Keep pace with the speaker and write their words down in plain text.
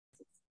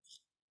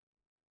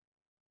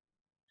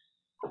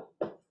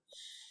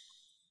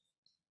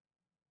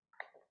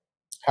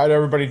How'd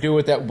everybody do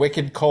with that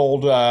wicked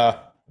cold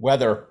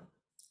weather?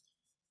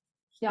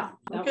 Yeah,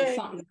 that was Okay.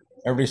 something.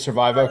 Everybody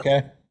survive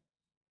okay?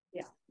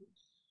 Yeah.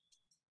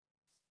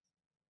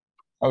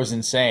 I was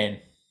insane.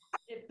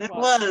 It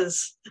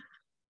was.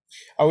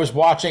 I was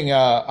watching,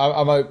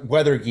 I'm a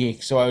weather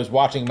geek, so I was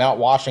watching Mount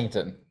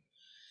Washington.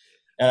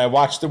 And I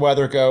watched the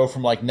weather go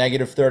from like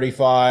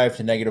 -35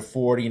 to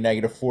 -40,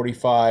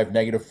 -45,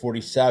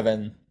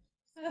 -47.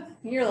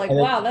 You're like, And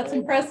it- wow, that's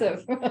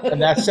impressive.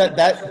 And that set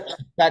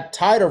that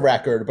tied a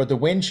record, but the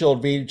wind chill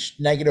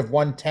reached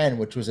 -110,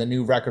 which was a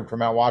new record for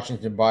Mount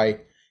Washington by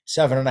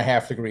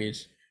 7.5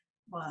 degrees.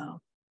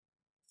 Wow.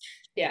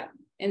 Yeah,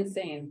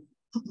 insane.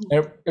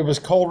 It was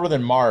colder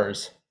than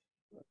Mars.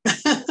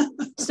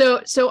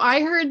 So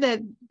I heard that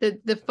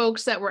the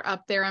folks that were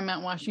up there on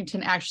Mount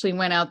Washington actually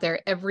went out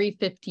there every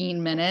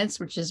 15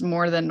 minutes, which is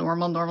more than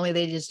normal. Normally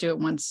they just do it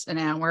once an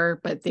hour,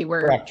 but they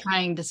were Correct.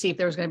 trying to see if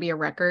there was going to be a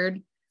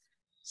record.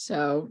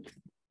 So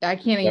I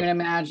can't even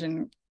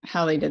imagine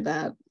how they did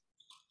that.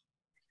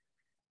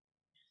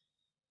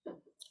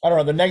 I don't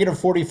know. The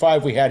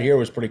 -45 we had here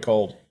was pretty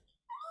cold.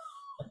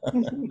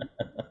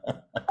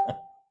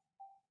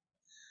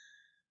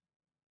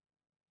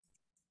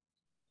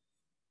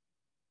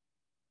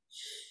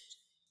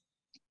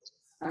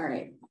 All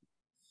right.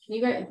 Can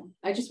you guys,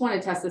 I just want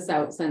to test this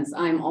out since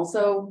I'm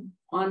also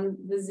on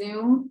the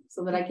Zoom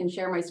so that I can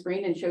share my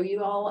screen and show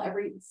you all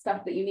every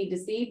stuff that you need to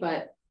see,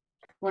 but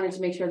wanted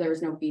to make sure there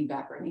was no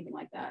feedback or anything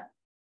like that.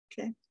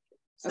 Okay.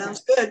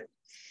 Sounds good.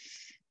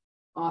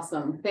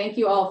 Awesome. Thank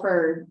you all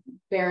for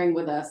bearing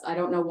with us. I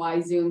don't know why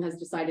Zoom has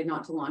decided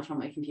not to launch on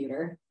my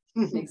computer.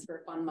 Makes for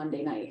a fun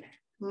Monday night.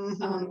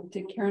 Mhm.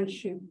 Did Karen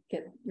Shoup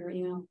get your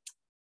email?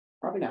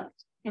 Probably not.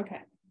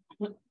 Okay.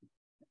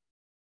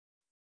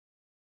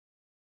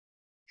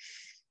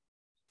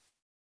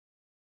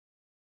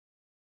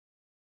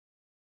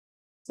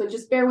 So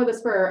just bear with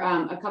us for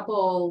a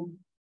couple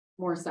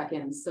more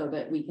seconds so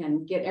that we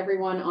can get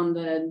everyone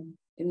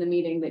in the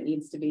meeting that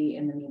needs to be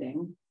in the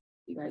meeting.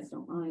 If you guys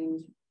don't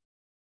mind.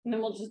 And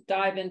then we'll just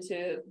dive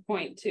into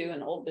point 2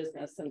 and old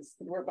business since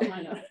we're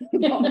behind on.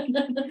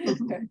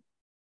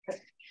 Okay.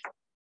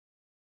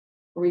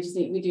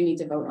 We do need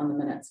to vote on the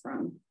minutes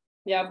from,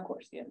 Yeah, of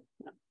course, yeah.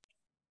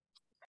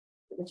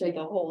 which The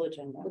whole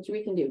agenda. which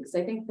we can do, because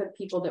I think the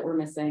people that we're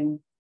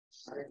missing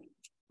are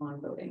on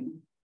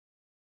voting.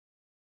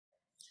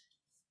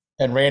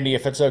 And Randy,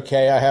 if it's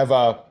okay, I have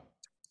a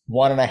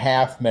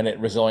 1.5 minute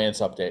resilience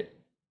update.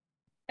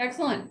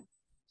 Excellent.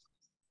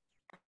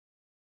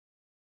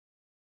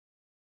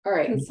 All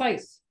right.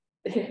 Concise.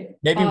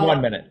 Maybe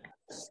 1 minute.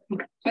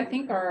 I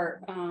think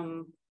our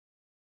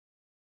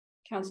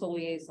council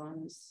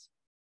liaison is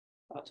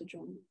about to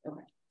join.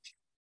 Okay.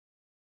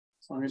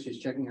 As long as she's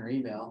checking her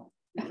email.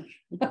 I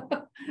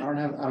don't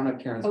have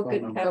Karen's Oh, phone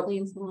good. number.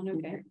 Kathleen's the one.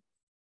 Okay.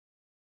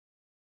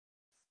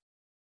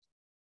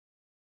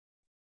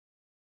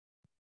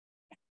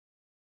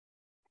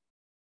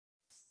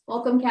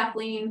 Welcome,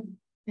 Kathleen.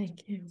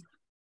 Thank you.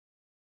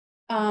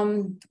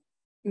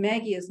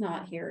 Maggie is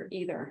not here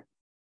either.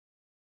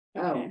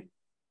 Oh,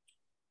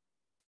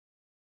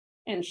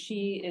 And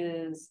she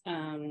is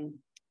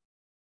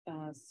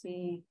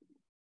see,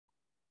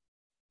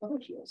 Oh,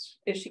 she is.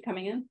 is she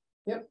coming in?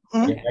 Yeah,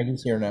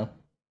 Maggie's here now.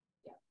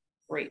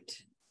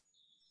 Great.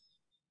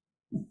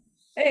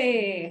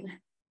 Hey,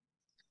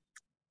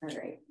 all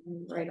right.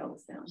 Write all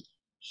this down.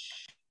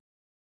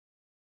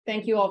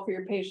 thank you all for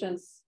your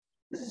patience.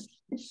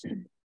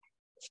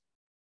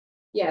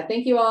 Yeah,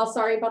 thank you all.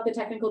 Sorry about the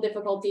technical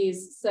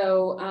difficulties.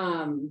 So,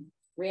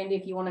 Randy,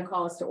 if you want to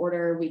call us to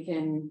order, we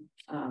can.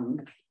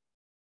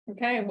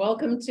 Okay,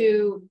 welcome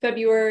to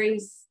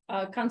February's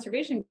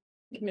Conservation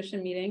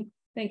Commission meeting.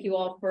 Thank you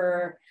all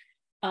for,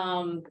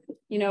 I'm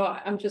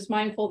just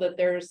mindful that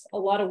there's a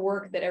lot of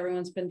work that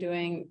everyone's been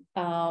doing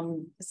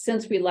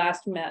since we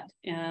last met,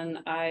 and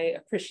I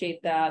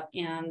appreciate that.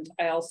 And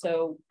I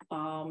also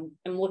am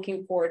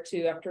looking forward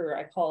to, after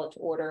I call it to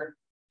order,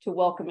 to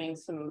welcoming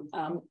some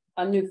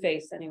a new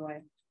face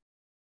anyway.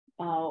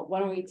 Why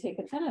don't we take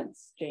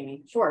attendance,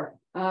 Jamie? Sure.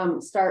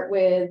 Start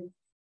with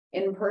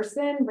in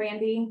person,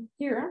 Randy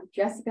here,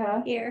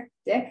 Jessica Here.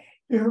 Dick,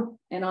 Here.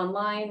 and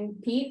online,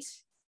 Pete,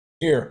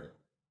 Here.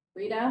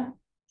 Rita,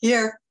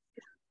 Here.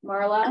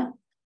 Marla,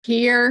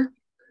 Here.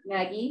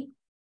 Maggie.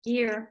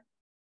 Here.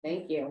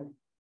 Thank you.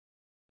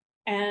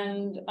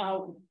 And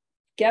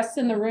guests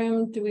in the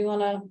room,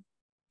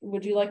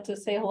 would you like to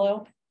say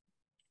hello?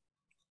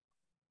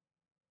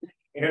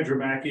 Andrew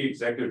Mackey,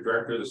 Executive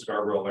Director of the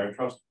Scarborough Land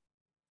Trust.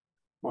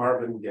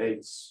 Marvin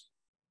Gates,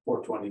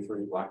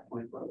 423 Black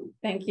Point Road.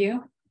 Thank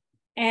you.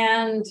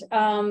 And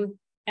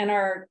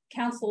our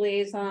council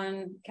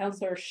liaison,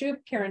 Councilor Shoup,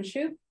 Karen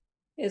Shoup,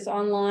 is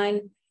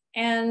online.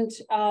 And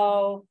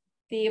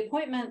the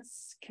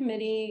appointments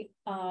committee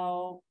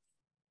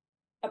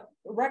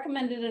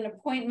recommended an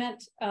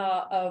appointment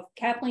of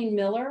Kathleen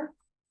Miller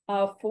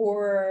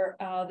for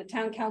the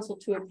town council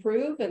to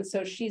approve. And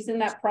so she's in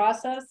that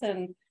process,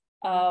 and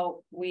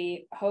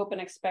we hope and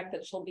expect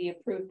that she'll be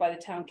approved by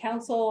the town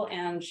council,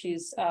 and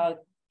she's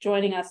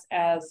joining us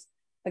as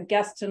a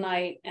guest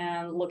tonight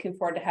and looking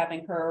forward to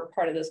having her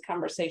part of this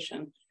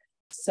conversation.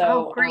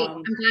 So Oh, great.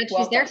 I'm glad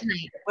she's there welcome.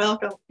 tonight.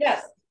 Welcome.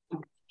 Yes,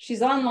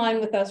 she's online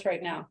with us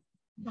right now.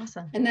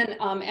 Awesome. And then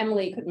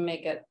Emily couldn't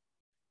make it.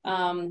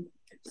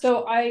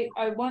 So I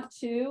want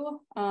to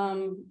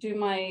do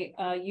my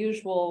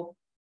usual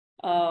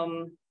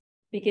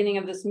beginning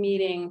of this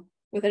meeting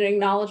with an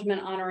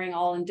acknowledgement honoring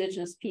all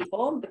Indigenous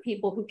people, the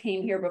people who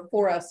came here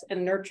before us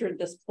and nurtured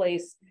this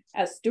place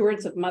as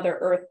stewards of Mother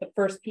Earth, the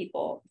first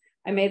people.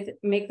 I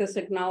make this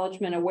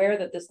acknowledgement aware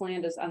that this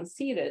land is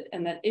unceded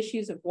and that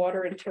issues of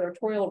water and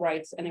territorial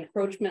rights and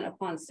encroachment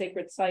upon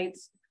sacred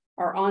sites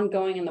are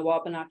ongoing in the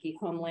Wabanaki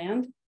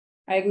homeland.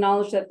 I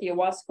acknowledge that the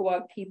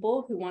Owaskawag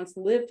people who once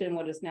lived in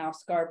what is now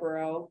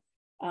Scarborough,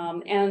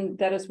 and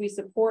that as we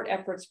support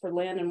efforts for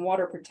land and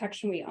water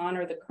protection, we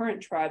honor the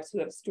current tribes who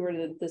have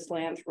stewarded this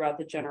land throughout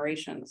the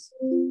generations.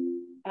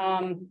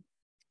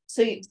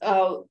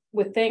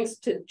 With thanks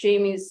to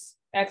Jamie's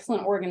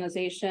excellent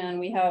organization,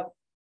 we have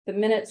the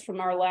minutes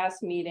from our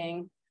last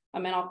meeting.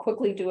 And I'll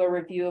quickly do a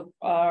review of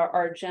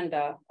our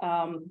agenda.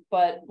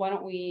 But why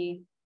don't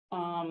we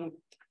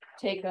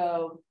take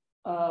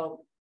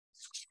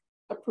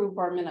approve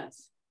our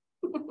minutes.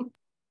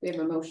 We have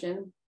a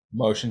motion.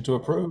 Motion to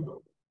approve.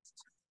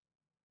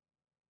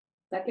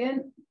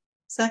 Second.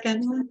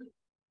 Second.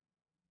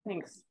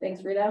 Thanks.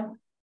 Thanks, Rita.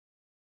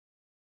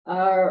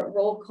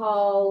 Roll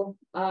call,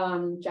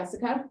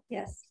 Jessica,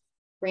 Yes.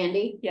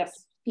 Randy,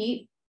 Yes.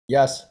 Pete,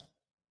 Yes.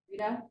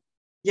 Rita,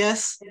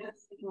 Yes.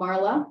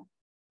 Marla.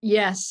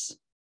 Yes.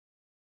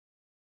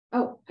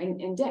 Oh,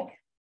 and Dick.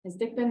 Has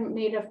Dick been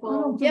made a I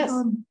full? don't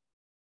think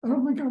I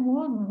don't think I'm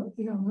on it,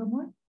 yeah, am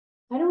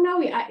I? I don't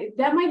know.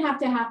 That might have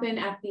to happen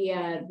at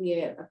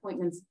the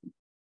appointments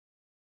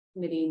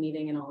committee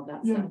meeting and all of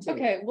that stuff too.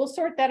 Okay, we'll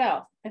sort that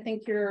out. I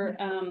think you're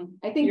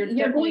I think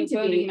you're going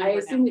to be. I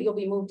assume now. that you'll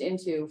be moved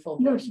into full.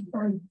 Yes,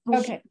 fine.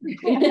 Okay.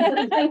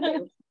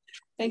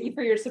 Thank you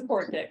for your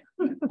support, Dick.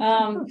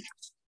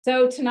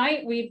 So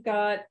tonight we've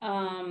got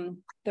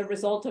the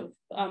result of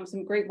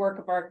some great work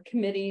of our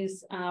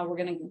committees. We're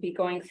going to be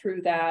going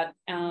through that,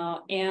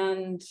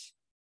 and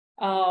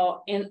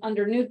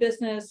under new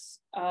business,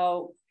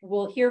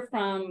 we'll hear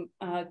from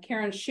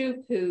Karen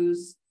Shoup,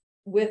 who's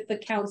with the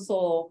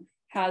council,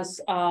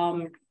 has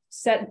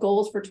set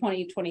goals for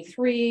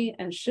 2023,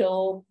 and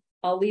she'll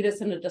lead us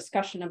in a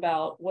discussion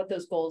about what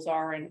those goals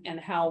are and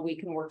how we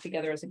can work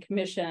together as a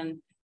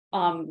commission,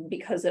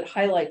 because it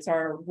highlights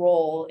our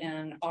role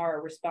and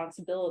our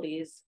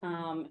responsibilities.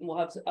 And we'll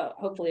have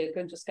hopefully a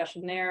good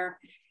discussion there.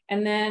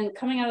 And then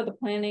coming out of the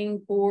planning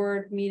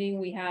board meeting,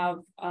 we have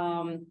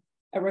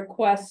a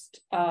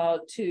request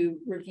to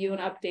review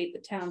and update the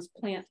town's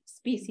plant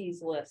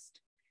species list.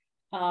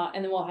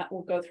 And then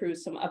we'll go through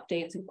some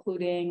updates,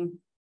 including,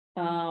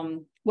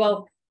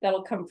 well,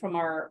 that'll come from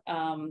our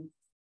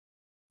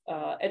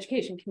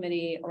education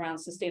committee around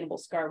Sustainable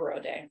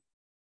Scarborough Day.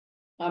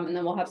 And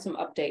then we'll have some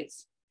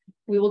updates.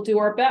 We will do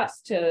our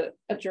best to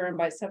adjourn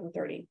by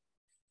 7:30.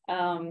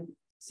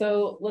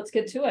 So let's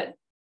get to it.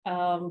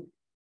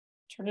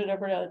 Turn it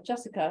over to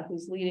Jessica,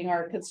 who's leading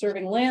our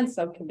Conserving Land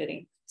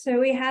Subcommittee. So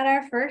we had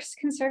our first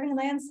Conserving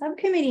Land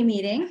Subcommittee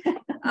meeting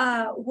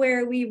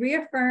where we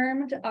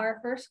reaffirmed our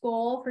first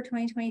goal for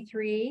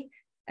 2023.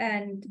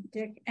 And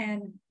Dick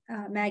and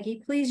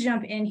Maggie, please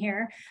jump in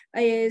here,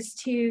 is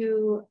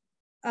to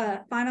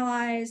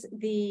finalize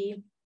the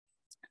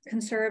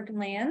conserved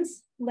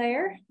lands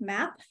layer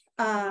map.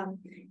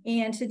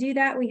 And to do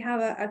that, we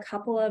have a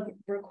couple of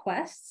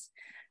requests.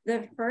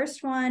 The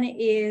first one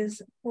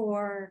is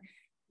for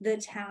the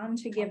town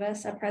to give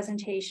us a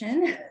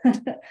presentation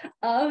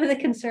of the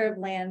conserved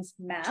lands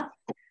map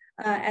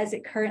as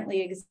it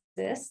currently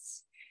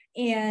exists,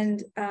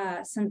 and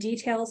some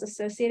details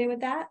associated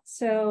with that.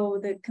 So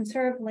the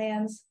conserved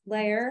lands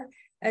layer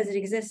as it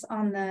exists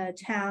on the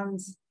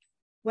town's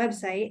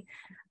website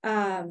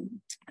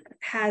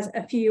has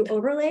a few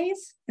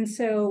overlays. And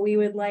so we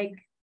would like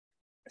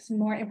some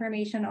more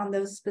information on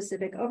those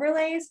specific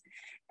overlays,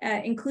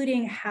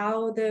 including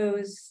how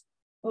those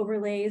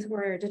overlays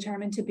were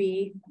determined to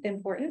be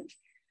important,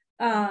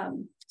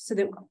 so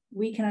that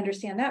we can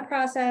understand that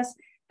process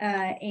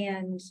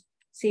and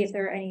see if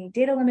there are any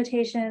data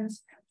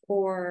limitations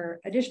or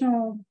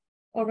additional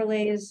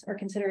overlays or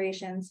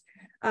considerations.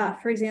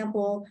 For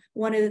example,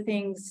 one of the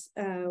things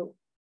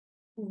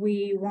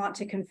we want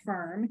to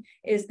confirm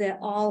is that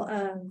all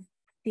of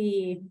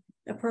the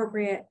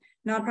appropriate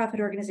nonprofit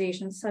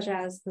organizations, such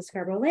as the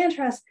Scarborough Land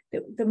Trust,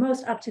 the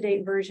most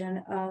up-to-date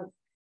version of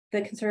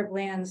the conserved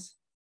lands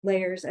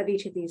layers of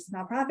each of these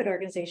nonprofit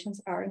organizations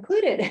are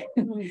included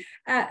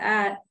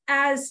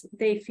as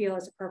they feel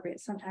is appropriate.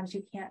 Sometimes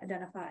you can't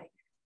identify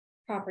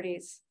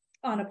properties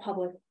on a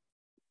public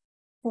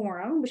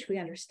forum, which we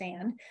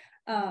understand,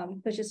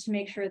 but just to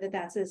make sure that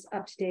that's as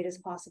up-to-date as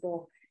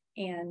possible.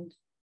 And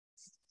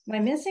am I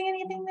missing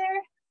anything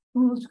there?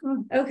 Well, that's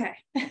good. Okay.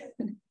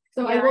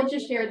 So I will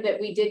just share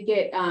that we did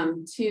get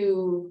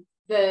to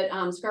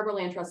the Scarborough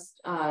Land Trust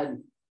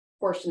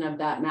portion of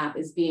that map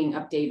is being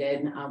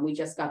updated. We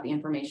just got the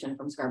information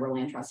from Scarborough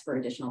Land Trust for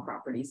additional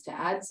properties to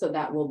add, so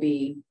that will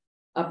be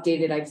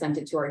updated. I've sent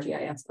it to our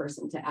GIS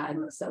person to add,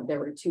 so there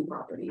were 2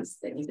 properties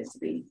that needed to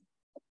be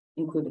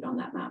included on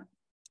that map.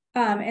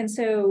 And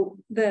so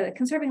the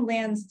Conserving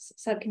Lands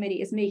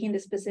Subcommittee is making the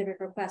specific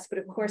request, but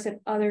of course, if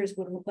others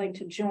would like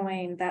to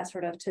join that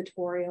sort of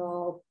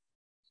tutorial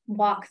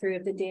walkthrough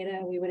of the data,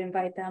 we would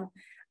invite them.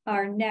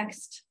 Our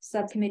next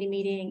subcommittee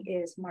meeting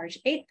is March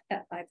 8th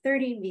at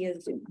 5:30 via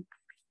Zoom.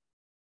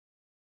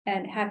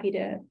 And happy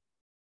to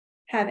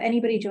have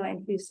anybody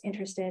join who's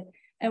interested,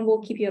 and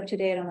we'll keep you up to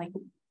date on like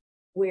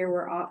where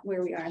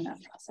we are in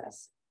that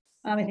process.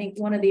 I think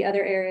one of the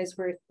other areas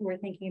we're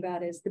thinking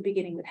about is the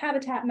beginning with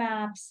habitat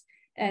maps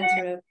and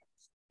sort of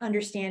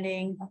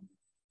understanding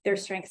their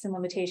strengths and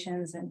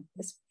limitations. And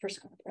this first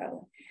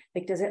Scarborough,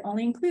 like, does it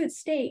only include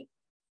state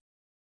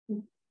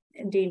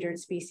endangered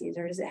species,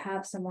 or does it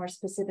have some more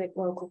specific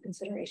local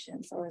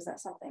considerations, or is that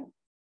something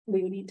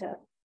we would need to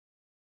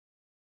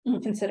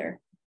consider?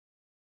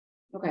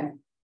 Okay,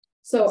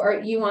 so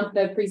you want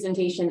the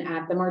presentation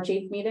at the March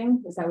 8th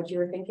meeting? Is that what you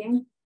were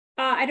thinking?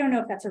 I don't know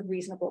if that's a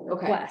reasonable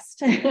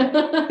request. I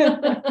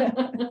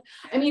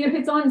mean, if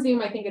it's on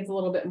Zoom, I think it's a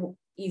little bit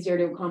easier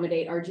to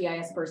accommodate. Our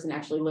GIS person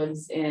actually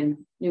lives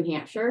in New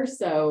Hampshire,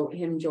 so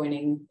him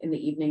joining in the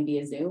evening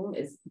via Zoom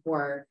is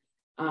more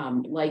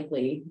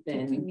likely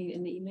than meet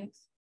in the evenings.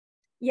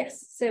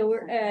 Yes, so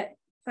we're at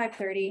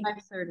 5:30.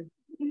 5:30.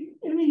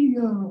 Any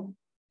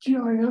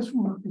GIS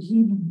work is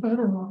even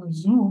better on a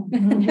Zoom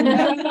than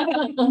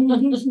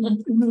it is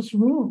in this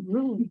room,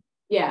 really.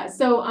 Yeah,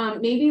 so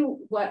maybe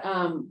what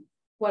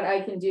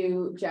I can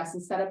do, Jess,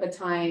 is set up a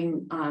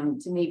time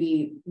to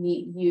maybe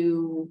meet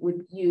you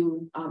with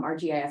our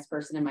GIS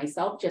person and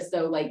myself, just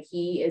so like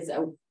he is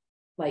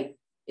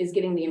is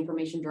getting the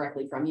information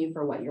directly from you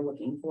for what you're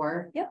looking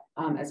for. Yep.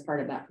 As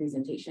part of that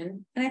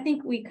presentation. And I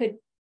think we could,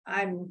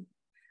 I'm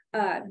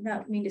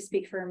not mean to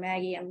speak for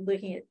Maggie, I'm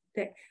looking at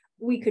that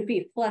we could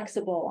be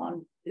flexible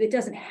on, it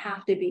doesn't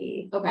have to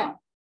be. Okay.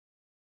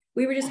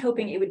 We were just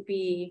hoping it would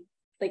be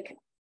like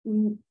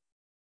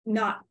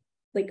not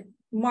like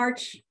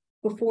March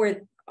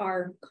before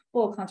our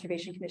full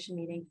Conservation Commission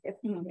meeting. If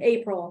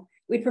April,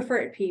 we'd prefer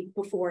it be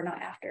before,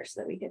 not after,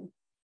 so that we can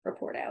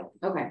report out.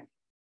 Okay.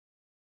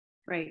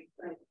 Right.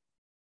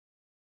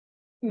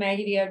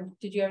 Maggie,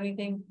 did you have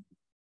anything?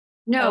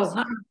 No,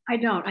 I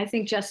don't. I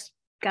think Jess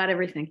got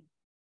everything.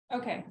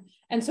 Okay,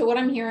 and so what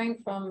I'm hearing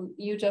from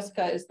you,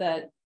 Jessica, is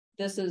that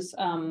this is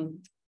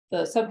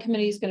the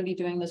subcommittee is going to be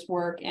doing this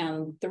work,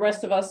 and the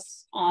rest of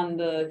us on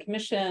the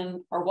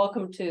commission are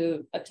welcome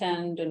to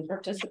attend and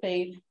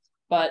participate,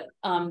 but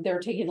they're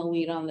taking the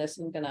lead on this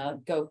and gonna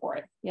go for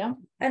it. Yeah.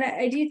 And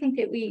I do think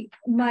that we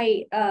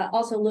might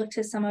also look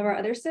to some of our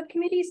other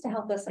subcommittees to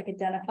help us like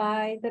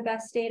identify the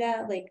best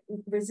data. Like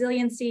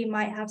resiliency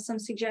might have some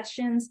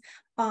suggestions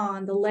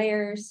on the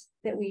layers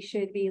that we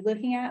should be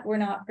looking at. We're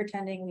not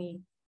pretending we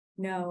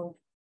know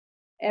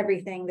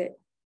everything that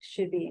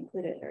should be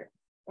included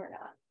or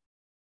not.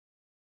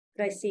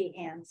 But I see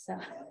hands, so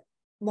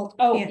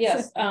multiple hands.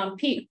 Yes,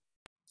 Pete.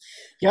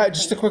 Yeah,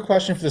 just a quick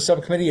question for the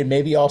subcommittee and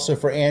maybe also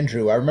for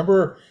Andrew. I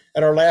remember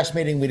at our last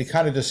meeting, we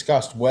kind of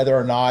discussed whether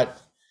or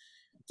not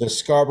the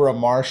Scarborough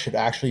Marsh should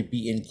actually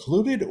be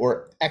included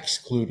or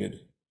excluded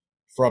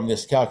from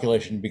this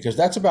calculation, because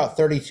that's about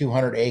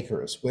 3,200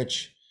 acres,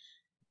 which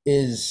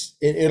is,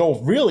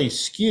 it'll really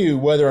skew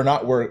whether or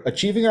not we're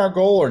achieving our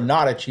goal or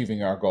not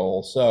achieving our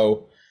goal.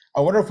 So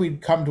I wonder if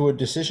we'd come to a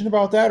decision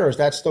about that, or is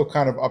that still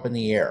kind of up in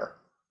the air?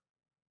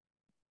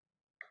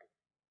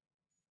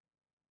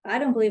 I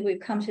don't believe we've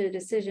come to a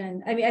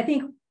decision. I mean, I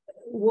think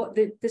what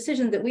the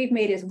decision that we've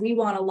made is we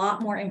want a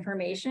lot more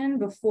information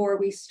before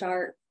we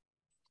start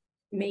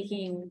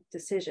making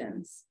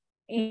decisions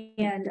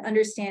and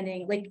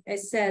understanding, like I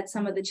said,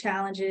 some of the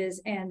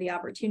challenges and the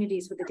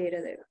opportunities with the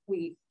data that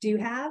we do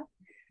have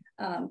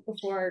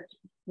before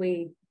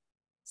we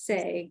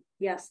say,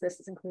 yes,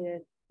 this is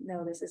included.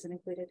 No, this isn't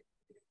included.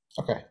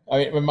 Okay.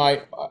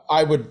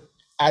 I would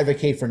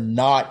advocate for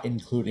not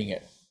including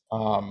it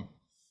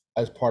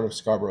as part of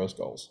Scarborough's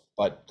goals,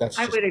 but that's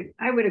I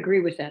would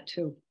agree with that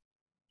too.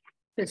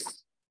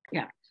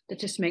 Yeah, that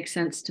just makes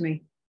sense to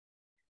me.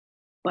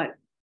 But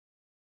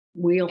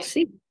we'll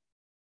see.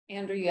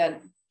 Andrew,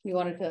 you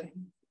wanted to.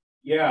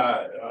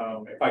 Yeah,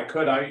 if I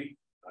could, I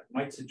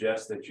might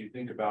suggest that you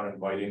think about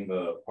inviting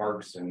the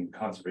Parks and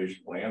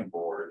Conservation Land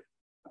Board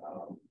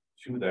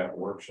to that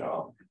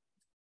workshop,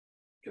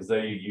 because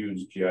they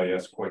use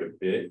GIS quite a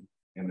bit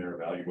in their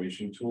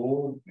evaluation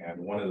tool. And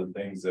one of the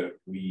things that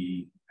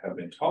we have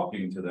been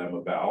talking to them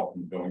about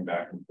and going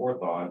back and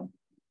forth on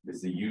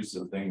is the use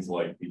of things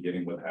like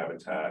beginning with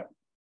habitat,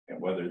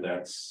 and whether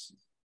that's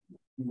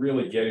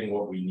really getting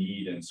what we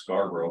need in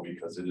Scarborough,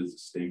 because it is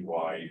a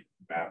statewide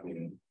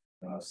mapping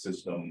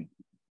system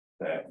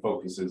that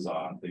focuses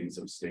on things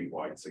of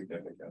statewide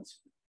significance.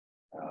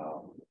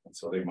 And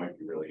so they might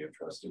be really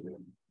interested in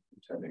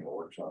attending a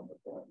workshop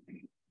like that.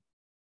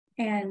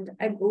 And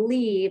I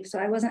believe, so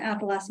I wasn't at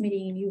the last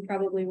meeting, you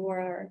probably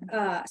were,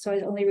 so I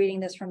was only reading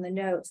this from the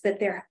notes, that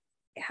there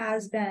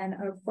has been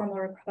a formal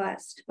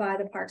request by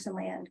the Parks and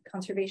Land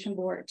Conservation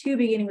Board to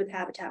beginning with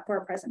Habitat for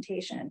a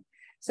presentation.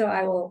 So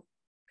I will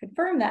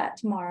confirm that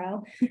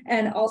tomorrow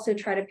and also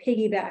try to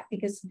piggyback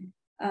because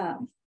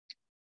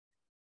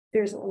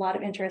there's a lot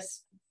of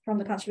interest from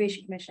the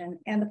Conservation Commission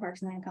and the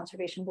Parks and Land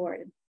Conservation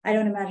Board. I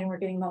don't imagine we're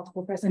getting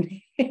multiple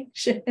presentations.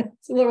 So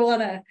we'll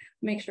want to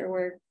make sure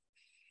we're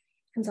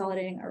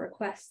consolidating our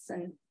requests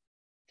and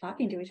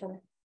talking to each other.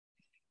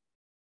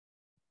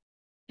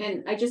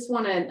 And I just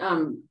want to,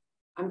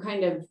 I'm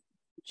kind of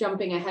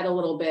jumping ahead a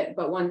little bit,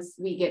 but once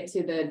we get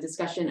to the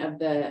discussion of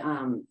the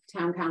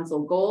town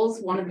council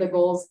goals, one of the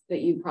goals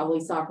that you probably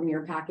saw from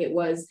your packet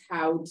was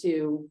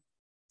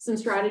some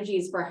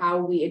strategies for how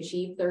we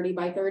achieve 30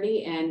 by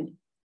 30. And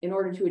in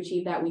order to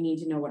achieve that, we need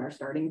to know what our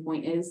starting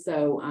point is.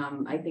 So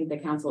I think the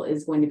council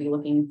is going to be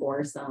looking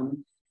for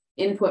some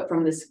input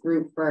from this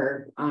group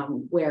for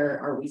where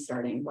are we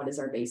starting, what is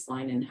our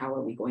baseline, and how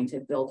are we going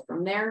to build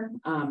from there.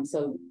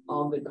 So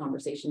all good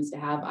conversations to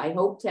have. I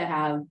hope to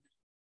have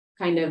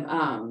kind of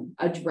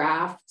a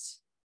draft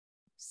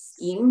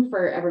scheme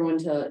for everyone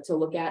to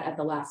look at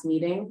the last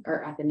meeting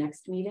or at the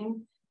next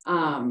meeting.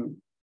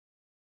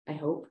 I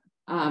hope,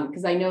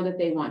 because I know that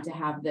they want to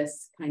have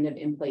this kind of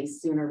in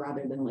place sooner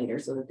rather than later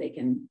so that they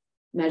can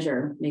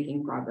measure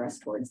making progress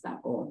towards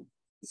that goal.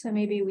 So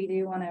maybe we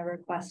do want to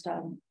request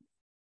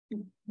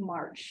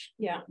March.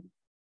 Yeah.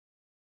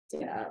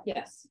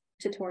 Yes.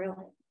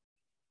 Tutorial.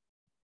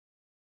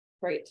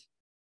 Great.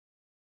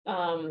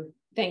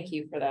 Thank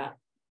you for that.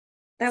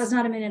 That was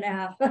not a minute and a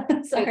half.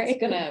 Sorry.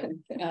 It's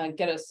gonna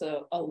get us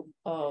a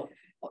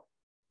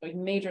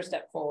major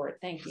step forward.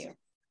 Thank you.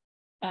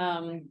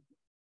 And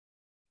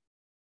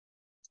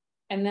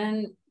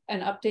then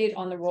an update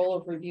on the role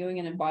of reviewing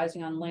and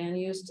advising on land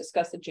use,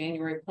 discuss the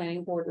January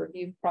planning board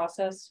review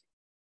process.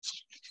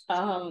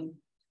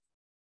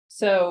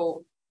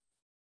 So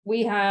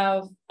we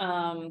have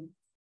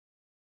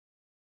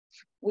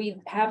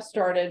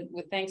started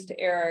with, thanks to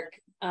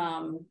Eric,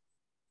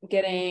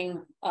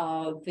 getting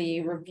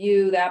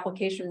the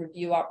application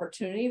review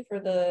opportunity for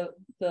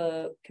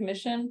the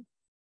commission.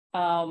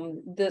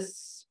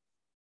 This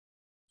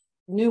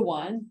new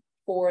one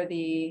for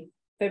the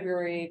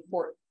February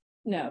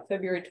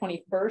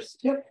 21st.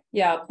 Yep.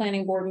 Yeah,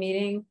 planning board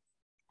meeting.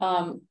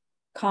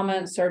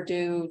 Comments are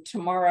due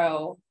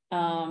tomorrow.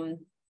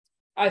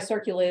 I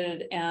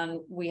circulated and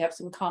we have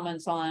some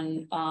comments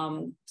on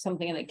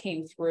something that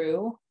came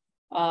through.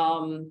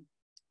 And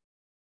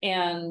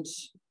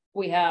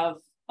we have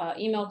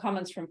email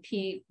comments from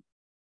Pete.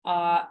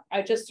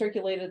 I just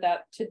circulated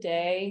that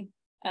today.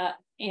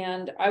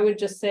 And I would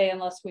just say,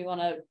 unless we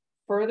want to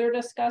further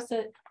discuss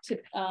it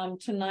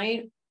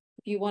tonight,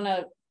 if you want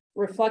to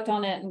reflect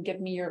on it and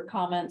give me your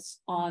comments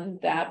on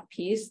that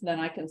piece, then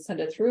I can send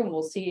it through and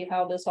we'll see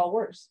how this all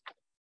works.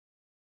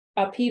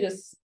 Pete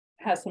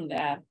has something to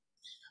add.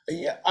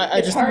 Yeah,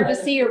 It's hard to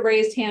see your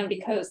raised hand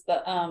because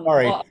the all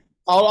right. Well,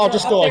 I'll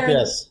just go like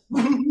this.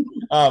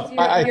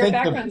 I your think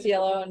background's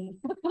yellow and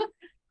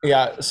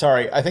yeah,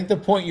 sorry. I think the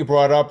point you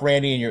brought up,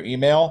 Randy, in your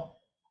email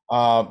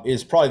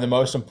is probably the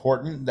most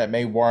important that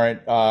may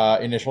warrant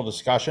initial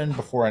discussion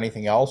before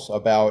anything else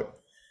about,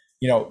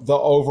 the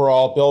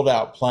overall build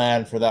out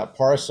plan for that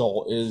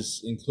parcel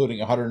is including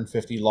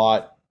 150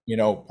 lot,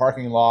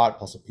 parking lot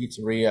plus a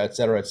pizzeria, et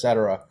cetera, et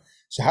cetera.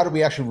 So how do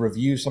we actually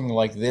review something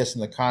like this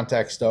in the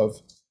context of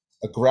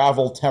a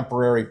gravel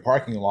temporary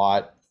parking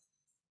lot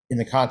in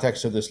the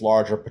context of this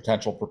larger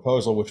potential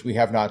proposal, which we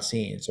have not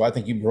seen? So I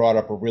think you brought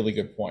up a really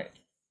good point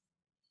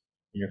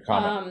in your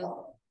comment.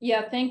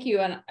 Yeah, thank you.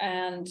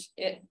 And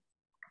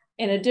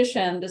in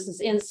addition, this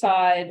is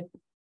inside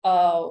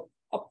a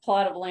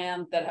plot of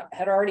land that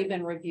had already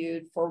been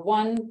reviewed for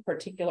one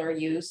particular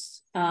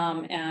use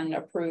and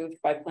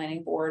approved by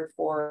planning board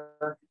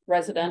for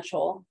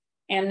residential.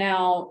 And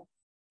now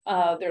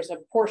there's a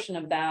portion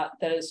of that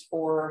is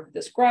for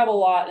this gravel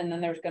lot, and then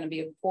there's going to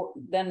be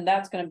then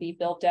that's going to be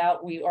built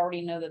out. We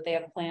already know that they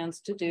have plans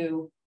to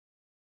do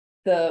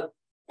the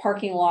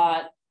parking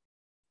lot,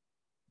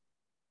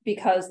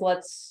 because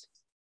let's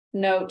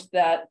note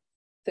that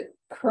the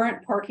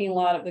current parking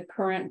lot of the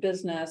current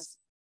business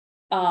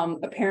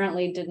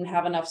apparently didn't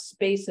have enough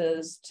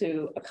spaces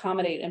to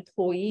accommodate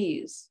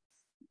employees,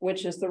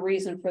 which is the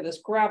reason for this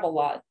gravel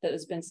lot that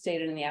has been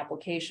stated in the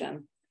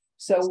application.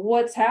 So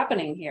what's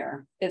happening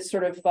here? It's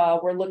sort of,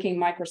 we're looking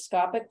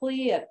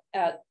microscopically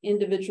at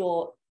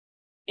individual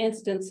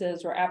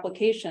instances or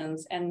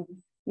applications, and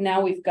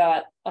now we've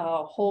got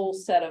a whole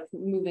set of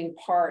moving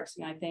parts.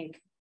 And I think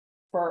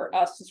for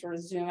us to sort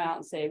of zoom out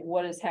and say,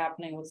 what is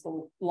happening? What's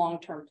the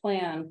long-term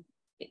plan?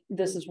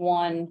 This is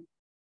one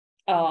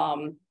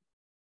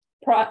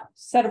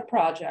set of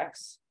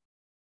projects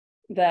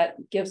that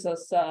gives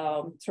us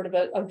sort of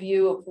a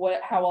view of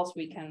how else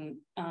we can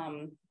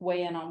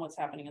weigh in on what's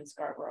happening in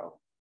Scarborough,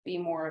 be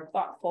more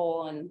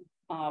thoughtful and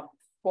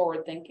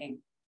forward thinking.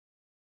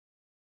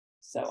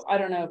 So I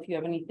don't know if you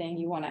have anything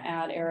you want to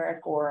add,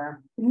 Eric,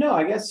 or. No,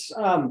 I guess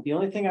the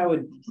only thing I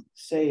would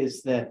say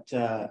is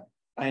that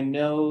I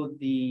know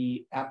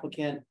the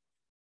applicant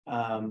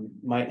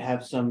might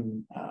have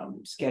some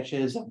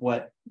sketches of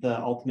what the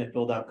ultimate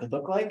build out could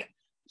look like.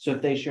 So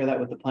if they share that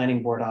with the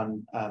planning board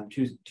on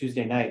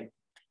Tuesday night,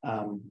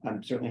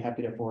 I'm certainly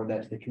happy to forward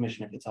that to the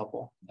commission if it's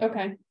helpful.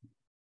 Okay.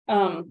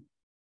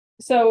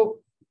 So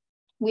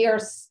we are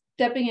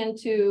stepping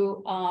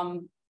into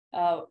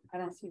I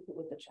don't see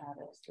what the chat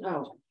is.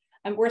 Oh.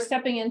 And we're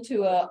stepping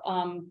into a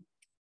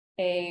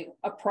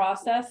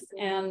process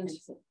and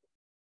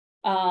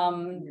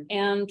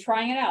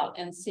trying it out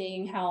and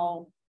seeing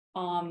how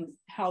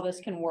this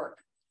can work.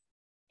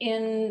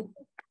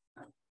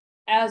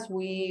 As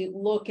we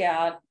look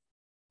at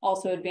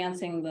also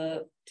advancing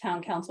the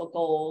town council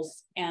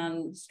goals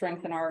and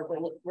strengthen our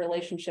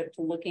relationship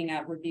to looking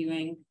at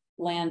reviewing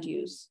land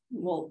use.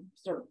 We'll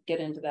sort of get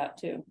into that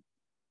too.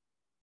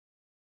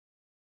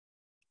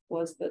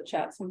 Was the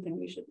chat something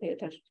we should pay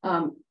attention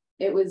to?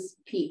 It was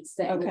Pete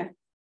saying. Okay.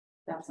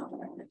 That's not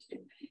what I wanted to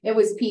do. It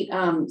was Pete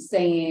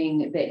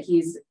saying that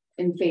he's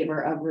in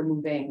favor of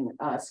removing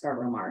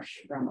Scarborough Marsh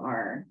from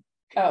our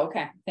Oh,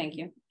 okay, thank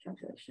you.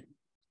 calculation.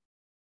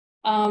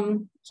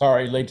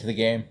 Sorry, late to the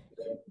game.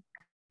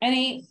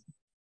 Any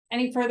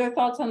further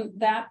thoughts on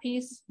that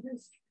piece?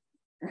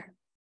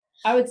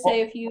 I would say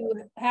if you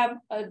have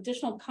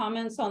additional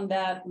comments on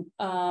that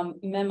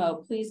memo,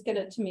 please get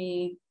it to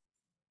me.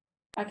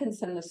 I can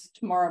send this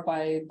tomorrow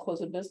by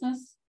close of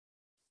business.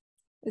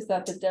 Is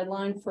that the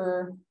deadline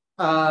for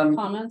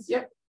comments?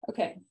 Yep.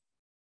 Okay.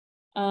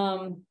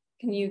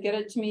 Can you get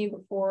it to me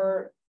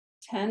before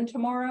 10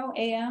 tomorrow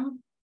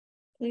a.m.,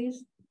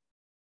 please?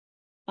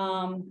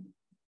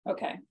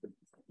 Okay.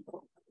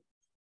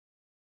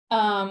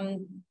 All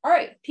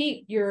right,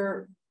 Pete,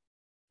 your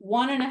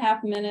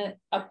 1.5 minute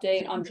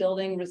update on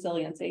building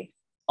resiliency.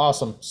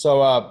 Awesome.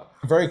 So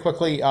very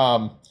quickly,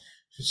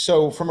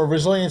 so from a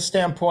resilience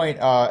standpoint,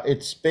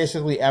 it's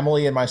basically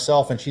Emily and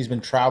myself, and she's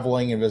been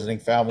traveling and visiting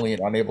family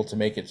and unable to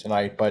make it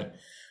tonight. But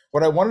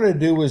what I wanted to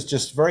do was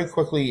just very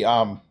quickly,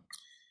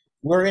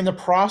 we're in the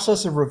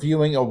process of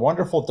reviewing a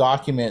wonderful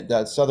document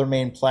that Southern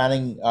Maine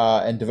Planning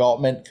and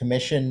Development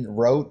Commission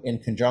wrote in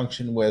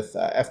conjunction with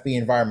FB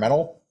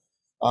Environmental,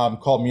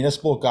 called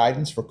Municipal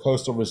Guidance for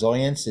Coastal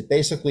Resilience.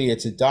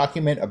 It's a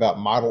document about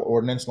model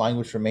ordinance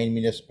language for Maine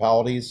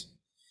municipalities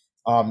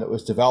that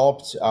was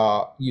developed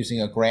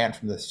using a grant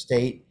from the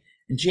state.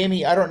 And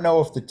Jamie, I don't know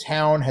if the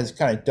town has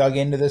kind of dug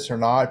into this or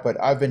not, but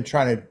I've been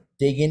trying to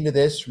dig into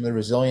this from the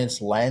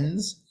resilience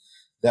lens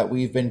that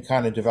we've been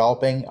kind of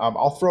developing.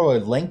 I'll throw a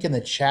link in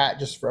the chat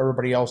just for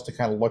everybody else to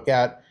kind of look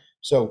at.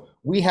 So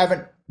we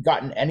haven't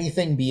gotten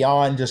anything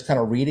beyond just kind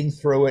of reading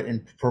through it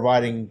and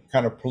providing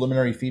kind of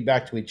preliminary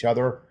feedback to each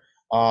other.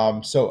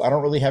 So I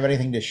don't really have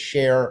anything to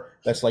share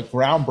that's like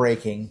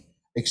groundbreaking,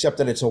 except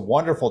that it's a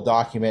wonderful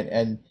document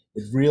and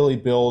it really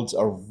builds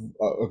a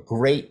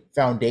great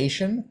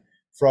foundation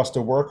for us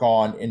to work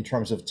on in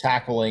terms of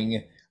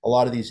tackling a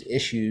lot of these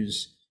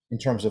issues in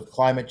terms of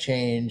climate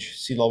change,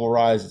 sea level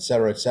rise, et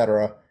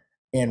cetera,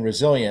 and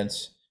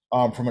resilience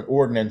from an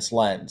ordinance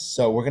lens.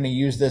 So we're going to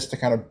use this to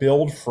kind of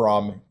build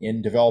from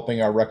in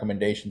developing our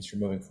recommendations for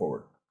moving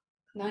forward.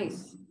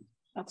 Nice.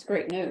 That's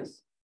great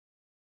news.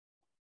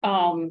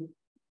 Oh,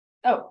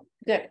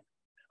 Dick.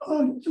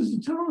 Does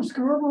the town of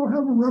Scarborough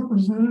have a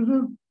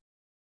representative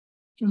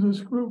to this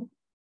group?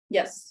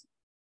 Yes.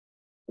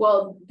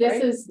 Well, this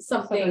Right? is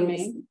something. Southern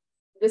Maine?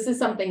 This is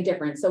something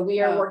different. So we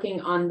are Oh. working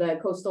on the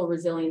coastal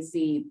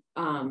resiliency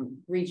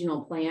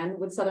regional plan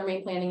with Southern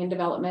Maine Planning and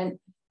Development.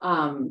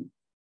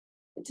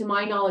 To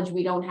my knowledge,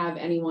 we don't have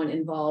anyone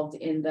involved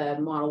in the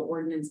model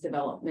ordinance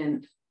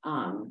development.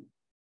 And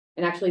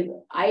actually,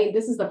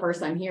 this is the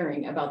first I'm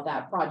hearing about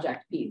that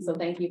project, Pete. So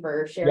thank you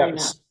for sharing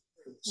that.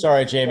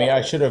 Sorry, Jamie,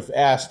 I should have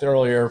asked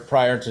earlier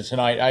prior to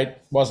tonight. I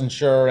wasn't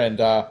sure, and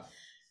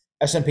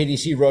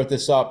SMPDC wrote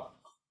this up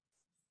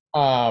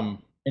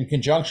in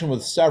conjunction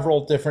with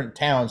several different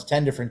towns,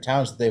 10 different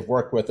towns that they've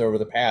worked with over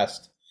the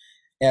past.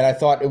 And I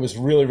thought it was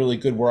really, really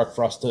good work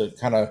for us to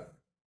kind of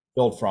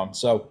build from.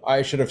 So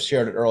I should have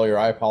shared it earlier.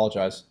 I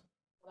apologize.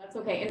 That's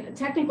okay. And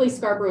technically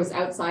Scarborough is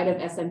outside of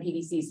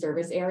SMPDC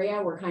service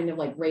area. We're kind of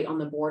like right on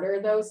the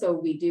border though. So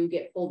we do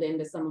get pulled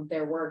into some of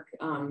their work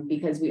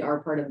because we are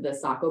part of the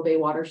Saco Bay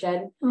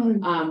watershed.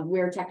 Right.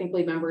 We're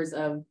technically members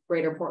of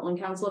Greater Portland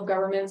Council of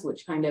Governments,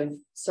 which kind of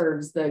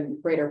serves the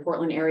Greater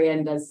Portland area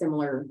and does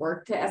similar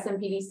work to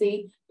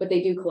SMPDC, but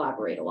they do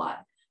collaborate a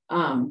lot.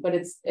 But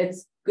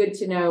it's good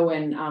to know,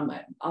 and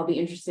I'll be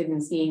interested in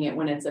seeing it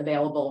when it's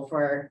available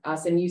for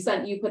us. And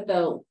Pete put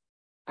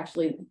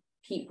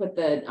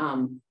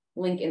the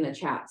link in the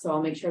chat, so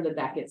I'll make sure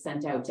that gets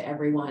sent out to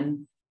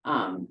everyone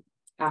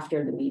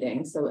after the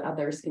meeting so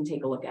others can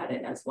take a look at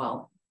it as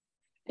well.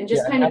 And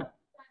just kind of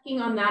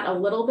backing on that a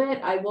little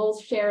bit, I will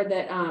share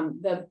that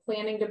the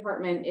planning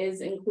department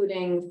is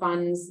including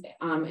funds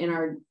in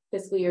our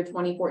fiscal year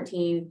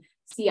 2014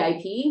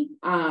 CIP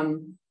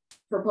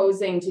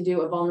proposing to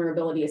do a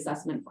vulnerability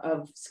assessment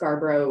of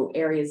Scarborough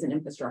areas and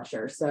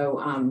infrastructure. So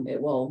it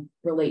will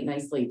relate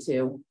nicely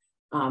to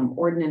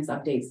ordinance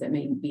updates that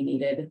may be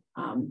needed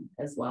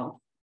as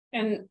well.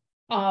 And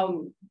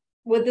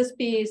would this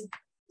be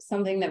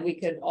something that we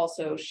could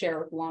also share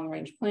with long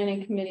range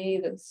planning committee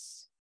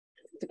that's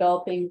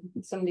developing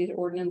some of these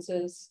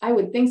ordinances? I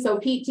would think so.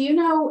 Pete, do you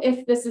know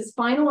if this is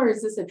final or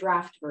is this a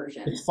draft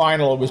version? It's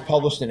final. It was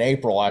published in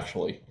April,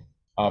 actually.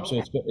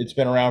 So it's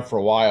been around for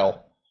a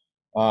while.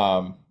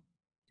 But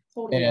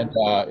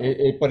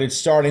it's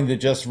starting to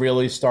just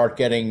really start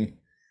getting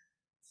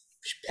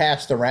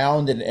passed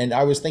around. And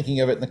I was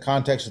thinking of it in the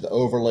context of the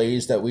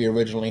overlays that we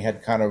originally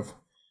had kind of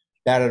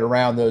batted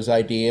around those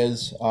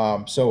ideas.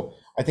 So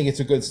I think it's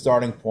a good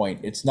starting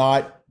point. It's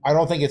not, I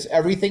don't think it's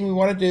everything we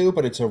want to do,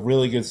 but it's a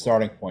really good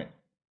starting point.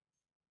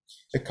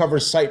 It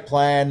covers site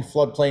plan,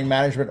 floodplain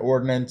management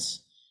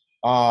ordinance,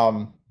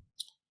 shoreline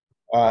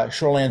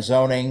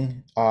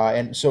zoning.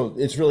 And so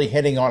it's really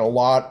hitting on a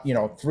lot,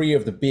 3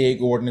 of the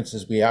big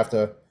ordinances we have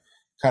to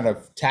kind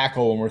of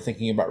tackle when we're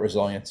thinking about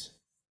resilience.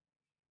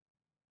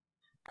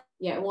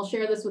 Yeah, and we'll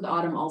share this with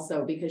Autumn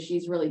also because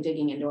she's really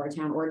digging into our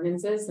town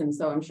ordinances. And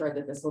so I'm sure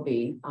that this will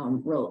be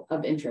real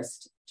of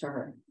interest to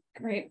her.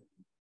 Great.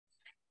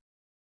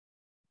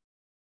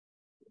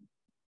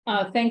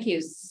 Thank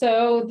you.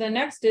 So the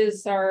next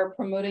is our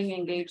Promoting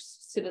Engaged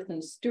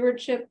Citizen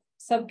Stewardship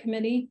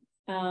Subcommittee.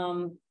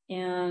 And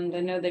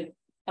I know they've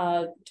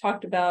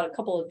talked about a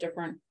couple of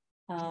different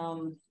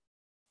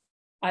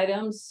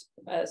items,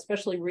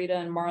 especially Rita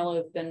and Marlo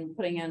have been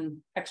putting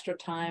in extra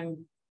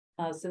time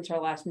since our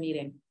last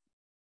meeting.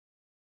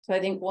 So I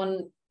think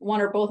one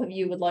or both of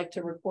you would like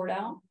to report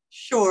out.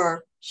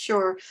 Sure.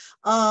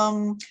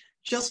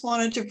 Just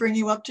wanted to bring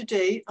you up to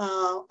date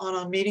on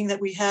a meeting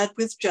that we had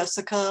with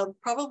Jessica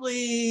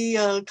probably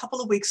a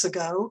couple of weeks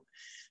ago.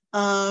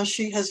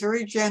 She has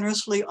very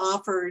generously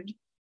offered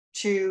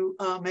to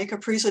make a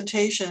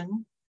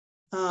presentation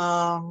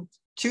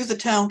to the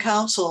town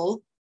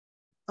council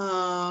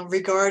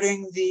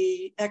regarding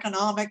the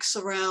economics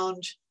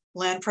around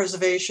land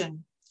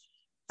preservation.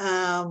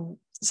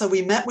 So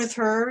we met with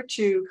her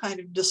to kind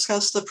of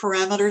discuss the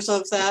parameters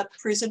of that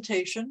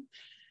presentation.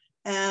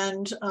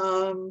 And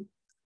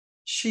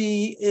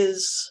she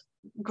is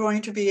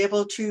going to be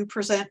able to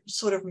present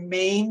sort of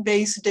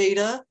Maine-based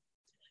data.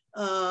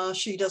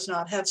 She does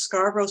not have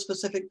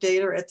Scarborough-specific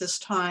data at this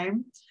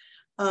time,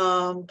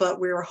 but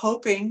we're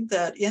hoping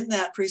that in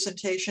that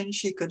presentation,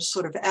 she could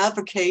sort of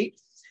advocate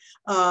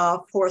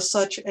for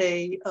such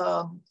a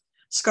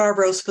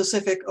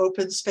Scarborough-specific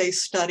open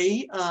space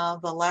study.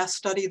 The last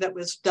study that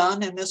was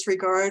done in this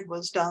regard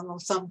was done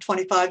some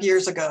 25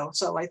 years ago,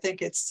 so I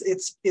think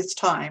it's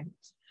time.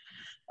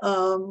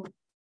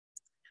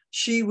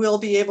 She will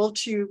be able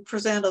to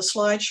present a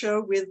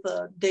slideshow with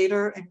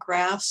data and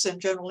graphs and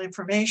general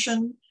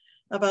information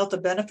about the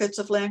benefits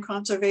of land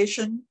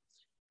conservation.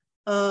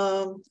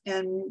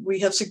 And we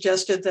have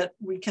suggested that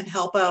we can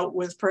help out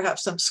with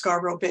perhaps some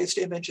Scarborough-based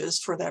images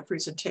for that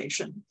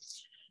presentation.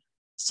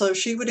 So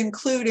she would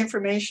include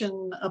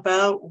information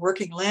about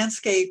working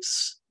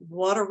landscapes,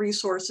 water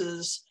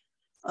resources,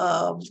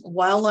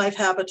 wildlife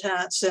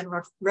habitats, and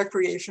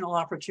recreational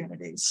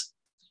opportunities.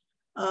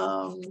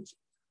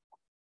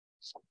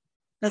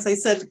 As I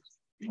said,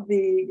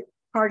 the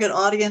target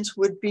audience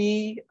would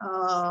be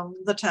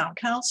the town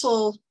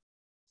council.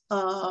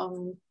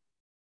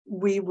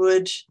 We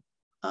would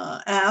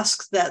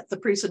ask that the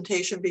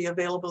presentation be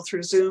available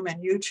through Zoom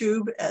and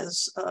YouTube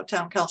as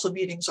town council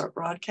meetings are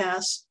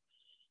broadcast.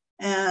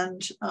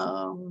 And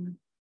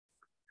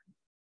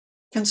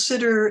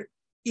consider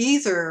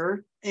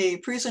either a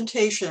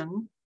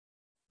presentation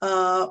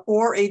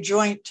or a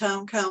joint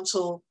town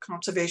council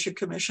conservation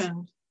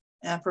commission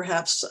and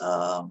perhaps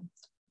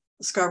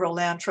Scarborough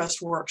Land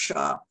Trust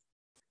workshop.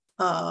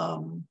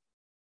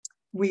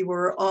 We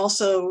were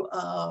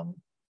also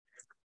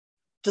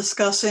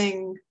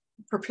discussing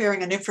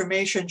preparing an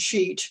information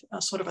sheet,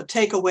 sort of a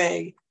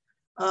takeaway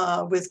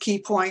with key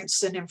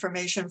points and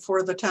information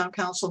for the town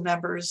council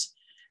members,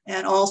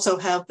 and also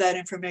have that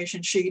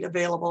information sheet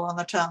available on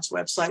the town's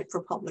website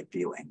for public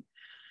viewing.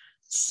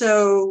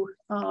 So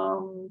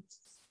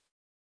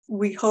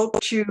we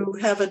hope to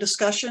have a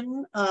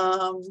discussion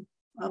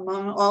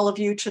among all of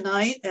you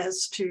tonight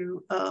as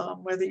to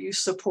whether you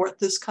support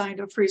this kind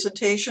of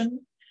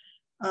presentation.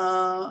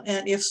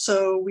 And if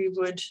so, we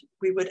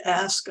would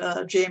ask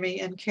Jamie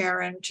and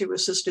Karen to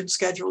assist in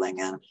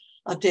scheduling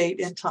a date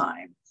and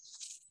time.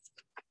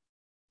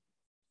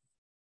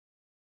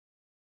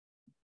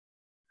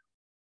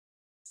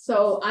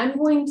 So I'm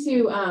going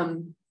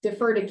to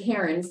defer to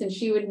Karen since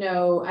she would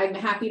know. I'm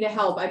happy to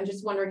help. I'm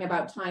just wondering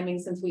about timing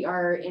since we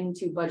are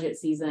into budget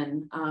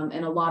season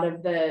and a lot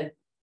of the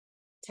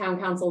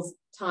town council's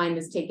time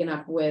is taken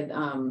up with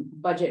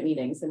budget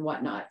meetings and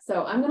whatnot.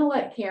 So I'm going to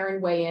let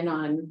Karen weigh in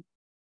on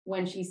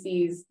when she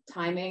sees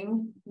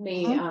timing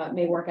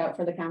may work out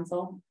for the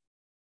council.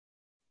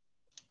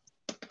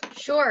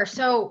 Sure.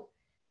 So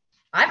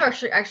I've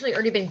actually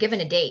already been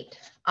given a date.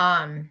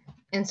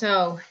 And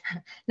so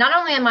not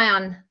only am I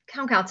on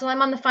town council.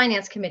 I'm on the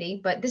finance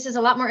committee, but this is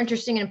a lot more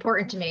interesting and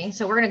important to me.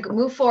 So we're going to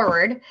move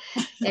forward.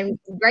 And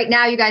right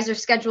now you guys are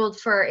scheduled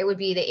for, it would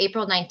be the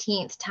April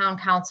 19th town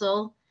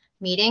council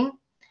meeting.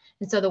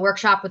 And so the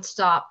workshop would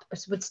start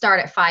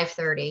at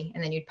 5:30,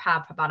 and then you'd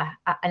have about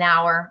an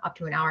hour, up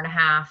to an hour and a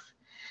half.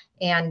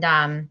 And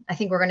I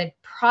think we're going to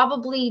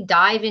probably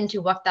dive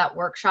into what that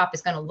workshop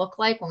is going to look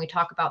like when we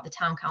talk about the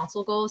town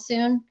council goals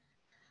soon.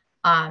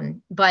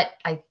 But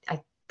I'm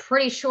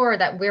pretty sure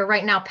that we're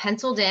right now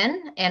penciled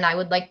in, and I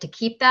would like to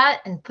keep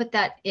that and put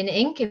that in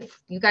ink if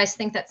you guys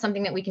think that's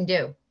something that we can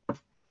do.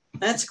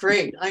 That's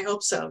great. I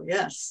hope so.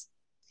 Yes.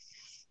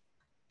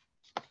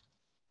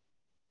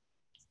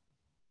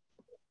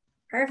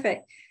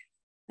 Perfect.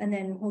 And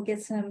then we'll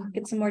get some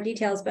more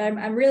details, but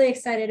I'm really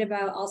excited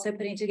about also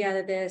putting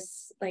together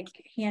this like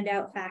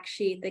handout fact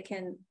sheet that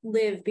can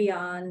live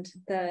beyond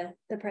the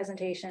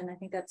presentation. I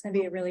think that's going to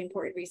be a really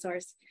important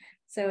resource.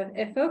 So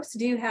if folks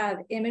do have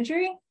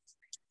imagery,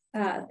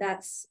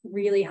 that's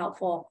really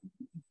helpful,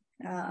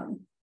 that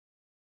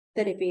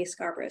it be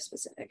Scarborough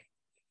specific.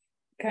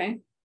 Okay.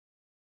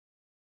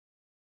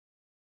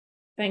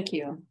 Thank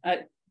you.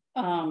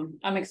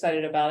 I'm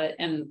excited about it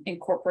and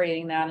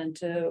incorporating that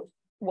into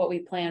what we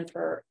plan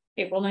for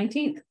April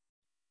 19th.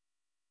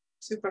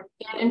 Super.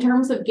 And in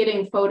terms of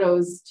getting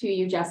photos to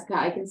you, Jessica,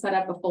 I can set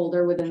up a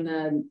folder within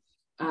the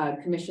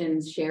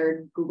commission's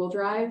shared Google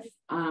Drive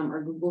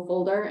or Google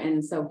folder.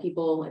 And so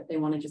people, if they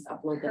want to just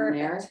upload them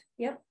there,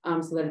 yep.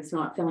 So that it's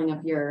not filling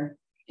up your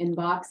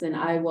inbox. And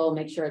I will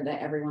make sure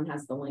that everyone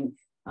has the link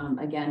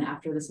again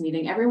after this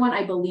meeting. Everyone,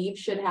 I believe,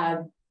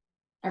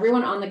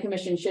 everyone on the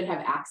commission should have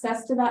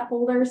access to that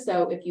folder.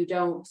 So if you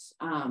don't,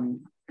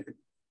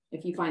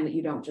 if you find that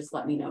you don't, just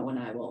let me know and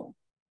I will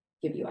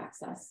give you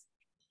access.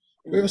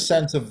 Do we have a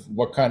sense of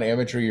what kind of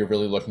imagery you're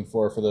really looking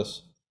for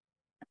this?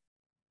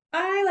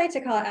 I like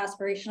to call it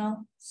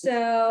aspirational.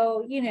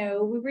 So, you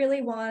know, we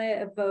really want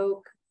to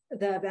evoke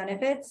the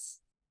benefits,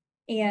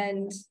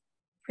 and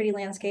pretty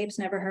landscapes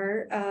never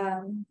hurt.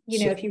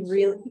 You know, if you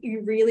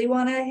really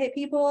want to hit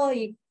people,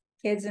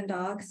 kids and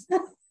dogs.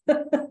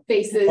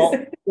 Faces. Well,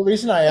 the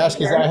reason I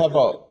ask is I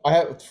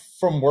have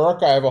from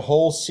work, I have a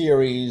whole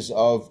series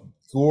of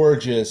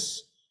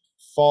gorgeous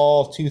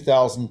fall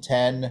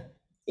 2010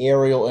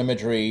 aerial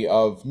imagery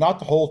of not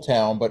the whole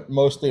town, but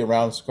mostly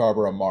around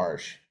Scarborough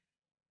Marsh.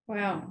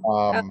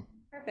 Wow.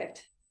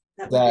 Perfect.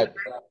 That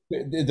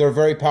they're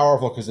very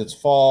powerful because it's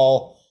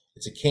fall,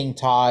 it's a king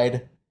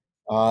tide,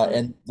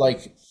 and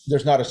like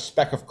there's not a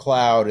speck of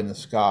cloud in the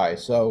sky.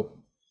 So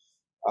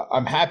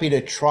I'm happy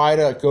to try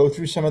to go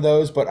through some of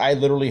those, but I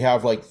literally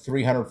have like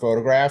 300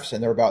 photographs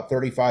and they're about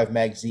 35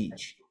 megs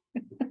each.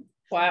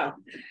 Wow.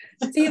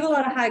 So you have a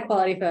lot of high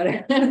quality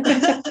photos.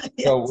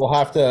 So we'll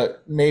have to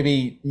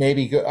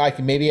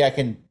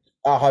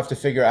I'll have to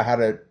figure out how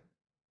to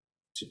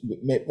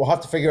we'll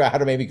have to figure out how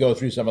to maybe go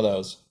through some of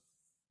those.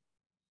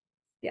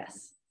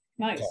 Yes.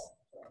 Nice.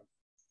 Yeah.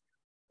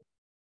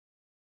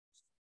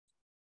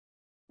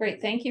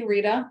 Great. Thank you,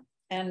 Rita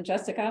and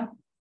Jessica.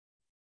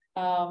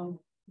 Marla,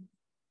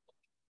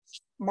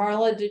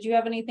 did you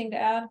have anything to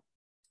add?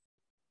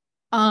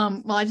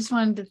 Well, I just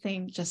wanted to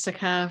thank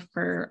Jessica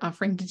for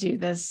offering to do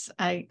this.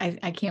 I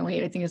can't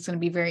wait. I think it's going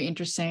to be very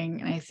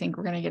interesting, and I think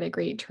we're going to get a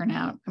great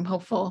turnout. I'm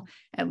hopeful,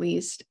 at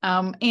least.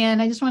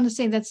 And I just wanted to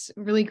say that's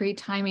really great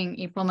timing.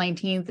 April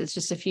 19th is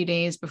just a few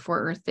days before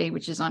Earth Day,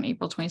 which is on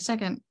April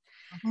 22nd.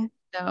 Mm-hmm.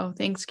 So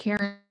thanks,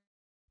 Karen.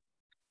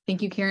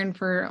 Thank you, Karen,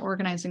 for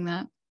organizing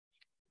that.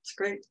 It's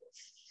great.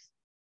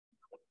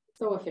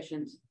 So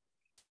efficient.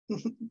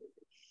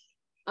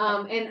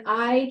 And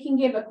I can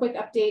give a quick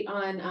update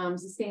on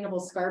Sustainable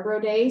Scarborough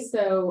Day.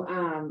 So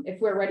if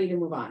we're ready to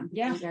move on.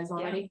 Yeah. You guys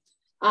all ready?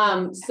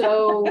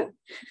 So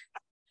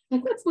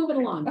let's move it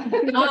along.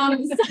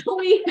 So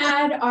we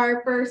had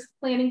our first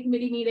planning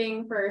committee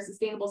meeting for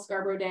Sustainable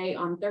Scarborough Day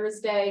on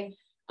Thursday.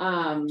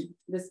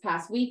 This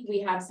past week, we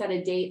have set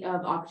a date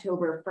of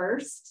October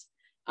 1st,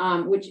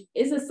 which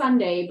is a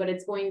Sunday, but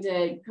it's going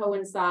to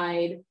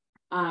coincide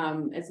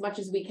as much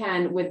as we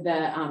can with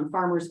the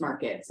farmers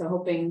market. So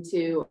hoping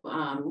to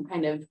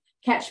kind of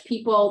catch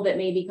people that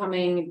may be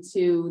coming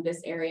to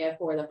this area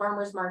for the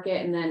farmers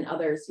market, and then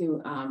others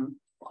who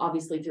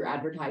obviously through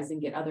advertising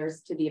get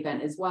others to the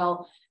event as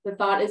well. The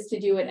thought is to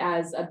do it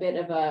as a bit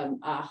of a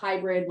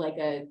hybrid, like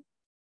a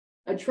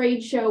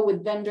trade show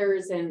with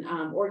vendors and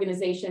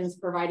organizations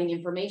providing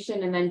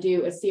information, and then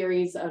do a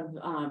series of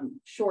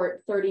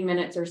short 30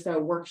 minutes or so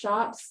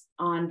workshops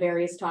on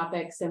various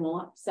topics. And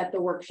we'll set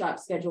the workshop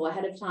schedule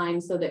ahead of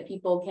time so that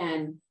people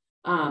can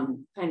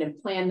kind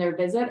of plan their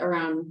visit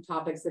around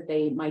topics that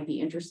they might be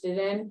interested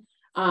in.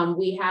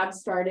 We have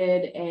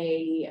started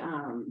a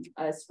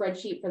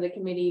spreadsheet for the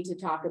committee to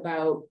talk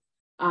about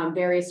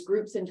various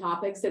groups and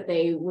topics that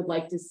they would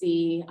like to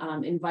see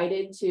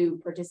invited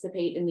to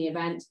participate in the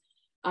event.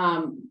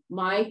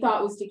 My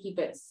thought was to keep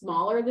it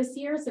smaller this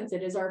year since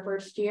it is our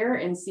first year,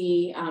 and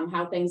see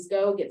how things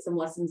go, get some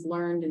lessons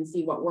learned, and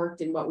see what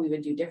worked and what we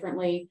would do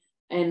differently.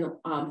 And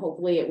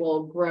hopefully it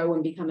will grow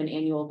and become an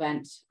annual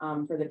event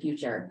for the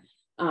future.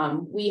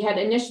 We had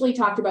initially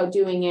talked about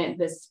doing it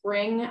this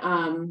spring,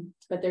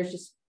 but there's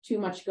just too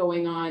much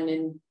going on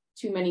and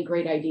too many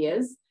great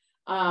ideas.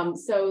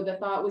 So the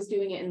thought was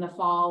doing it in the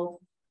fall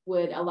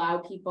would allow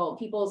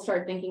people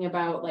start thinking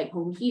about like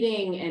home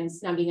heating and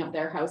snugging up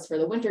their house for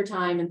the winter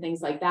time and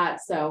things like that.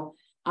 So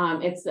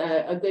it's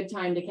a good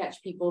time to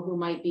catch people who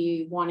might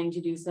be wanting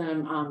to do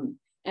some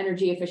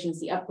energy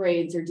efficiency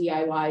upgrades or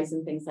DIYs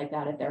and things like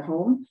that at their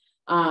home.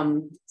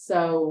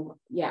 So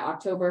yeah,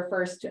 October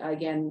 1st,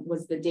 again,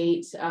 was the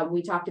date.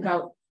 We talked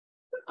about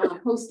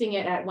hosting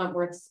it at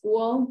Wentworth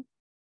School.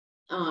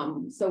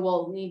 So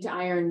we'll need to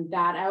iron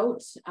that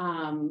out.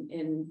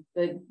 In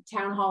the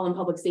town hall and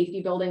public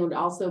safety building would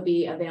also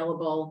be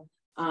available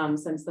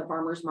since the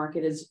farmers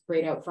market is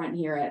right out front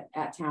here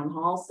at town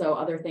hall. So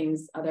other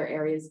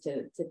areas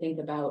to think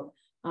about.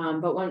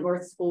 But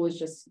Wentworth School is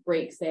just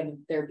great because they have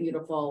their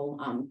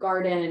beautiful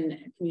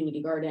garden,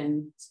 community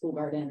garden, school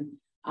garden,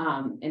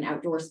 and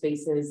outdoor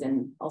spaces,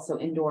 and also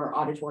indoor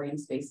auditorium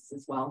spaces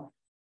as well.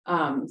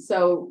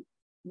 So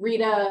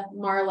Rita,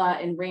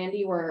 Marla, and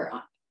Randy were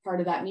part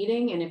of that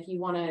meeting. And if you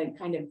want to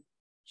kind of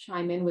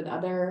chime in with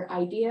other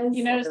ideas.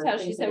 You noticed how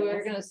she said we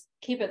were going to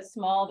keep it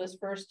small this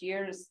first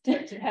year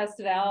to test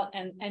it out,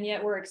 and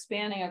yet we're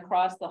expanding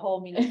across the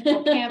whole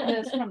municipal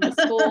campus, from the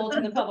school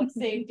to the public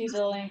safety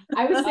building.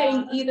 I was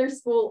saying either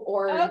school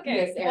or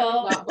this area,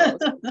 not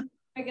both.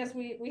 I guess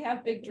we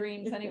have big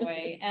dreams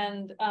anyway.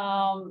 And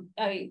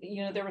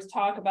there was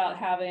talk about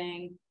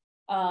having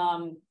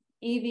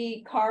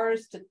EV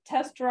cars to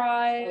test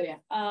drive.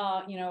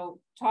 Oh, yeah.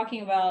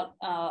 Talking about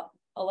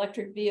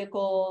electric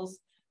vehicles,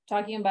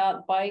 talking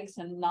about bikes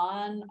and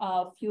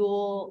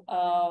non-fuel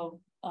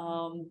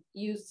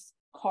use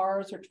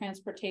cars or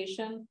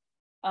transportation,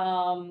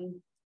 and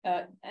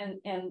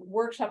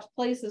workshops,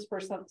 places for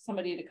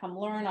somebody to come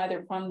learn,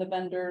 either from the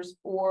vendors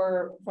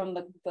or from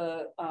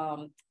the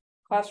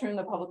classroom.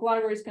 The public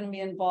library is going to be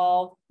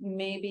involved,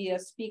 maybe a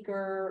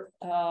speaker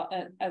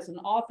as an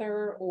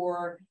author,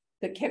 or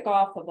the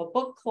kickoff of a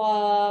book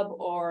club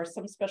or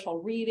some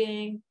special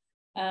reading.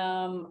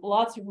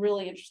 Lots of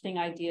really interesting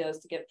ideas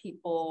to get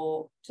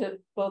people to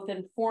both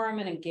inform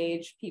and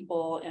engage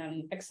people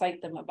and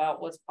excite them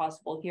about what's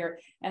possible here.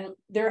 And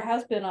there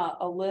has been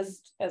a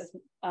list, as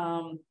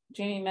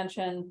Jamie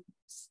mentioned,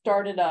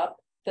 started up,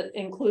 that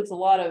includes a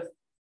lot of,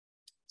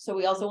 so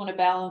we also want a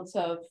balance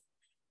of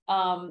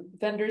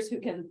vendors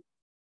who can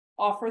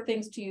offer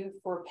things to you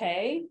for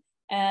pay,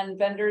 and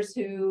vendors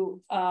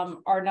who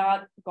are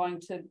not going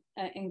to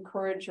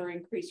encourage or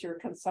increase your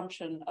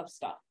consumption of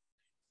stuff.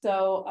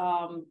 So,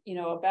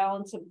 a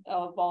balance of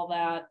all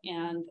that,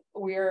 and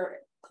we're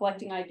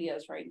collecting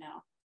ideas right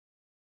now.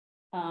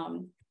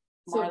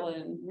 Marla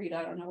and Rita,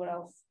 I don't know what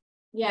else.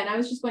 Yeah, and I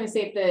was just going to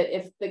say,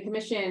 if the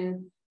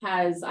commission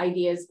has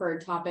ideas for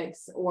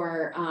topics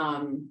or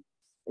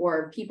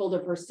people to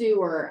pursue,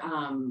 or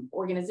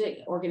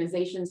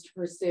organizations to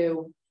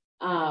pursue,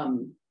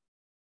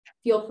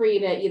 feel free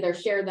to either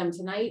share them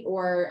tonight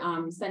or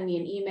send me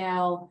an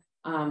email.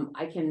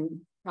 I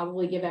can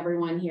probably give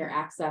everyone here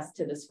access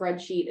to the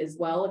spreadsheet as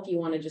well, if you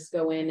want to just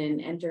go in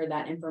and enter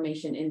that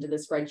information into the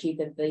spreadsheet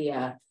that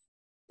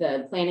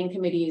the planning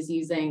committee is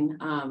using.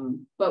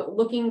 But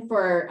looking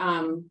for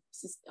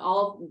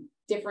all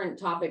different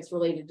topics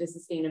related to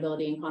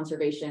sustainability and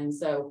conservation.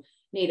 So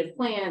native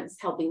plants,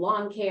 healthy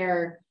lawn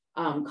care,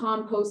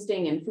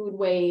 composting and food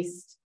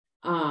waste,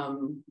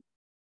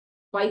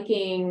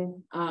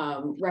 biking,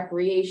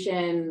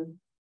 recreation,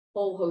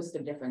 whole host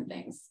of different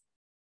things.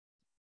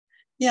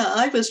 Yeah,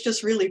 I was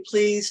just really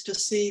pleased to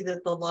see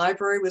that the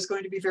library was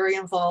going to be very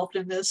involved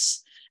in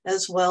this,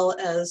 as well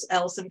as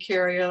Allison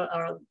Carrier,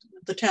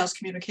 the town's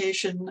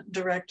communication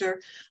director,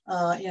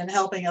 in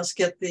helping us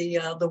get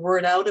the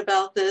word out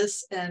about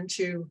this, and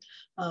to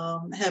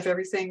have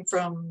everything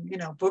from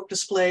book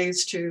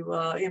displays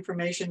to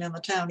information in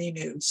the town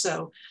e-news.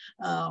 So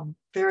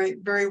very,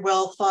 very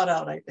well thought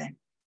out, I think.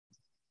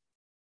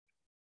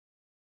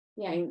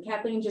 Yeah, and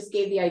Kathleen just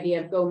gave the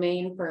idea of Go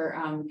Maine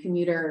for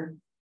commuter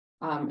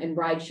and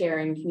ride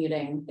sharing,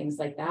 commuting, things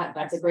like that.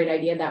 That's a great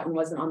idea. That one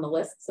wasn't on the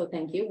list, so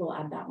thank you. We'll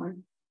add that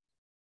one.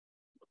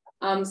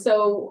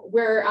 So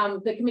we're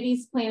the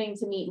committee's planning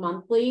to meet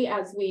monthly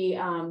as we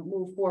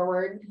move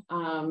forward,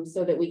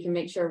 so that we can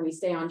make sure we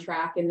stay on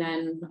track, and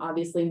then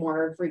obviously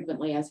more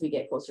frequently as we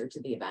get closer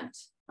to the event.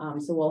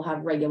 So we'll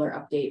have regular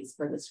updates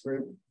for this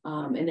group.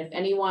 And if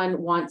anyone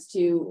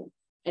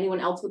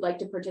else would like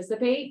to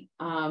participate,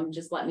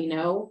 just let me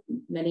know.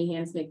 Many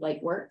hands make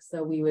light work,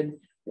 so we would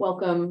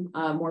welcome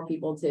more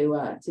people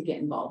to get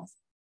involved.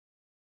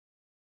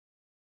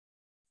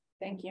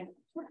 Thank you.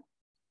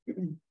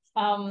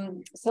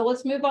 So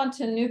let's move on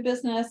to new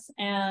business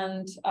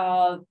and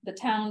the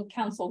town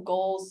council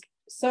goals.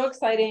 So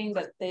exciting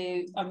that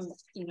they,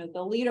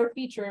 the leader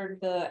featured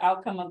the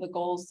outcome of the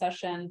goals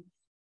session.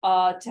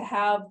 To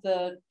have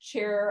the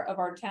chair of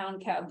our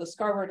the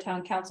Scarborough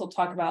Town Council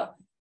talk about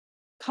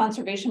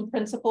conservation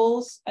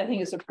principles, I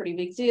think is a pretty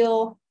big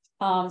deal.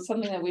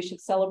 Something that we should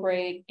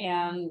celebrate,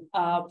 and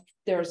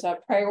there's a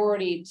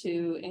priority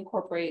to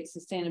incorporate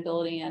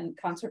sustainability and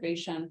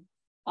conservation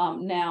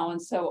now.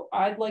 And so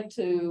I'd like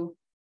to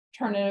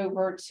turn it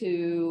over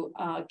to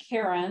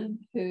Karen,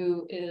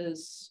 who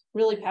is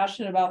really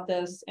passionate about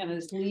this and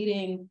is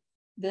leading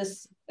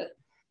this,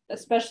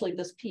 especially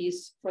this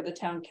piece for the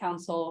town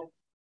council.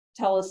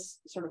 Tell us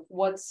sort of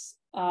what's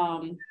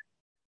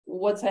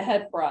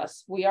ahead for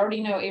us. We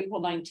already know April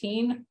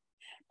 19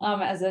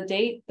 as a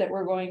date that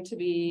we're going to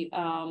be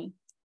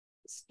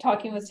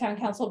talking with town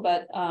council,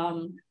 but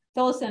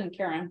fill us in,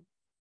 Karen.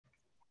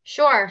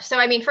 Sure. So,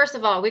 I mean, first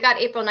of all, we got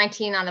April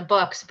 19 on the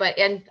books,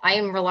 and I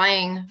am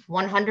relying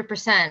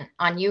 100%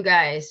 on you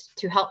guys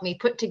to help me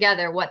put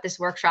together what this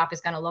workshop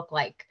is going to look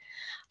like.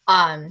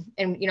 And,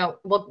 you know,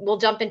 we'll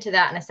jump into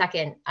that in a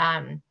second,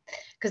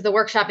 because the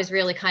workshop is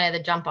really kind of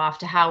the jump off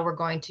to how we're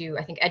going to,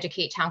 I think,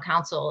 educate town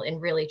council and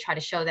really try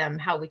to show them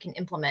how we can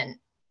implement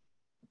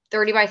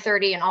 30 by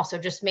 30 and also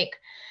just make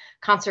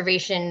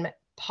conservation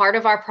part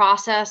of our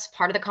process,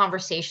 part of the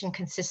conversation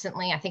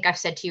consistently. I think I've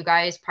said to you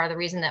guys, part of the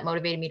reason that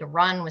motivated me to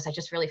run was I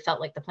just really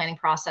felt like the planning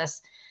process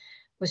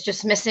was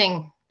just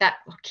missing that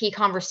key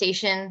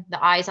conversation,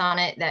 the eyes on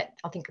it that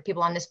I think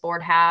people on this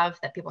board have,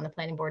 that people on the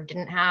planning board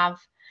didn't have.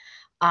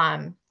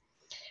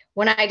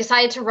 When I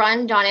decided to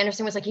run, John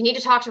Anderson was like, you need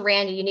to talk to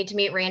Randy. You need to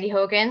meet Randy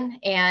Hogan.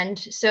 And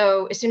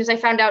so as soon as I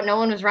found out no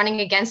one was running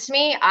against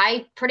me,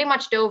 I pretty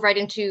much dove right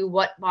into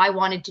what I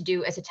wanted to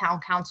do as a town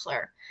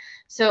councilor.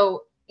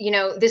 So, you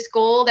know, this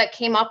goal that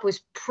came up was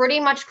pretty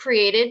much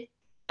created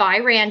by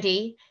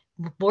Randy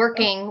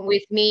working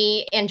with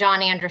me and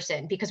John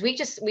Anderson, because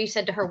we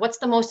said to her, what's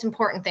the most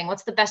important thing?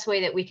 What's the best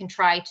way that we can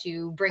try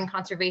to bring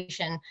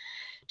conservation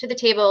to the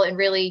table and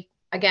really,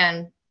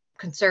 again,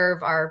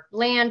 conserve our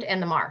land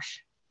and the marsh?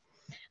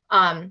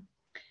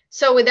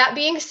 So with that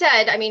being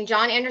said, I mean,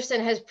 John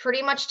Anderson has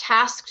pretty much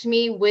tasked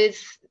me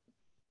with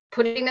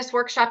putting this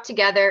workshop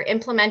together,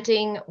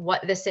 implementing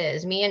what this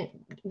is. Me and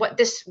what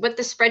the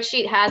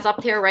spreadsheet has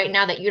up here right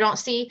now that you don't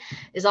see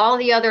is all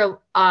the other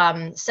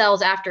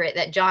cells after it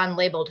that John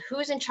labeled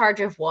who's in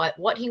charge of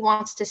what he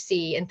wants to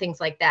see and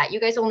things like that. You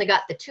guys only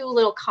got the two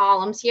little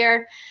columns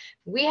here.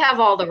 We have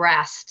all the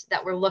rest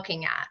that we're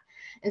looking at.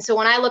 And so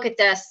when I look at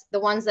this, the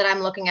ones that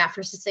I'm looking at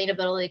for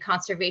sustainability,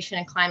 conservation,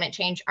 and climate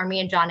change are me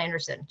and John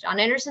Anderson. John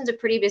Anderson's a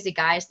pretty busy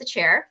guy as the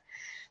chair.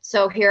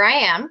 So here I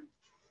am.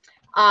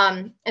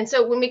 And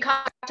so when we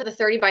come to the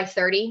 30 by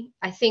 30,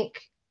 I think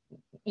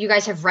you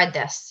guys have read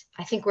this.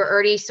 I think we're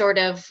already sort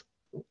of,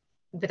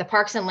 with the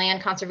Parks and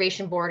Land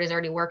Conservation Board is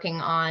already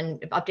working on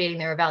updating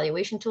their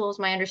evaluation tools,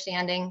 my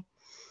understanding.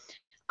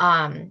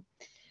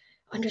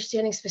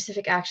 Understanding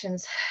specific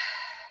actions.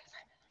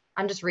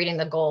 I'm just reading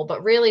the goal,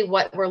 but really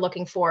what we're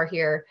looking for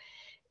here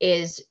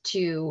is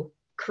to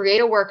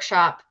create a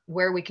workshop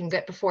where we can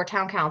get before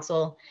town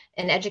council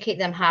and educate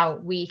them how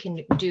we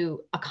can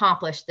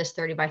accomplish this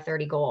 30 by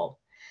 30 goal.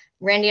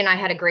 Randy and I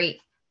had a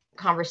great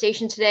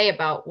conversation today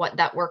about what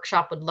that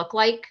workshop would look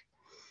like.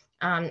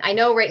 I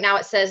know right now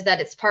it says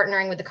that it's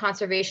partnering with the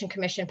Conservation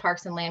Commission,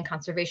 Parks and Land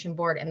Conservation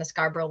Board, and the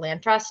Scarborough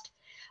Land Trust.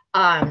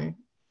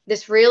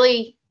 This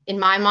really, in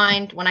my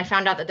mind, when I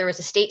found out that there was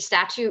a state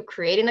statute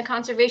creating the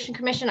Conservation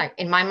Commission,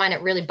 in my mind,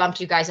 it really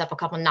bumped you guys up a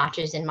couple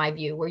notches in my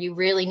view, where you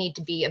really need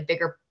to be a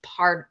bigger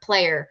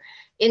player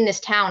in this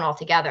town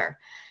altogether.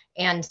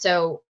 And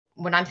so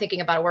when I'm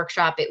thinking about a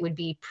workshop, it would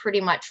be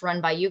pretty much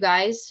run by you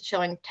guys,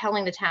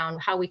 telling the town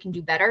how we can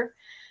do better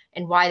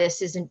and why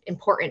this is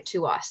important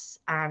to us.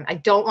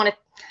 I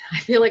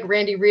feel like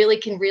Randy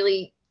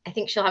I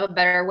think she'll have a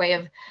better way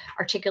of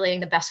articulating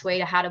the best way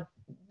to how to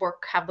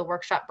have the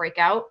workshop break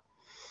out.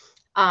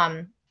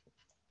 But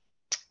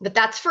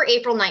that's for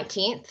April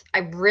 19th. I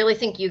really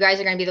think you guys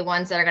are going to be the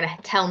ones that are going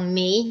to tell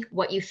me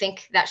what you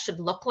think that should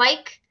look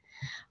like.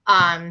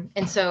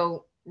 And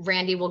so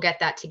Randy will get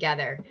that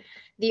together.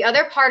 The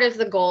other part of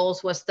the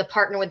goals was to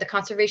partner with the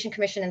Conservation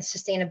Commission and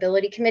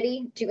Sustainability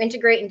Committee to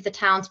integrate into the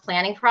town's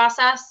planning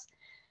process.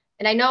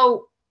 And I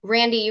know,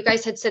 Randy, you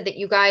guys had said that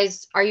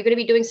are you going to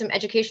be doing some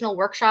educational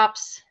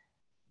workshops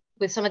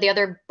with some of the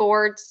other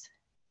boards?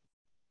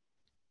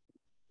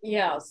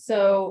 Yeah,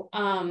 so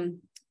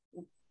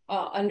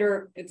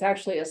it's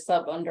actually a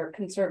sub under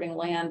conserving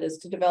land is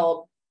to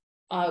develop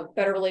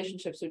better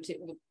relationships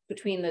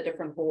between the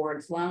different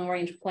boards, long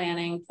range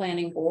planning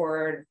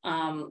board,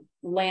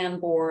 land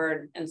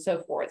board, and so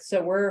forth.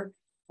 So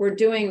we're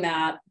doing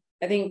that.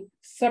 I think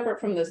separate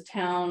from this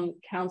town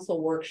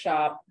council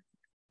workshop,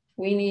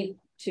 we need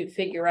to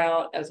figure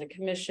out as a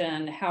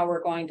commission how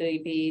we're going to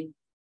be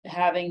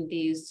having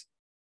these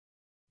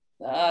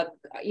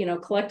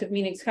collective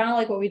meetings, kind of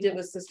like what we did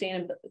with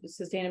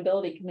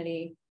sustainability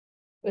committee.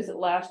 Was it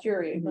last year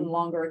or even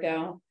longer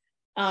ago?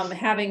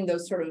 Having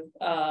those sort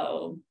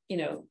of,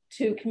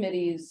 two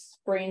committees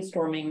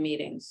brainstorming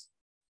meetings.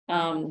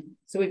 So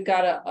we've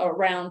got a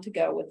round to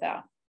go with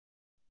that.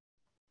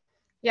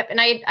 Yep,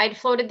 and I'd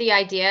floated the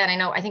idea,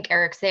 and I think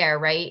Eric's there,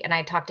 right? And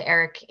I talked to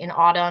Eric in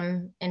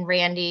Autumn and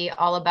Randy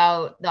all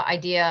about the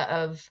idea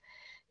of,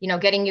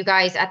 getting you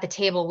guys at the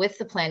table with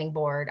the planning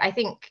board. I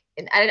think,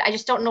 I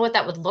just don't know what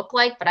that would look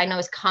like, but I know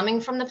it's coming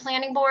from the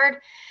planning board.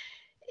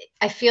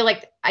 I feel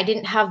like I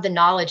didn't have the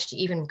knowledge to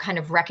even kind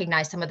of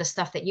recognize some of the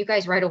stuff that you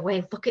guys right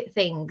away look at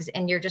things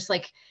and you're just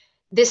like,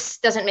 this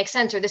doesn't make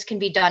sense, or this can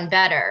be done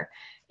better.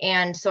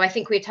 And so I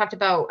think we talked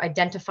about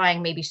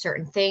identifying maybe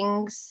certain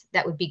things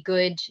that would be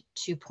good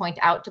to point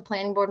out to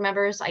planning board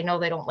members. I know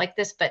they don't like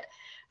this, but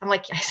I'm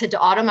like, I said to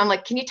Autumn, I'm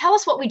like, can you tell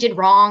us what we did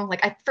wrong?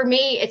 Like, for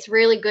me, it's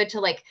really good to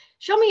like,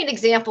 show me an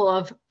example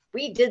of,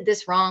 we did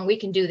this wrong, we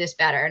can do this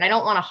better. And I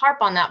don't want to harp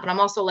on that, but I'm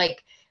also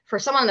like, for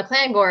someone on the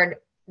planning board,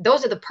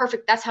 those are the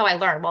perfect, that's how I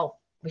learned. Well,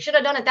 we should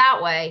have done it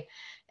that way.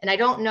 And I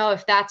don't know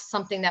if that's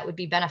something that would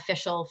be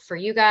beneficial for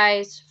you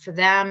guys, for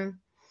them,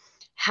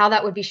 how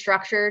that would be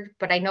structured.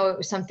 But I know it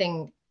was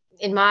something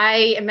in my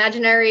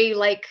imaginary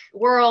like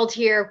world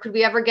here. Could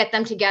we ever get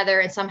them together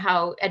and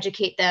somehow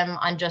educate them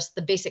on just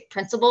the basic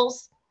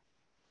principles?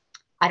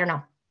 I don't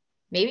know,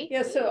 maybe.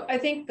 Yeah, so I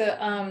think there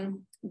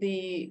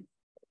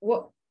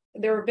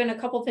have been a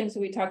couple things that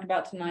we talked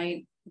about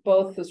tonight,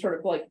 both the sort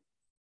of like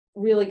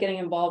really getting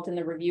involved in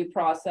the review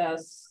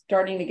process,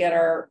 starting to get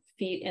our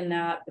feet in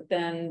that, but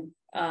then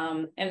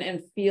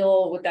and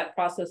feel what that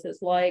process is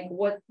like,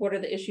 what are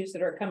the issues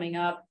that are coming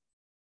up,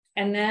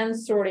 and then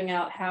sorting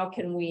out how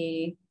can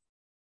we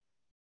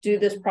do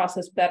this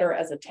process better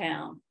as a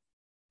town.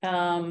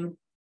 And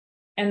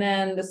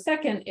then the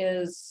second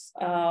is,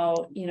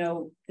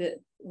 that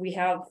we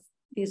have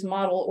these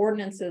model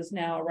ordinances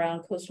now around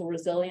coastal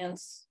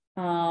resilience.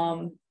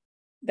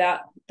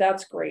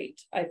 That's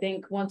great. I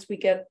think once we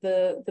get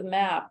the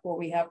map where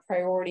we have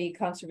priority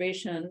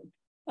conservation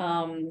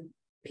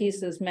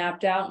pieces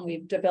mapped out and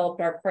we've developed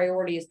our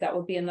priorities, that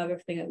would be another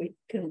thing that we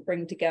can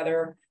bring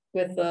together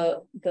with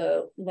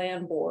the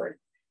land board.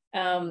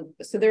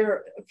 So there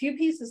are a few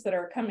pieces that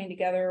are coming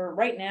together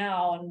right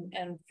now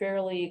and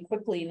fairly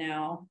quickly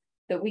now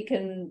that we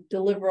can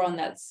deliver on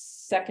that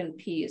second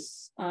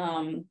piece,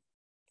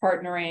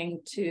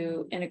 partnering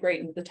to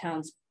integrate into the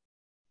town's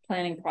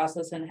planning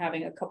process and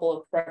having a couple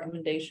of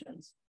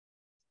recommendations.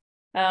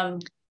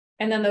 And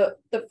then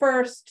the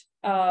first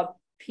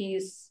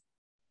piece,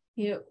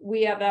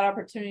 we have that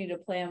opportunity to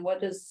plan what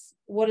does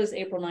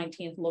April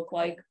 19th look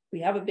like.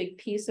 We have a big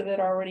piece of it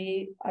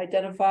already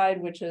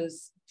identified, which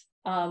is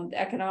the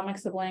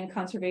economics of land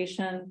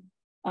conservation.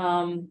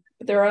 But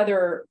there are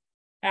other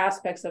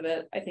aspects of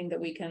it, I think, that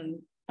we can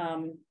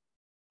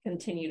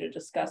continue to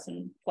discuss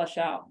and flesh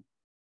out.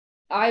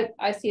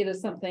 I see it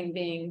as something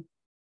being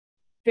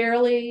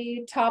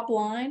fairly top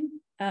line,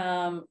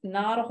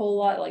 not a whole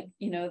lot like,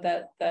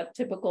 that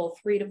typical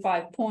 3 to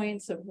 5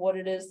 points of what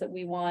it is that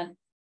we want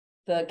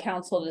the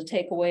council to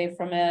take away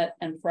from it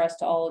and for us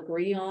to all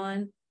agree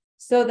on,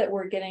 so that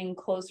we're getting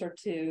closer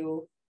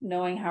to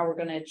knowing how we're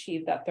going to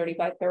achieve that 30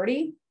 by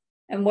 30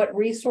 and what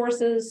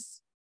resources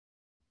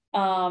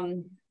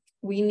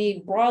we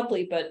need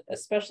broadly, but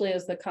especially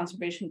as the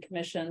Conservation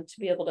Commission to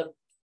be able to,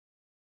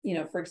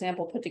 for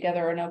example, put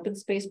together an open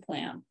space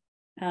plan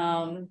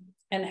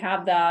and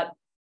have that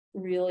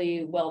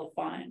really well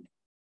defined.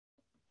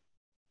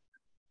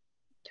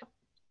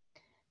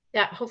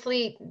 Yeah,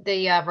 hopefully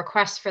the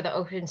request for the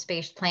open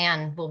space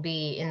plan will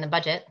be in the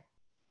budget.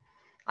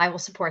 I will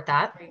support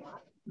that.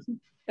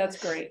 That's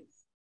great.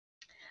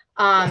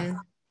 And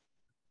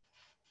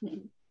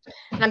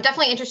I'm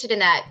definitely interested in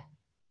that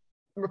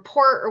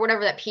report or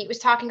whatever that Pete was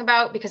talking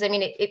about, because I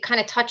mean, it kind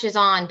of touches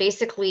on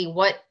basically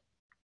what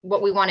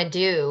we want to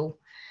do.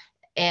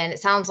 And it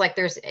sounds like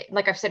there's,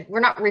 like I've said, we're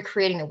not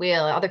recreating the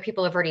wheel. Other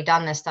people have already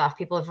done this stuff.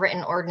 People have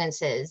written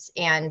ordinances.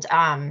 And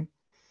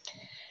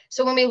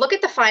so when we look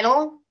at the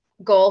final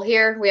goal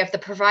here, we have to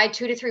provide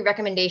 2 to 3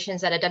 recommendations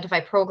that identify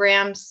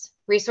programs,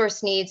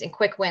 resource needs, and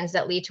quick wins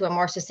that lead to a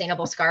more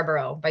sustainable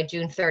Scarborough by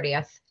June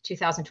 30th,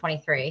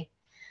 2023.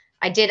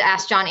 I did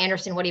ask John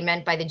Anderson what he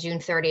meant by the June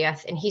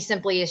 30th, and he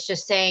simply is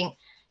just saying,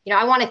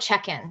 I want to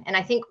check in. And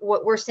I think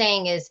what we're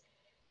saying is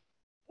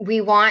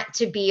we want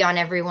to be on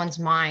everyone's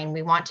mind.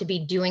 We want to be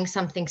doing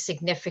something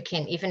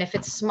significant, even if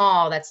it's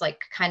small, that's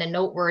like kind of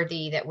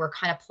noteworthy that we're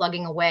kind of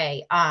plugging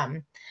away.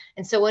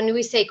 And so when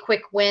we say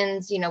quick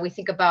wins, we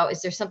think about,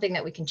 is there something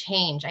that we can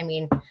change? I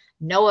mean,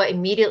 NOAA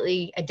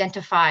immediately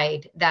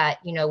identified that,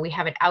 we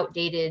have an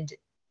outdated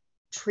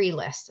tree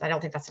list. I don't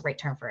think that's the right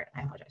term for it.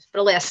 I apologize, but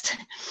a list.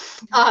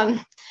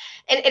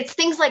 And it's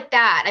things like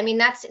that. I mean,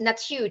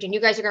 that's huge, and you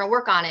guys are going to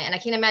work on it. And I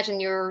can imagine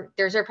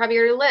there's probably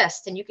your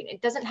list, and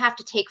it doesn't have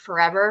to take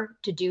forever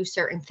to do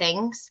certain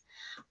things.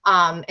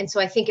 And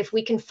so I think if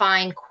we can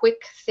find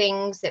quick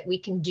things that we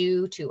can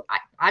do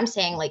I'm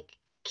saying like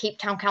keep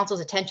town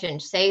council's attention,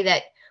 say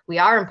that we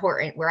are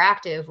important, we're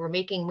active, we're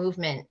making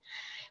movement,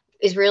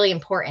 is really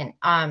important.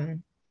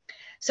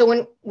 So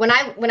when we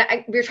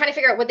were trying to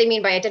figure out what they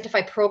mean by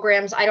identify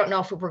programs, I don't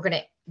know if we're going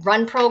to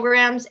run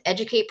programs,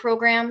 educate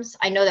programs.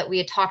 I know that we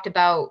had talked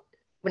about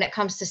when it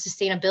comes to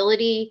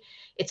sustainability,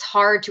 it's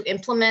hard to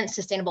implement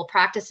sustainable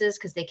practices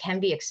because they can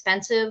be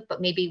expensive,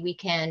 but maybe we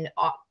can,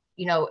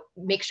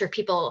 make sure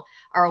people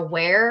are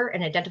aware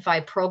and identify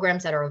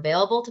programs that are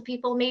available to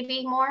people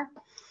maybe more.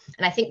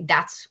 And I think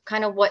that's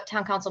kind of what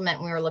town council meant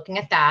when we were looking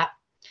at that.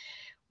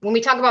 when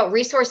we talk about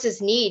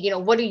resources need,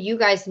 what do you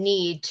guys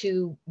need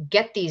to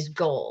get these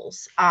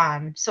goals?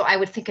 So I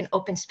would think an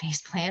open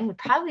space plan would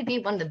probably be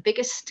one of the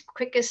biggest,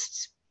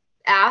 quickest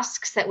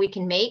asks that we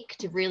can make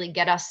to really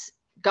get us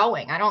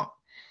going. I don't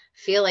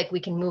feel like we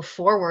can move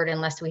forward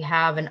unless we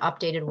have an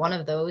updated one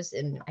of those.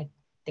 And I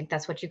think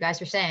that's what you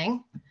guys are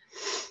saying.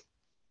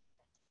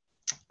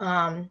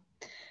 And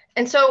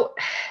so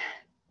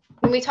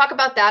when we talk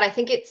about that, I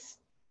think it's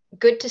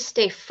good to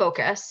stay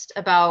focused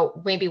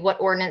about maybe what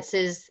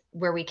ordinances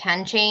where we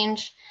can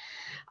change.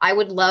 I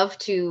would love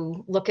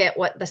to look at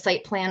what the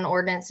site plan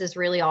ordinances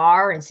really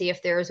are and see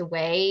if there's a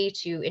way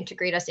to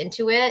integrate us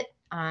into it.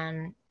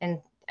 And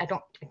I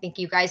think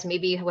you guys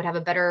maybe would have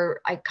a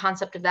better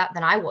concept of that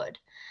than I would.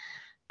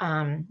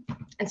 And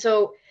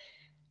so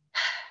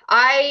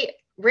I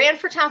ran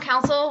for town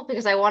council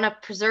because I want to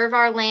preserve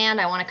our land.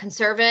 I want to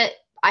conserve it.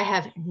 I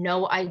have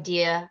no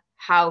idea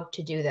how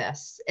to do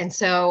this. And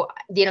so,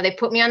 they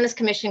put me on this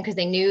commission because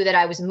they knew that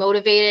I was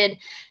motivated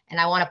and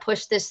I want to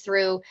push this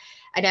through.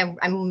 And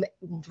I'm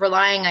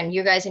relying on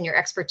you guys and your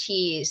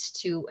expertise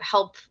to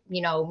help,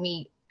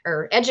 me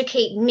or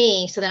educate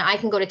me so then I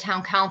can go to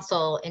town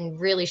council and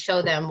really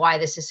show them why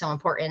this is so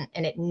important.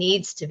 And it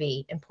needs to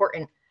be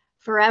important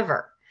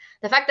forever.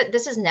 The fact that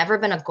this has never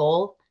been a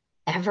goal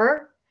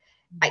ever,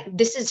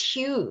 this is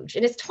huge,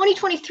 and it's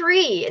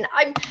 2023, and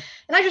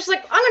I just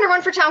like, I'm going to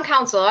run for town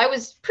council. I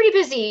was pretty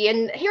busy,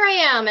 and here I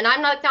am, and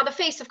I'm not now the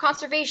face of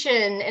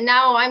conservation, and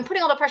now I'm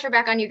putting all the pressure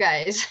back on you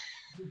guys.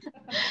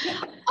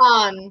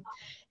 And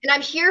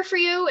I'm here for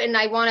you, and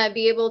I want to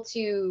be able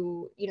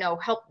to,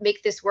 help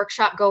make this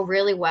workshop go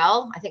really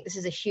well. I think this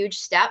is a huge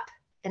step,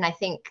 and I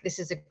think this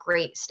is a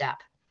great step.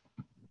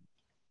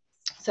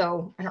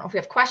 So I don't know if we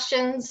have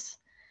questions.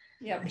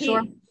 Yeah, Pete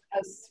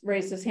has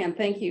raised his hand.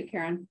 Thank you,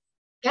 Karen.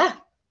 Yeah.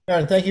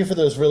 Karen, thank you for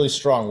those really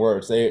strong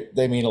words.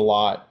 They mean a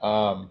lot.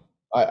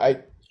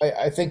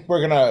 I think we're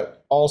gonna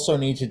also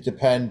need to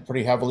depend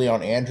pretty heavily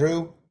on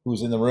Andrew,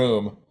 who's in the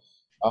room.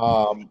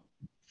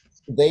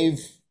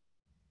 They've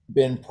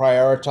been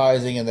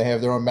prioritizing, and they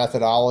have their own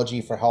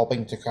methodology for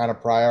helping to kind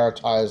of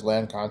prioritize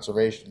land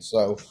conservation.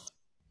 So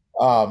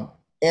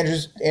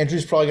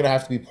Andrew's probably gonna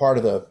have to be part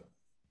of the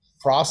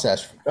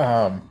process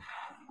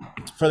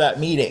for that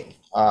meeting,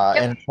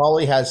 and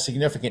probably has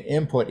significant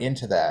input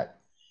into that.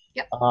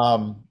 Yep.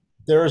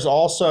 There's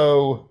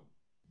also,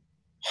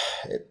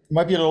 it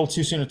might be a little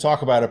too soon to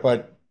talk about it,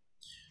 but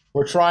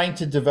we're trying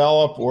to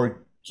develop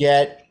or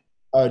get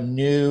a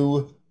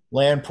new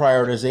land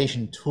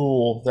prioritization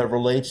tool that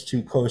relates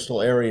to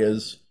coastal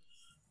areas,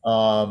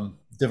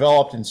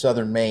 developed in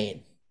southern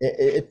Maine.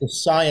 It's a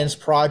science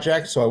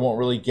project, so I won't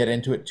really get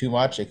into it too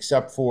much,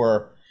 except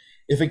for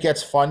if it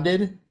gets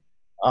funded,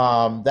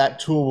 that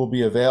tool will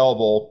be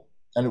available,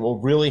 and it will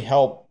really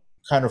help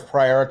kind of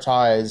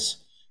prioritize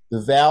the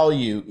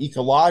value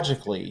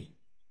ecologically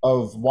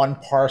of one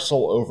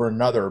parcel over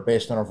another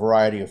based on a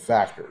variety of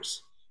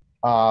factors.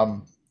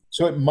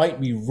 So it might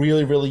be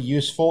really, really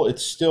useful.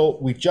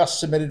 We just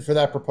submitted for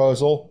that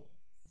proposal.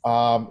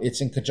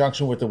 It's in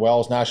conjunction with the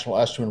Wells National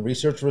Estuarine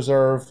Research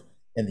Reserve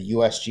and the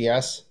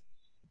USGS.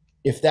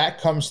 If that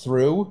comes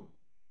through,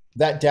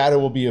 that data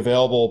will be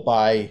available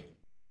by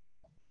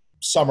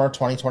summer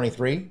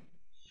 2023,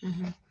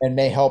 and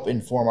may help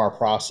inform our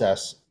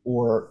process,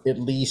 or at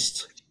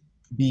least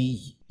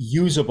be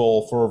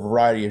usable for a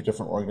variety of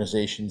different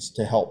organizations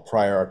to help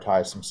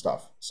prioritize some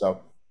stuff.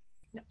 So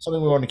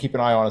something we want to keep an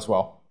eye on as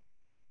well.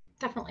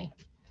 Definitely.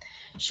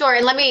 Sure.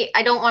 And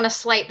I don't want to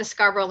slight the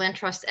Scarborough Land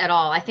Trust at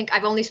all. I think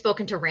I've only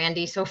spoken to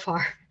Randy so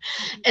far.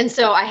 And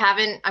so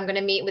I'm going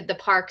to meet with the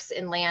Parks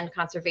and Land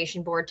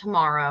Conservation Board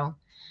tomorrow.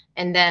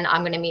 And then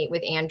I'm going to meet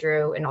with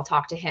Andrew and I'll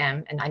talk to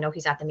him. And I know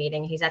he's at the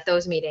meeting. He's at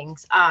those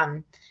meetings.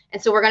 And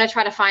so we're going to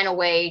try to find a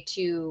way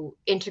to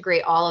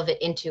integrate all of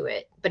it into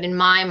it. But in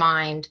my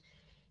mind,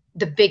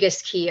 the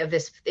biggest key of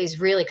this is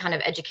really kind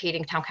of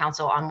educating town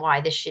council on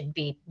why this should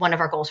be one of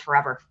our goals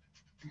forever.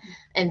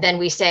 And then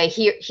we say,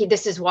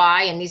 this is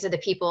why, and these are the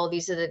people,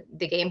 these are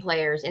the game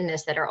players in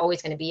this that are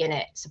always going to be in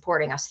it,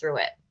 supporting us through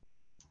it.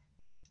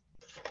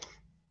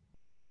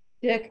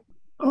 Dick?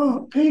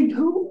 Pete,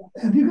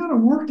 have you got a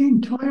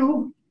working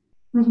title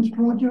for this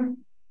project?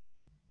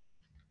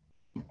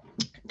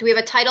 Do we have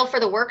a title for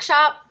the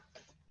workshop?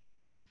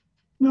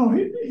 No,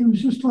 he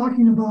was just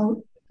talking about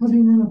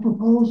putting in a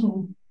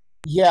proposal.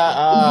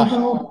 Yeah,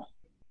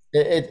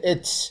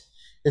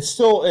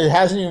 it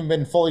hasn't even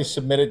been fully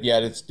submitted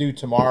yet. It's due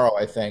tomorrow,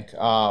 I think.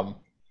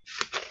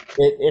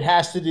 It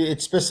has to do,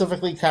 it's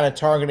specifically kind of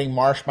targeting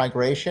marsh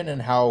migration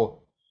and how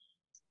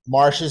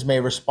marshes may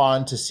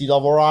respond to sea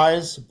level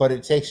rise, but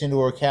it takes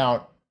into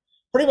account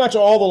pretty much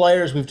all the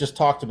layers we've just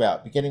talked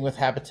about, beginning with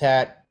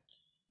habitat,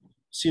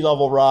 sea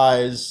level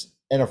rise,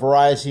 and a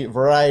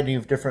variety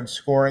of different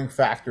scoring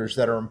factors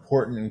that are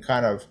important in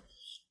kind of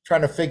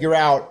trying to figure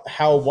out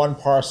how one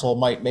parcel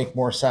might make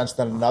more sense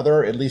than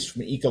another, at least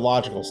from an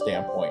ecological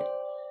standpoint.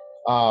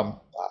 I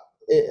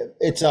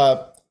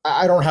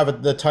don't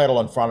have the title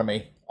in front of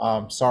me.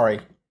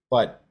 Sorry,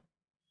 but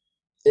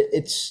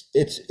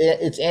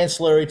it's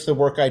ancillary to the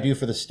work I do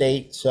for the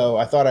state, so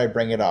I thought I'd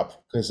bring it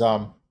up because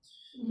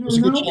there's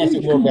a good chance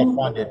it will get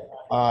funded,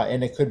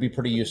 and it could be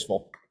pretty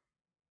useful.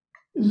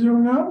 Is there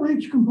an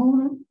outreach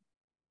component?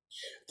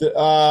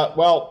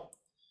 Well,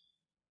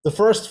 the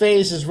first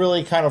phase is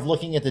really kind of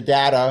looking at the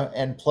data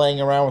and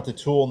playing around with the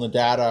tool and the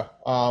data.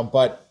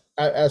 But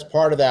as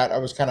part of that, I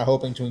was kind of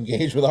hoping to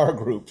engage with our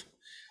group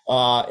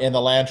in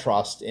the land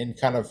trust in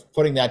kind of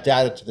putting that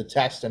data to the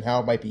test and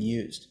how it might be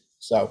used.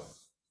 So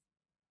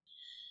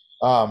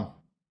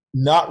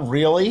not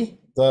really.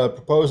 The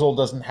proposal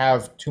doesn't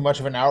have too much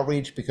of an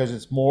outreach because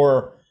it's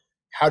more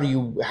how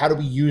do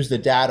we use the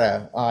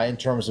data in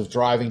terms of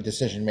driving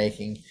decision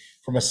making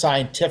from a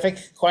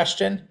scientific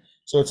question.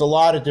 So it's a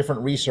lot of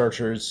different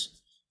researchers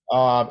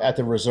at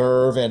the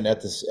reserve and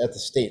at the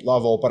state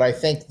level. But I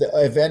think the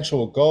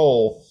eventual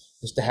goal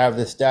is to have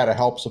this data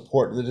help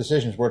support the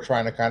decisions we're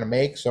trying to kind of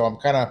make. So I'm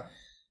kind of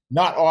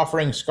not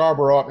offering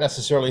Scarborough up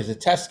necessarily as a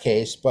test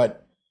case,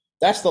 but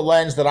that's the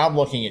lens that I'm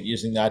looking at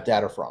using that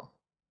data from.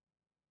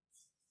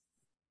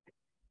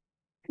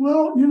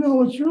 Well, you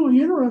know, it's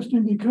really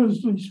interesting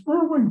because the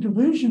Spurwink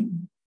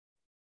division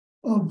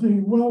of the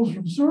Wells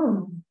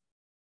Reserve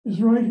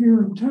is right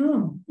here in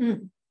town.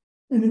 Mm.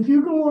 And if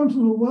you go onto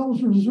the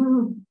Wells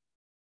Reserve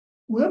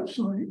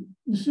website,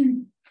 you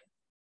see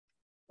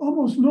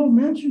almost no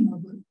mention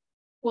of it.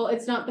 Well,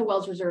 it's not the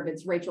Wells Reserve,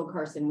 it's Rachel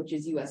Carson, which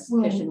is U.S.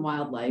 Well, Fish and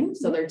Wildlife.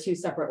 So they're two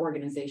separate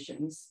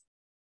organizations.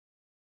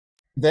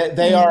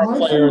 They are a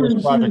player in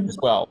this project as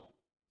well.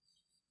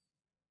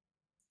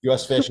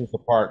 U.S. Fish is a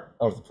part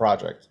of the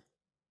project.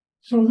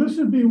 So this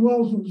would be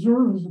Wells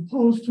Reserve as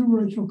opposed to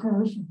Rachel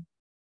Carson.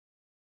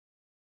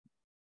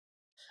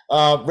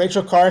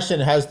 Rachel Carson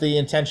has the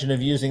intention of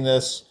using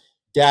this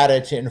data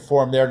to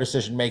inform their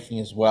decision making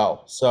as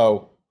well.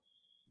 So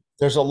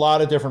there's a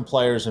lot of different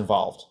players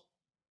involved.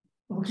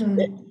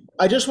 Okay.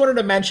 I just wanted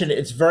to mention,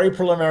 it's very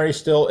preliminary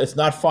still. It's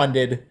not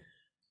funded.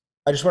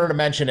 I just wanted to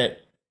mention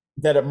it,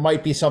 that it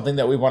might be something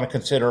that we want to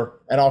consider,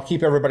 and I'll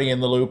keep everybody in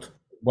the loop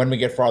when we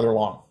get farther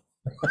along.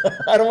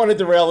 I don't want to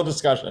derail the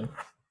discussion.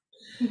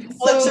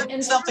 Well, So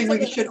it's something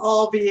we should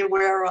all be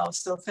aware of,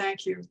 so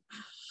thank you.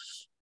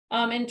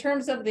 in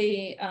terms of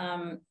the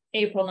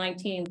April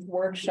 19th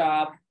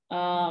workshop,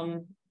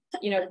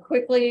 you know,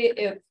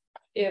 quickly,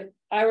 if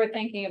I were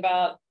thinking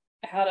about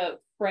how to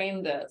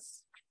frame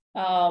this,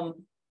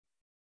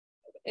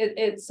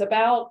 it's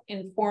about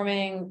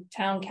informing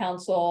town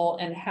council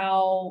and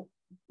how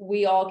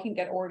we all can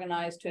get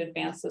organized to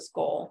advance this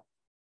goal.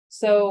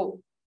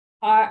 So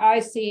I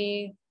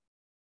see,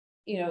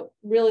 you know,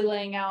 really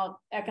laying out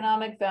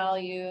economic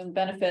value and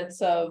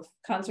benefits of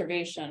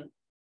conservation.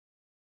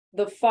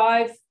 The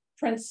 5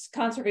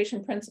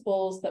 conservation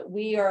principles that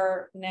we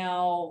are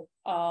now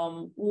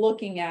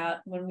looking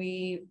at when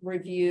we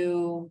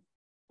review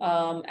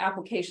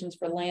applications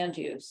for land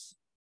use.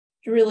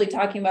 Really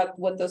talking about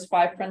what those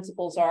 5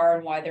 principles are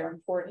and why they're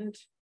important.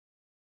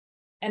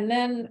 And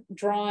then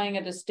drawing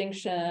a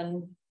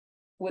distinction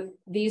with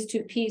these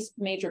 2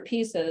 major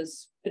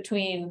pieces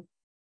between,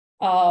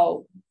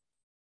 you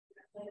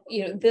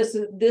know, this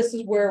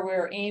is where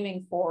we're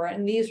aiming for,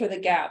 and these are the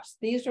gaps.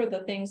 These are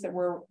the things that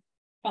we're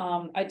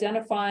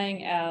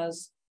identifying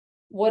as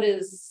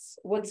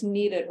what's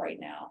needed right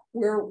now,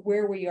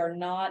 where we are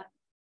not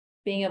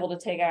being able to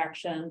take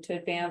action to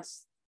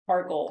advance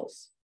our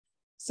goals.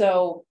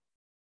 So,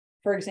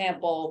 for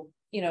example,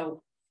 you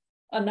know,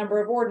 a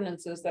number of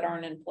ordinances that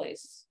aren't in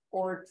place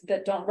or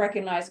that don't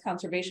recognize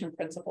conservation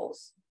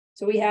principles.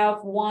 So we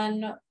have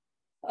one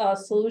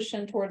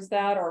solution towards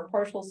that, or a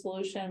partial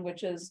solution,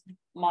 which is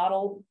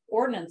model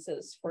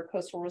ordinances for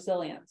coastal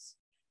resilience.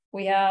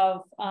 We have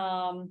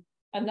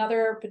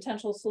another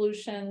potential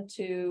solution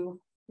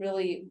to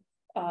really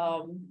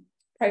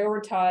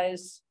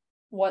prioritize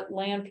what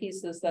land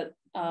pieces that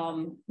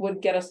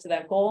would get us to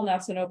that goal, and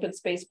that's an open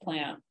space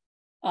plan.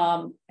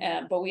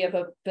 But we have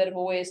a bit of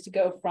a ways to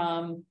go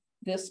from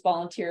this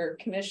volunteer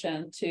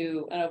commission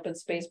to an open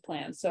space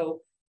plan.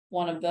 So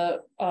one of the,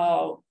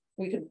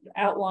 we could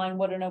outline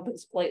what an open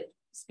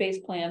space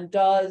plan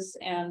does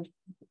and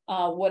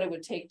what it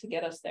would take to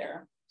get us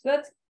there. So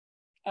that's,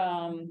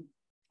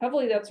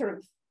 hopefully that's sort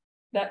of,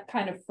 that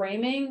kind of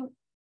framing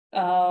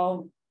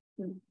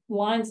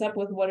lines up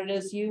with what it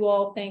is you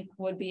all think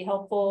would be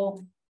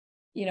helpful.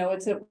 You know,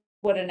 it's an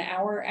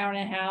hour and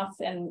a half,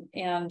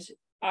 and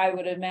I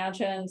would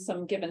imagine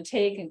some give and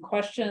take and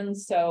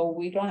questions. So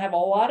we don't have a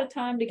lot of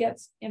time to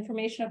get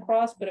information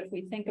across, but if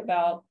we think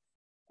about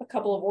a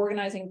couple of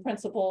organizing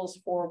principles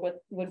for what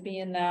would be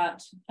in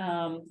that,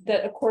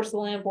 that of course the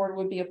land board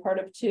would be a part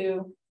of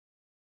too.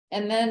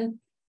 And then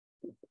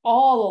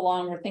all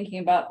along, we're thinking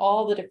about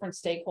all the different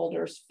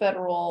stakeholders,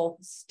 federal,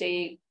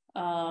 state,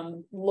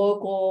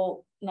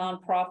 local,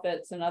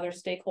 nonprofits, and other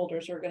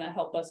stakeholders are going to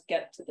help us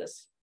get to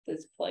this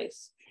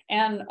place,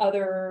 and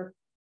other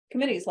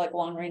committees like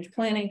Long Range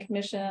Planning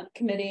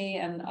Committee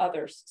and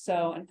others.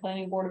 So, and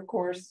Planning Board, of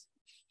course.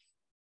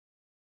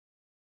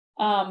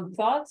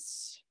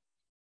 Thoughts?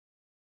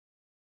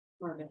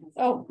 Marvin.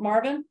 Oh,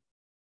 Marvin?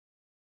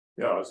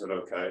 Yeah, is it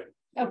okay?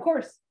 Of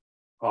course.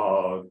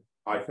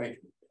 I think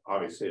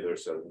obviously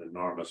there's an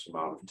enormous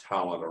amount of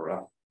talent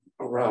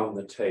around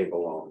the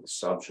table on the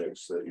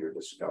subjects that you're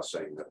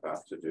discussing that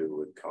have to do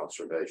with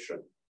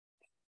conservation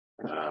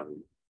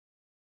and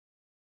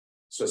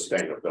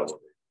sustainability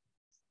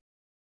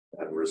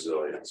and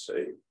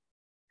resiliency.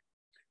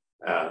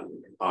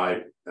 And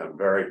I am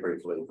very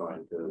briefly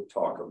going to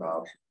talk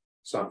about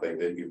something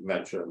that you've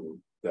mentioned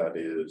that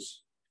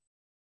is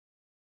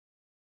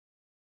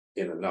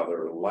in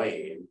another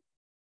lane,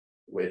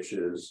 which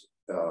is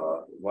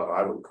what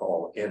I would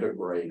call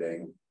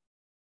integrating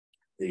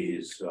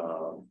these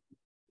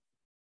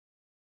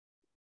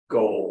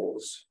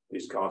goals,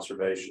 these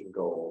conservation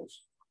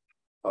goals,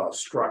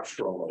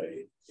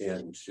 structurally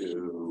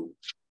into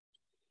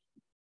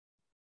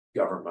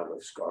government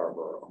of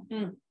Scarborough.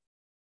 Mm.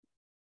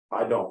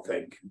 I don't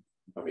think,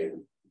 I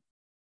mean,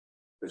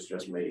 it's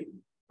just me,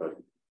 but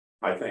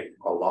I think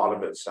a lot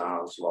of it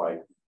sounds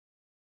like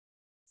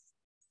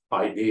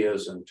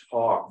ideas and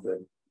talk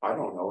that I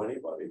don't know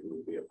anybody who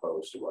would be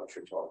opposed to what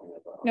you're talking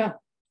about. Yeah,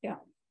 yeah.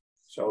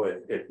 So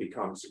it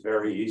becomes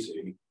very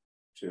easy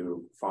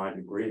to find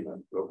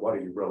agreement, but what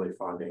are you really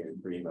finding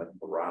agreement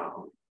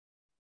around?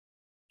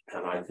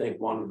 And I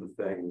think one of the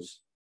things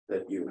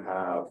that you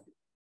have,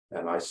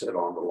 and I sit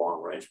on the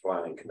long range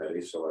planning committee,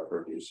 so I've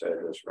heard you say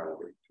this,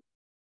 Randy.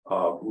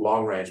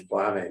 Long range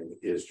planning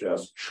is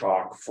just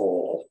chock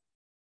full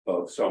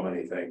of so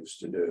many things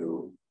to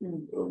do,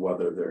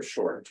 whether they're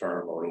short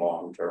term or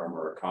long term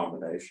or a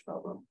combination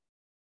of them.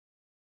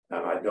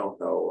 And I don't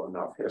know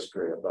enough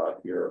history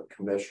about your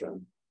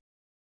commission,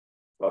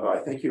 but I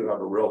think you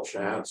have a real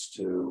chance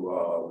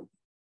to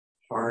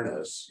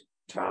harness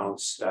town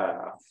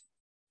staff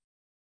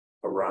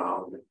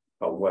around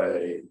a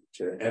way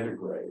to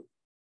integrate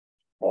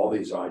all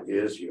these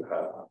ideas you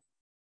have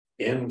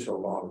into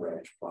long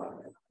range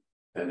planning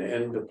and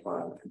into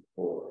planning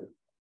board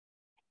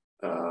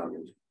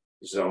and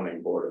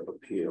zoning board of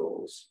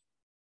appeals.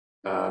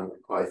 And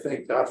I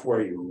think that's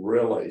where you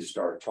really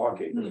start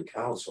talking to the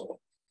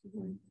council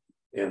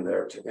in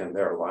their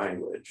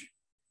language.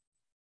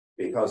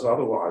 Because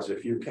otherwise,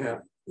 if you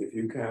can't,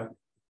 in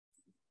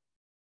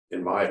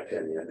my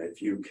opinion,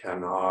 if you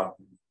cannot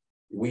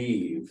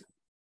weave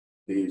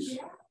these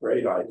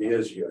great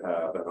ideas you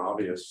have and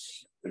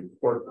obvious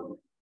important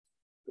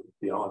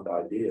beyond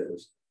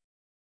ideas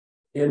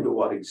into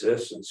what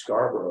exists in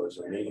Scarborough as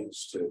a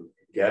means to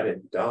get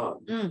it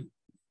done.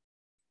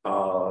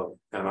 And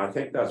I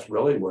think that's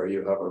really where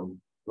you have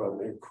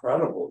an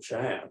incredible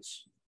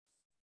chance,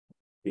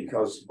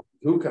 because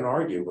who can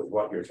argue with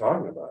what you're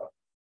talking about?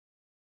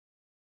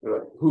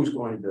 Who's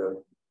going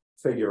to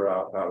figure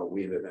out how to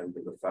weave it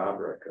into the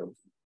fabric of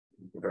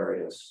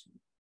various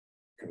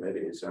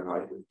committees? And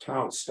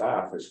town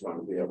staff is going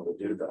to be able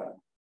to do that.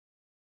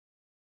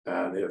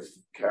 And if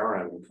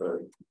Karen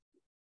could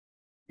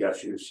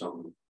get you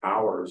some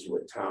hours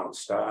with town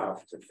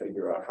staff to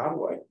figure out how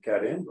do I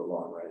get into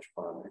long range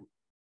planning?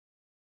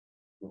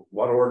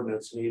 What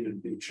ordinance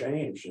needed to be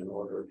changed in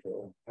order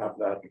to have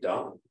that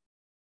done?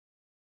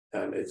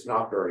 And it's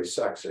not very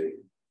sexy,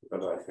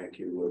 but I think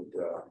you would,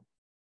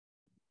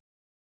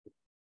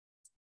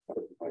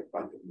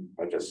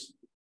 I just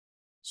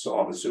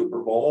saw the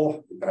Super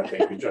Bowl. I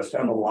think you just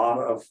have a lot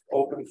of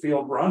open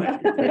field running.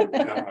 And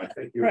I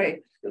think you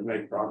can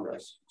make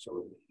progress.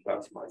 So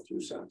that's my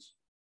 2 cents.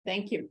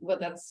 Thank you. Well,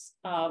 that's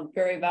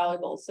very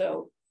valuable.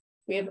 So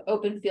we have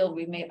open field.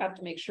 We may have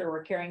to make sure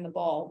we're carrying the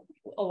ball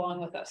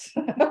along with us.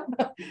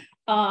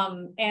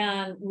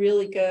 And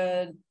really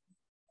good,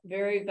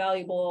 very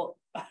valuable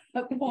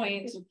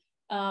point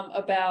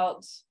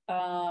about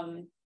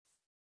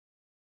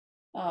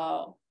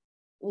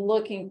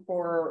looking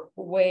for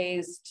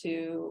ways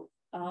to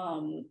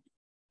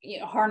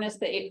harness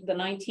the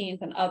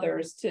 19th and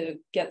others to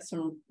get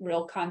some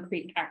real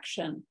concrete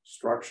action.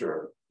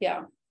 Structure.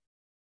 Yeah.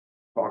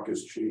 Talk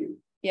is cheap.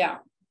 Yeah.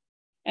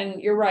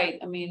 And you're right.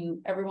 I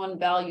mean, everyone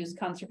values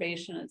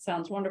conservation. It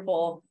sounds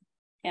wonderful.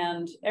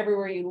 And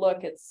everywhere you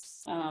look,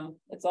 it's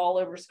all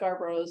over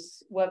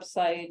Scarborough's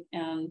website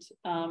and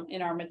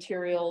in our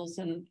materials.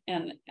 And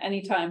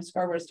anytime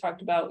Scarborough's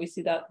talked about, we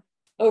see that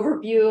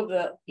overview of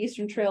the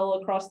Eastern Trail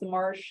across the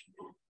marsh.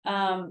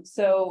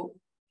 So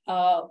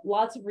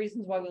lots of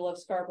reasons why we love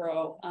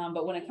Scarborough.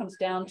 But when it comes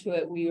down to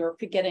it, we are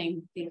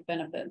forgetting these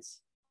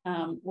benefits.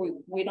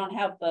 We don't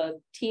have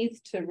the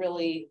teeth to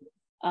really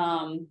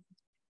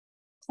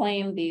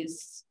claim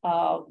this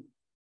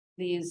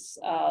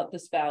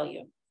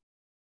value.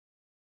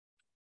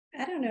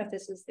 I don't know if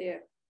this is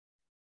the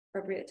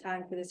appropriate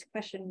time for this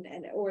question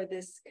or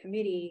this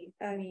committee.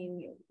 I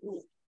mean,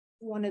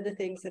 one of the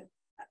things that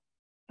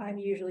I'm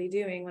usually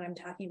doing when I'm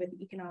talking about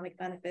the economic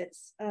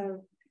benefits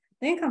of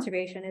land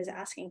conservation is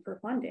asking for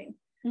funding.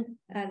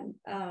 And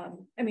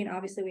I mean,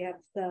 obviously we have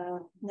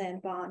the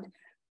land bond,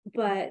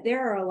 but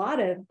there are a lot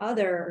of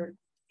other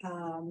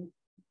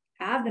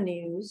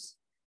avenues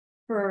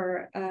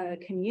for a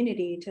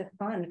community to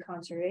fund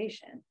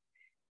conservation.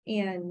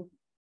 And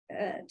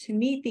to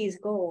meet these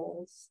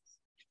goals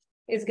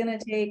is going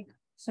to take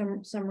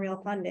some real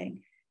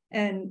funding.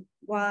 And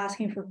while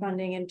asking for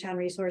funding and town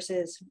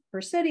resources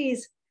for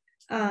cities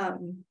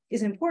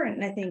is important,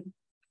 and I think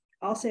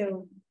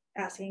also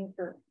asking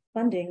for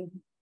funding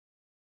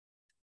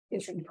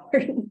is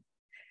important.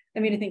 I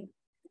mean, I think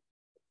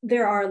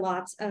there are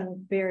lots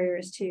of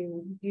barriers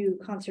to do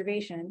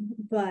conservation,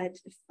 but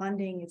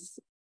funding is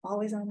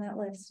always on that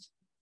list.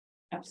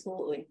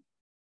 Absolutely.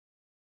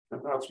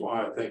 And that's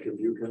why I think if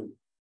you can,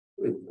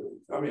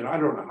 I mean, I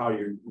don't know how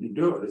you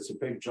do it, it's a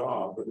big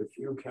job, but if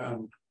you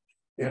can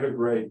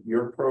integrate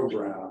your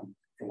program,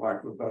 for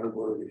lack of a better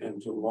word,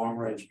 into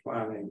long-range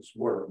planning's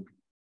work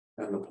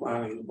and the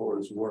planning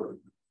board's work,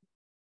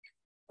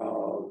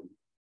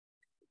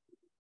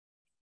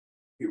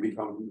 you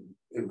become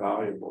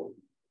invaluable.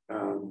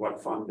 And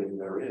what funding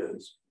there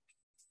is,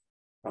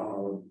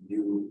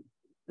 you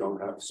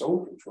don't have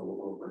sole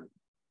control over.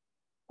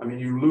 I mean,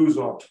 you lose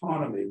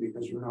autonomy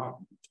because you're not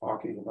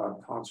talking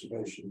about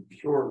conservation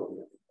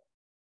purely.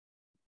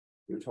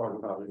 You're talking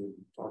about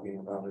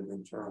it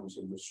in terms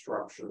of the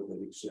structure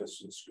that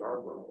exists in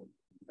Scarborough.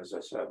 As I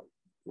said,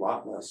 a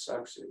lot less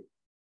sexy,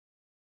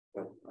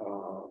 but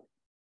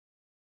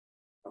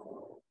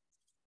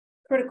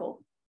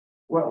Critical.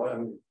 well,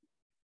 and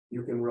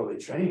you can really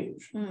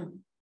change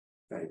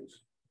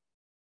things.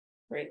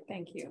 Great,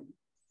 thank you.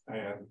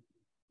 And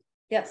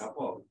Yes.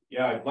 well,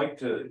 yeah, I'd like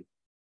to,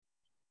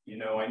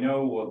 I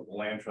know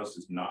land trust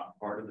is not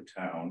part of the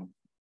town.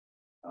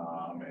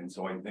 And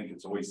so I think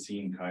it's always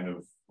seen kind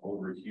of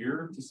over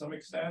here to some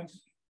extent,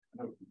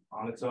 kind of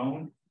on its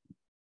own.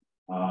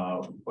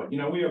 But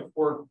we have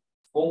four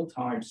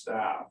full-time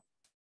staff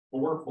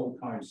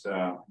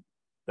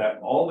that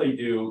all they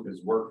do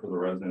is work for the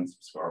residents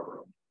of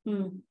Scarborough.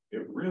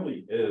 It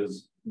really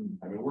is.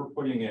 I mean, we're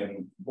putting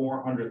in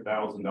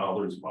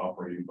 $400,000 of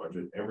operating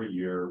budget every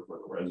year for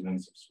the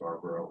residents of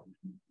Scarborough.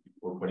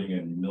 We're putting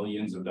in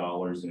millions of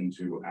dollars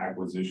into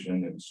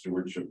acquisition and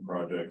stewardship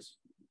projects.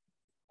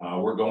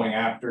 We're going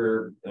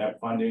after that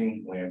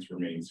funding, Lands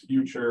Remains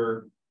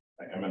Future,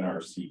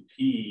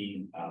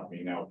 MNRCP,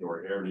 Maine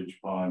Outdoor Heritage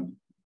Fund,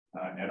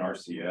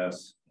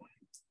 NRCS.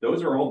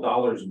 Those are all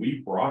dollars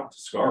we brought to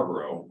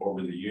Scarborough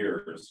over the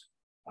years.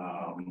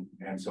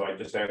 And so I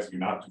just ask you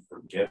not to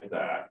forget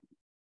that,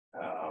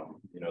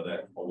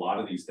 that a lot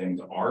of these things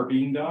are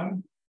being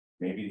done.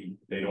 Maybe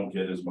they don't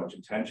get as much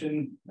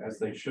attention as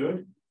they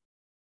should.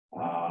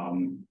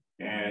 And,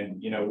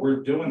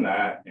 we're doing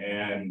that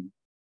and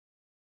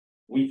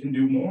we can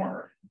do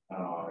more.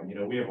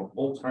 We have a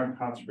full-time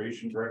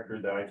conservation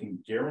director that I can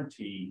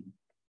guarantee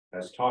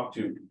has talked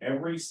to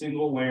every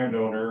single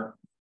landowner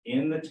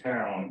in the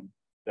town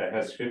that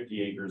has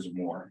 50 acres or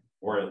more,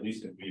 or at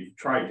least if we've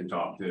tried to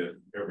talk to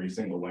every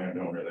single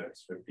landowner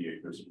that's 50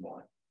 acres or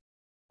more.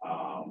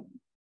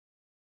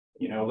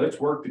 Let's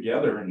work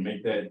together and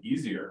make that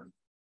easier.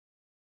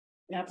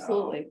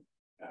 Absolutely.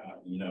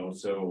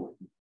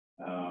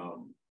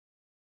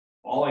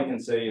 All I can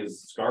say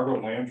is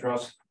Scarborough Land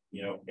Trust,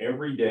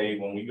 every day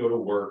when we go to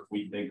work,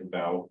 we think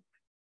about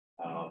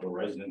the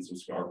residents of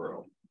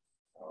Scarborough.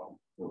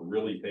 We're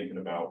really thinking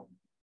about,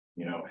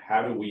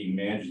 how do we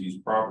manage these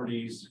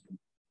properties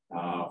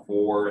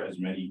for as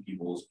many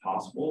people as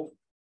possible,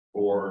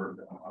 for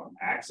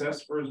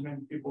access for as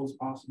many people as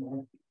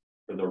possible,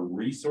 for the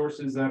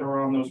resources that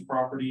are on those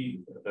property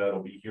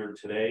that'll be here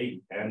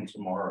today and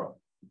tomorrow.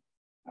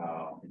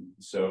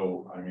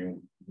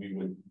 We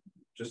would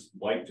just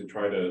like to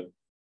try to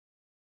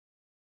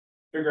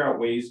figure out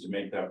ways to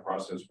make that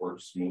process work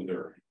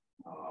smoother.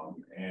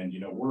 And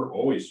we're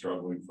always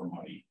struggling for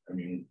money. I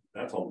mean,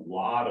 that's a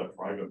lot of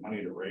private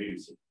money to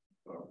raise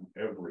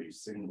every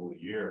single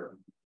year.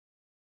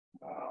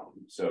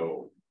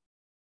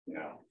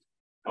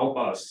 Help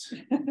us.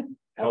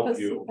 Help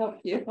you.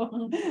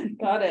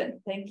 Got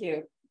it. Thank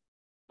you.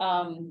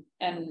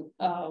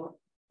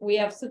 We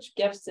have such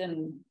gifts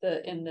in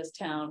this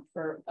town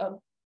for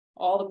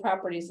all the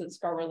properties that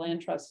Scarborough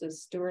Land Trust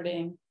is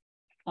stewarding,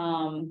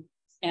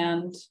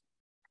 and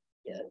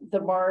the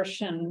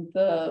Marsh and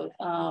the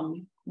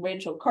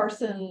Rachel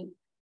Carson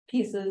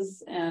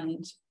pieces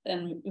and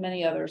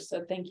many others.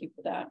 So thank you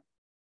for that.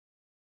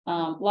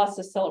 Lots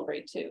to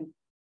celebrate too.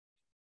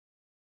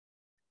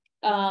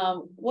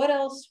 What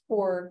else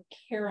for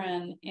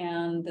Karen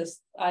and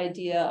this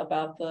idea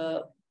about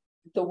the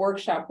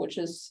workshop, which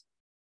is,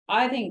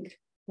 I think,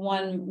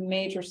 one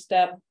major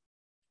step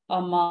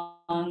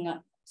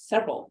among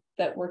several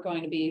that we're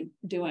going to be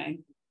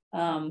doing.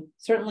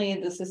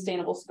 Certainly the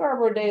Sustainable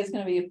Scarborough Day is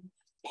going to be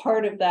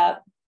part of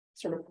that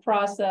sort of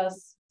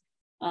process.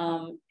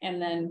 And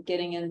then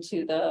getting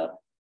into the,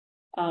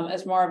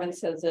 as Marvin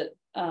says it,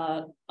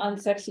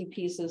 unsexy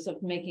pieces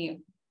of making it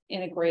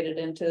integrated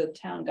into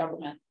town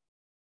government.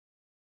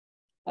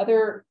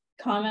 Other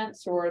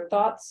comments or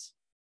thoughts?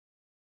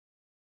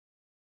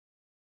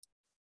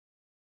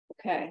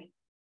 Okay,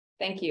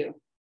 thank you.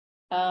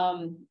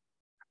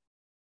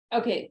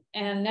 Okay,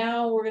 and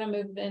now we're going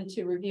to move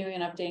into reviewing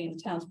and updating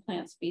the town's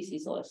plant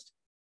species list.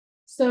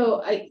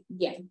 So I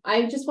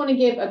just want to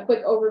give a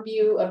quick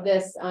overview of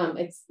this.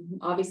 It's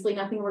obviously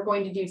nothing we're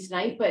going to do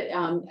tonight, but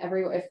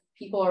if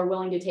people are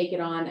willing to take it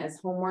on as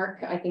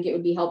homework, I think it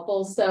would be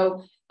helpful.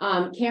 So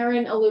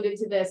Karen alluded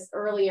to this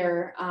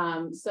earlier.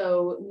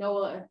 So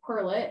Noah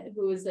Perlett,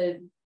 who is a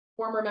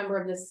former member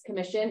of this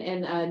commission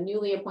and a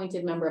newly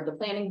appointed member of the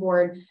planning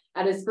board,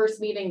 at his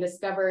first meeting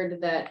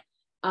discovered that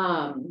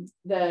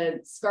the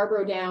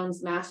Scarborough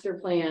Downs master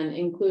plan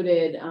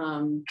included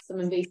some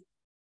invasive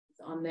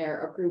on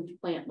their approved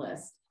plant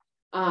list.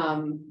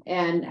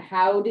 And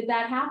how did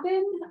that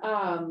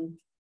happen?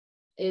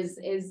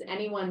 Is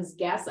anyone's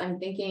guess. I'm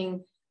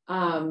thinking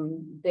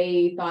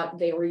they thought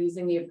they were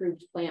using the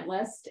approved plant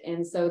list,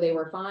 and so they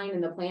were fine,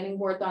 and the planning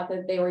board thought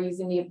that they were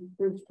using the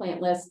approved plant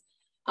list.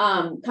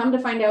 Come to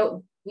find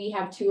out, we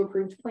have 2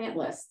 approved plant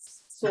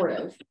lists, sort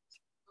of.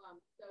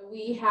 So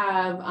we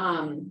have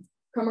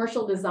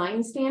commercial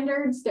design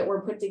standards that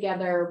were put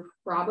together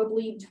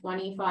probably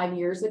 25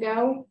 years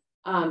ago,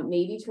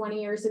 maybe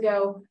 20 years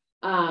ago,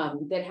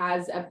 that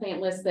has a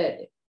plant list that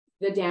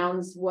the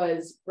Downs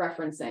was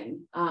referencing.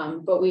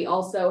 But we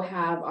also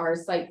have our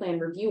site plan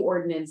review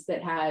ordinance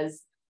that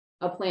has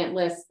a plant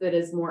list that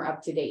is more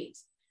up to date,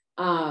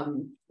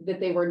 that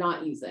they were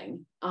not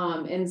using.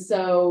 And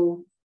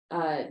so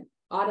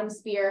Autumn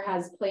Spear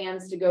has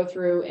plans to go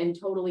through and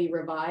totally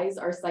revise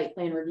our site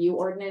plan review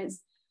ordinance.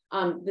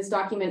 This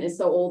document is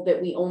so old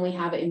that we only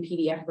have it in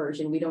PDF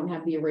version. We don't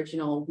have the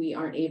original. We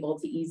aren't able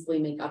to easily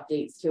make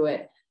updates to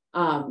it.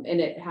 And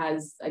it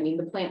has, I mean,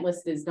 the plant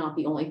list is not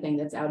the only thing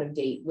that's out of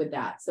date with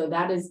that. So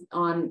that is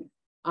on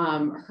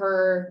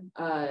her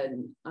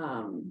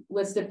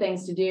list of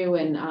things to do.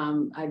 And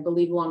I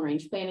believe Long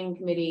Range Planning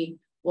Committee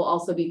will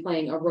also be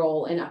playing a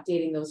role in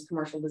updating those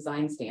commercial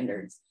design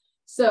standards.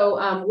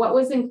 So what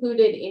was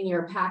included in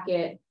your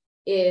packet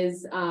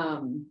is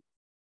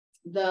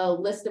the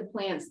list of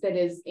plants that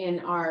is in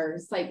our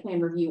site plan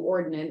review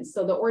ordinance.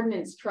 So the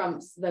ordinance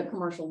trumps the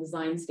commercial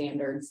design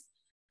standards.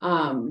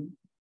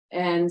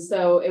 And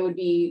so it would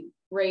be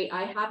great.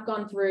 I have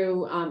gone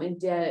through and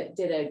did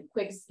a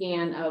quick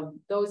scan of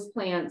those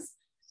plants,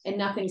 and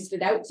nothing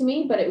stood out to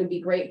me, but it would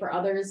be great for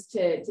others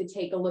to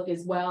take a look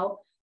as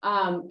well.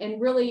 And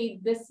really,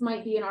 this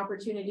might be an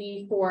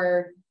opportunity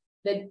for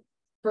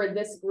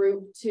this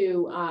group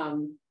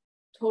to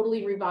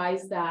totally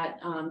revise that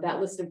that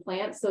list of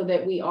plants so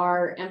that we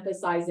are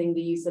emphasizing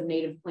the use of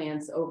native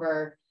plants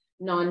over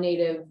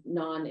non-native,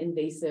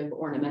 non-invasive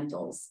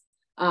ornamentals.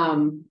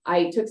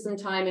 I took some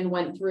time and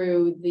went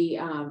through the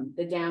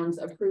Downs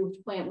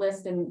approved plant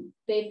list, and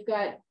they've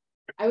got,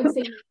 I would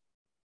say, plants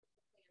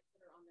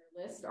that are on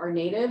their list are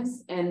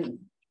natives, and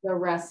the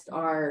rest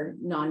are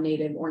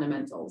non-native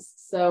ornamentals.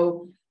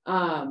 So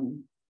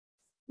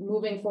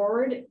moving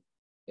forward,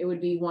 it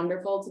would be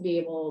wonderful to be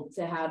able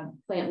to have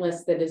plant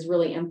lists that is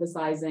really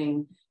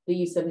emphasizing the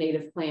use of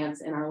native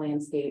plants in our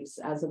landscapes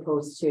as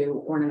opposed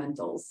to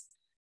ornamentals.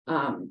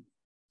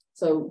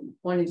 So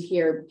wanted to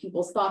hear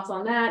people's thoughts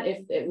on that,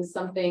 if it was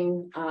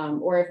something,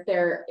 or if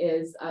there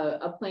is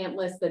a plant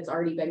list that's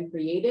already been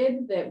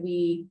created that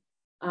we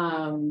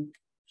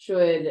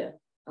should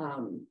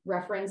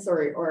reference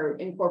or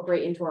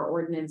incorporate into our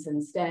ordinance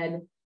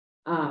instead.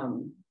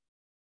 Do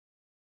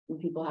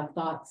people have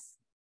thoughts?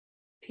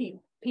 Pete.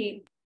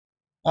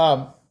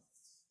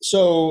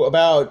 So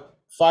about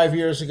 5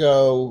 years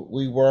ago,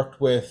 we worked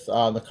with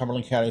the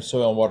Cumberland County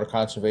Soil and Water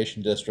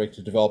Conservation District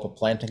to develop a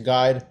planting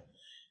guide.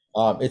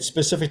 It's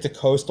specific to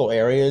coastal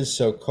areas,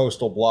 so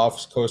coastal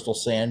bluffs, coastal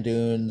sand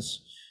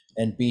dunes,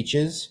 and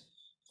beaches.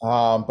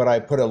 But I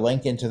put a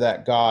link into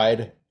that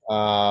guide.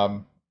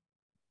 Again,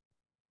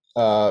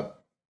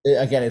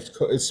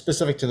 it's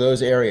specific to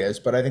those areas,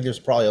 but I think there's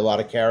probably a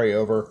lot of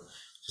carryover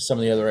to some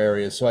of the other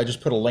areas. So I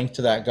just put a link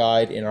to that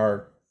guide in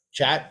our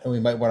chat, and we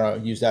might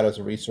want to use that as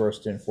a resource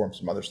to inform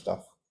some other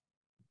stuff.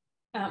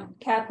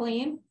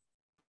 Kathleen?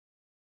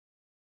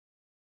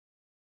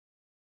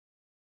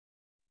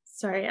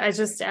 Sorry, I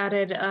just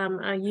added a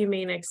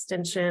UMaine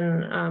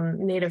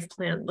extension native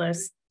plant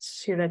list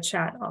to the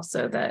chat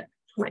also that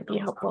might be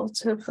helpful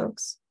to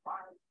folks.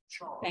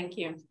 Thank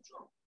you.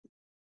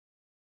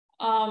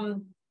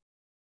 I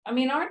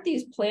mean, aren't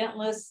these plant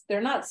lists, they're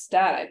not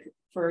static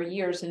for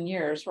years and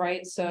years,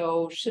 right?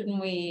 So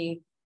shouldn't we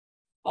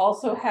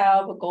also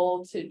have a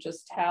goal to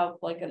just have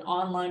like an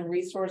online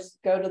resource,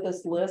 go to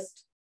this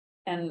list?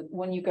 And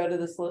when you go to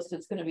this list,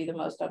 it's going to be the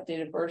most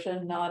updated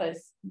version, not a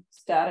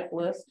static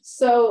list.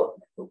 So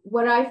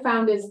what I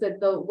found is that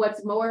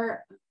what's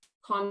more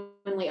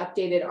commonly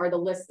updated are the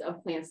list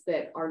of plants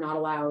that are not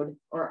allowed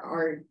or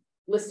are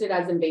listed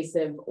as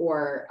invasive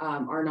or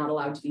are not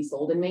allowed to be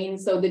sold in Maine.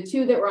 So the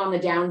 2 that were on the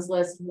Downs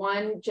list,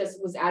 one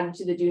just was added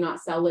to the do not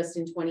sell list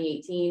in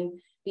 2018.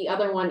 The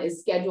other one is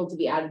scheduled to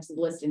be added to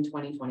the list in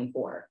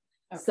 2024.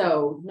 Okay.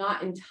 So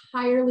not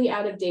entirely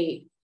out of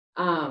date,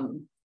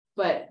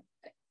 but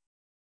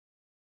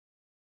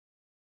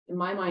in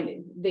my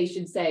mind, they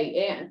should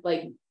say, and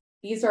like,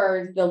 these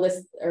are the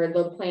list or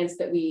the plants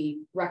that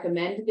we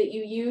recommend that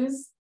you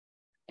use,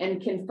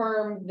 and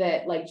confirm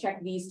that, like,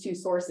 check these 2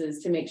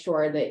 sources to make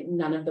sure that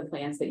none of the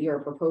plants that you're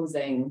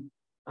proposing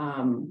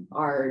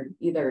are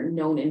either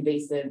known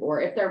invasive,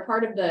 or if they're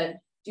part of the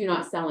do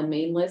not sell in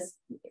main list,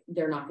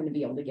 they're not going to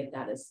be able to get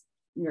that as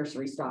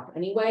nursery stock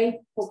anyway,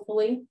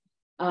 hopefully.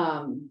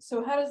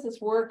 So how does this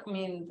work? I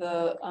mean,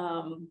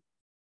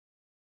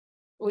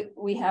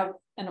 we have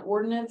an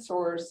ordinance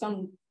or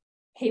some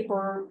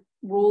paper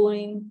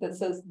ruling that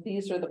says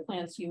these are the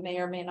plants you may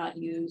or may not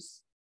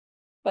use.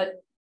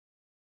 But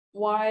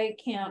why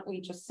can't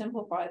we just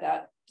simplify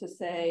that to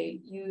say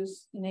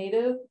use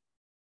native,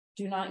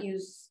 do not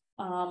use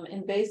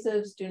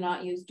invasives, do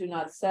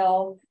not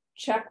sell,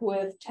 check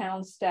with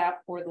town staff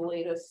for the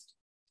latest,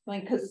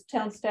 like, because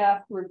town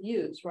staff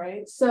reviews,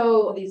 right?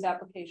 So these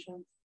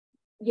applications.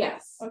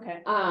 Yes.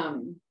 Okay.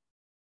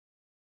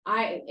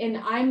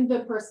 I'm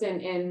the person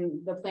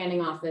in the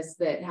planning office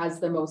that has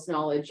the most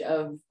knowledge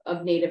of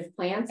native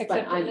plants.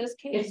 Except but in this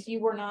case, you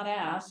were not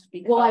asked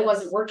because. Well, I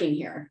wasn't working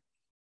here.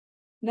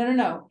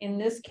 No. In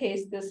this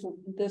case, this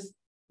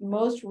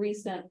most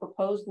recent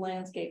proposed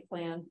landscape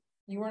plan,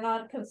 you were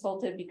not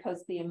consulted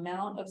because the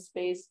amount of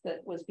space that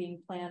was being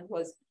planned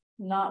was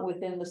not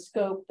within the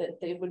scope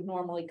that they would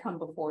normally come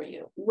before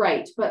you.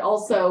 Right, but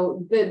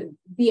also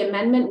the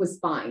amendment was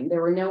fine.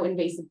 There were no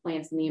invasive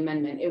plants in the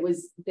amendment. It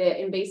was the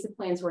invasive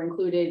plants were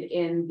included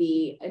in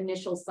the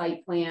initial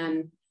site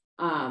plan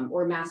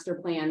or master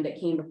plan that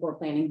came before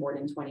planning board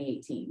in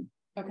 2018.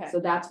 Okay. So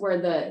that's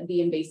where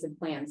the invasive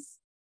plants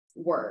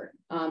were.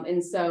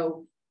 And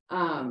so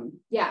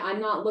yeah, I'm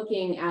not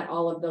looking at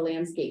all of the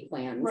landscape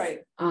plans.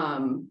 Right.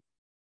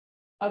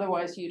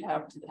 Otherwise, you'd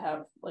have to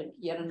have like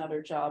yet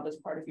another job as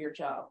part of your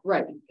job.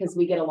 Right, because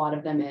we get a lot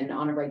of them in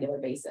on a regular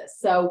basis.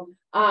 So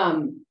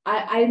I'm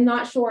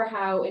not sure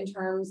how, in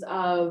terms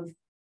of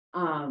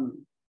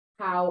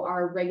how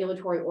our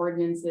regulatory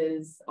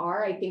ordinances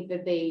are. I think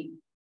that they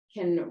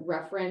can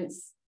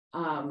reference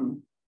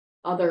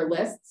other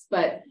lists,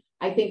 but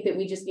I think that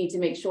we just need to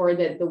make sure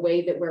that the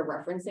way that we're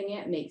referencing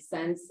it makes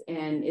sense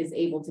and is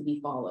able to be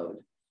followed.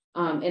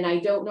 And I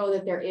don't know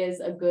that there is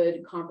a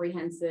good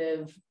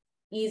comprehensive,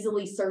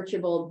 easily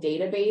searchable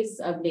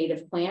database of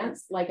native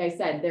plants. Like I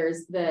said,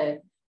 there's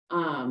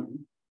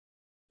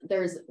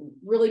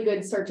really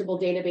good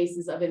searchable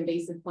databases of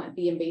invasive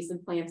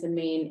plants in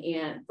Maine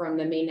and from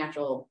the Maine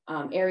Natural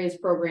Areas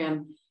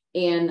Program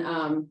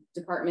and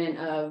Department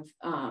of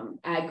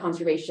Ag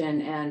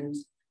Conservation and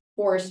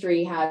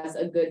Forestry has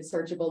a good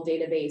searchable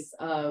database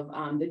of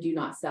the do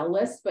not sell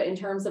list. But in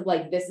terms of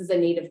like, this is a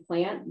native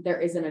plant, there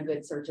isn't a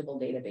good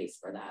searchable database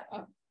for that.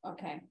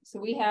 Okay,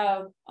 so we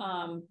have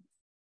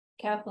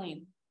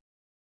Kathleen.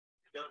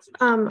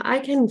 I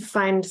can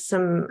find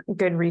some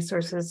good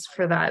resources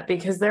for that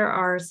because there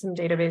are some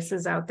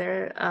databases out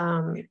there.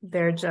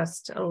 They're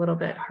just a little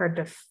bit hard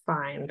to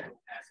find.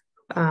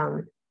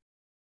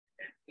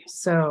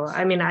 So,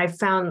 I mean, I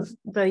found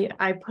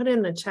I put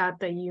in the chat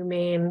the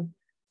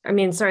the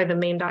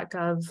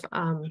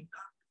Maine.gov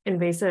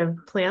invasive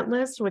plant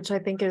list, which I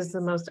think is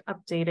the most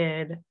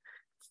updated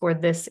for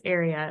this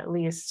area, at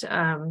least,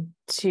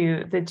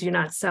 to the do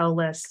not sell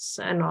lists,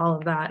 and all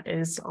of that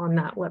is on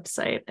that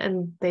website,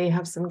 and they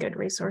have some good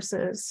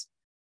resources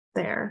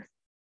there.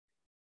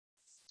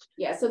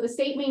 Yeah, so the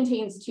state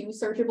maintains two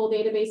searchable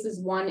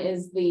databases. One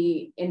is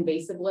the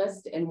invasive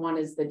list and one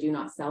is the do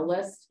not sell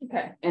list.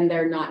 Okay. And they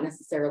don't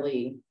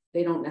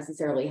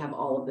necessarily have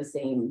all of the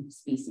same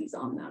species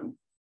on them.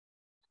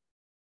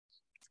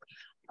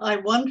 I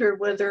wonder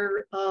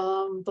whether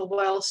the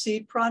Wild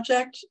Seed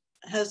Project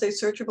has a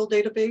searchable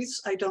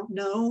database. I don't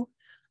know.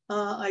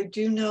 I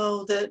do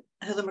know that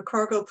Heather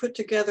McCargo put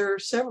together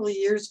several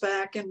years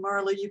back, and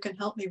Marla, you can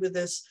help me with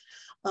this.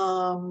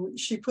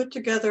 She put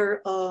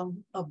together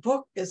a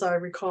book, as I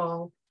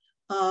recall,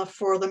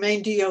 for the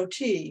Maine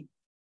DOT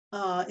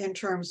in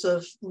terms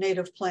of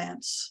native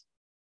plants.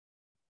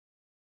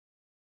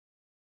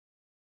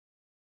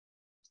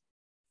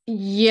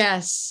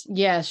 Yes,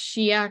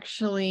 she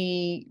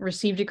actually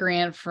received a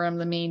grant from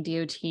the Maine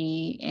DOT,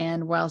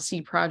 and Wild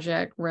Seed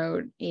Project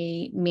wrote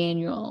a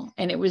manual,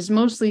 and it was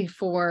mostly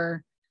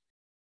for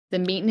the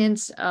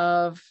maintenance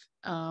of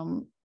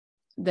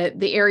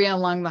the area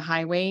along the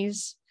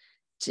highways.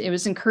 It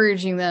was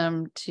encouraging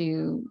them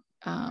to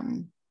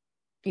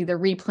either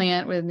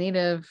replant with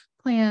native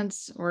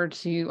plants or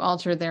to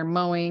alter their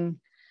mowing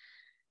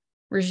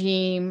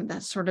regime,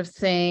 that sort of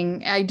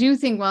thing. I do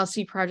think Wild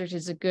Seed Project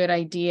is a good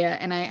idea.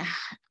 And I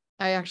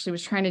actually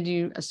was trying to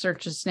do a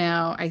search just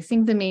now. I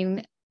think the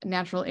Maine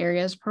Natural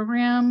Areas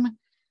Program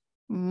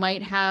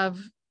might have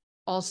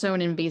also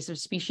an invasive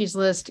species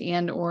list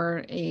and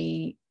or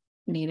a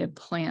native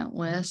plant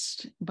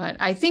list, but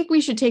I think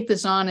we should take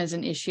this on as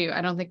an issue.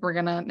 I don't think we're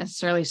going to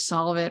necessarily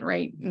solve it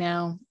right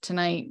now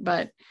tonight,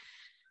 but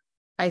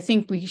I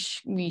think we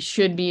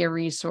should be a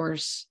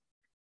resource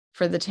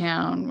for the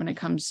town when it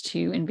comes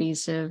to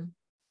invasive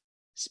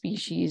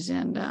species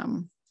and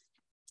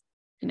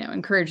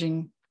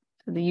encouraging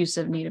the use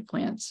of native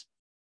plants.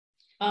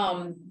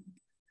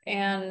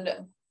 And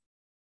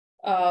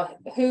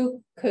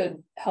who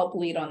could help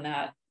lead on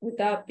that? Would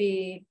that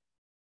be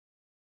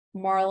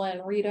Marla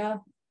and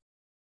Rita?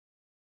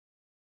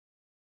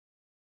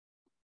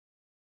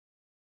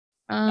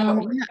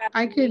 Yeah,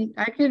 I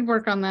could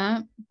work on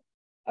that.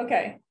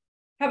 Okay.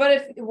 How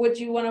about would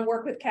you want to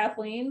work with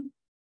Kathleen?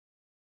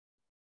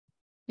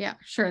 Yeah,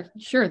 sure.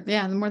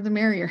 Yeah, the more the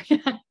merrier.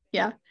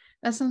 Yeah,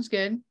 that sounds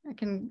good. I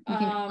can,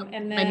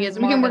 and then ideas.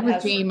 We can work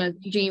Marvin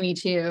with Jamie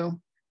too.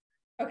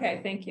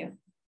 Okay, thank you.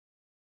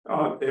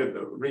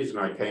 The reason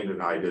I came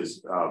tonight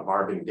is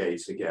Marvin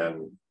Gates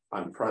again.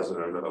 I'm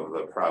president of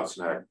the Prouts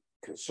Neck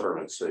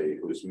Conservancy,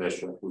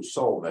 whose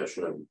sole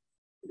mission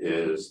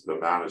is the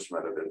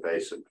management of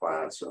invasive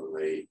plants and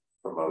the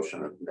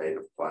promotion of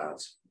native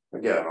plants.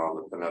 Again, on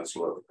the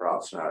peninsula of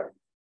Prouts Neck,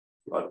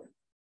 but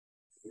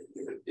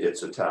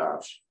it's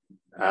attached.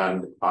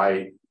 And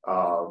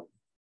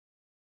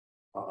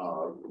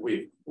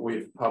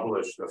we've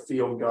published a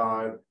field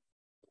guide.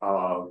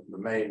 The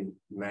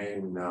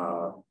main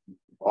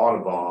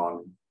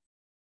Audubon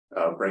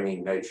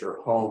Bringing Nature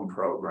Home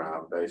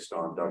program based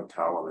on Doug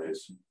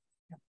Tallamy's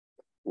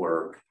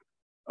work.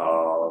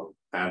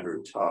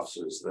 Andrew Tufts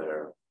is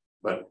there,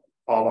 but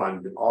all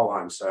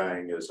I'm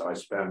saying is I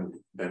spend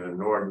an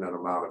inordinate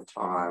amount of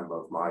time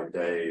of my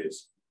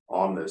days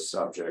on this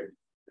subject,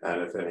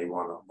 and if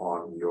anyone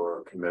on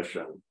your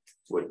commission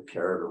would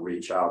care to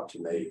reach out to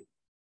me,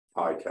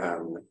 I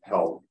can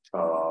help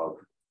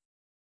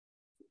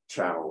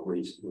channel.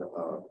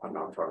 I'm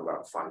not talking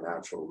about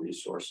financial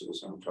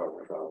resources. I'm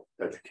talking about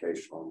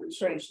educational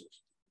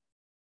resources.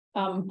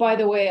 Right. By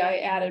the way, I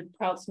added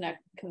Prouts Neck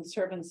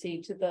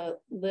Conservancy to the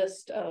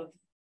list of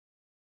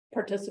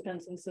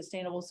participants in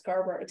Sustainable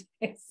Scarborough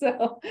today.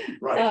 So,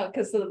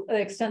 because of the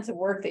extensive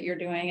work that you're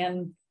doing,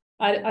 and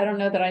I don't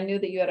know that I knew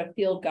that you had a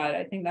field guide.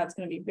 I think that's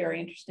going to be very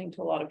interesting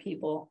to a lot of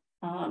people.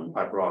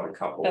 I brought a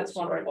couple. That's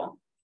wonderful.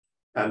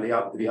 And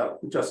the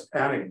just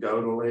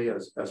anecdotally,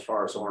 as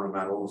far as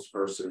ornamentals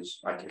versus,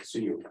 I can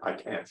see you, I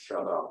can't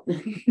shut up.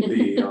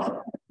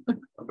 The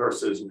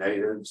versus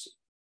natives,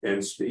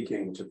 in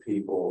speaking to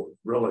people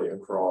really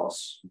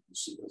across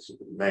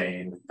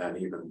Maine and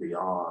even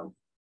beyond,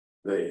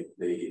 and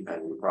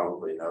you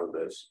probably know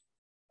this,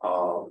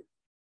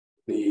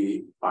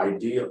 the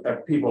idea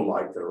that people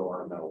like their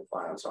ornamental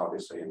plants,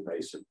 obviously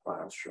invasive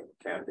plants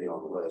can't be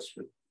on the list,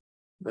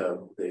 but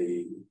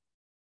the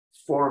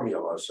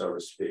formula, so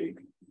to speak,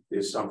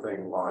 is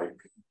something like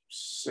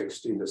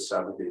 60 to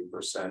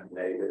 70%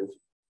 native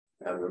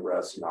and the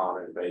rest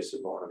non-invasive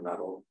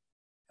ornamental.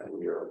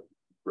 And you're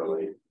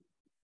really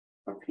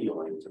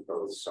appealing to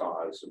both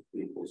sides of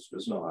people's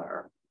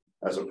desire,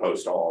 as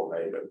opposed to all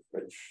native,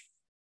 which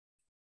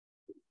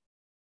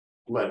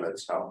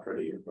limits how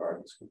pretty your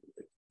gardens can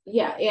be.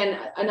 Yeah, and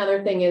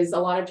another thing is a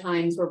lot of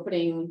times we're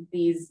putting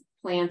these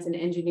plants in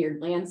engineered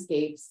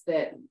landscapes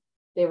that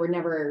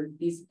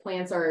these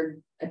plants are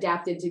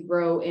adapted to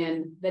grow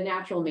in the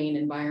natural Maine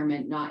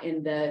environment, not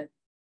in the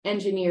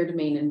engineered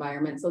Maine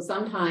environment. So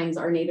sometimes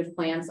our native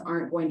plants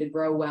aren't going to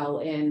grow well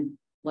in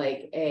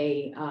like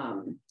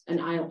an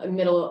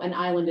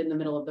island in the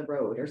middle of the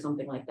road or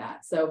something like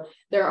that. So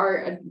there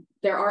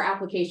are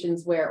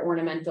applications where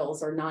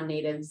ornamentals or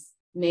non-natives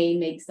may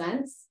make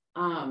sense.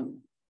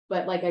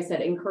 But like I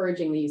said,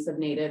 encouraging the use of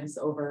natives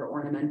over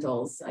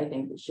ornamentals, I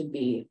think should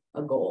be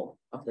a goal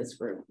of this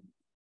group.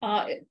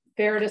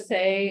 Fair to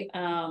say,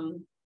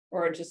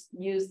 or just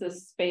use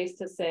this space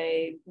to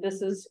say,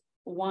 this is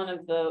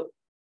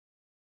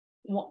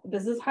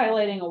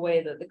highlighting a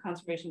way that the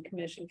Conservation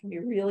Commission can be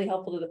really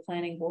helpful to the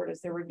planning board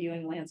as they're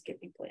reviewing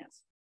landscaping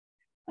plans.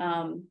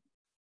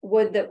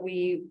 Would that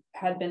we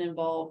had been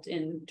involved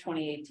in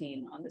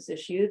 2018 on this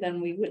issue,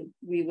 then we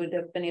would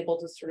have been able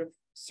to sort of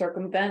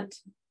circumvent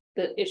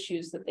the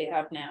issues that they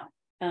have now.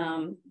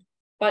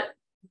 But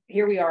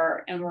here we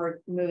are, and we're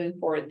moving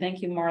forward.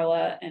 Thank you,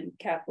 Marla and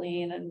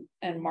Kathleen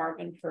and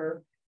Marvin,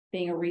 for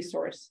being a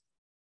resource.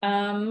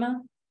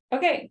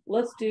 Okay,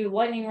 let's do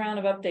lightning round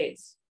of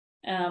updates.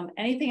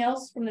 Anything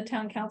else from the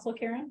town council,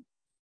 Karen?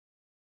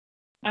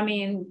 I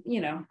mean,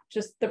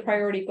 just the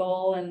priority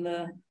goal and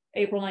the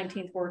April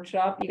 19th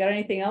workshop. You got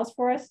anything else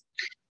for us?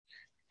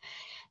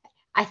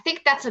 I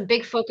think that's a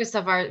big focus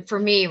for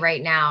me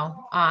right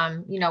now.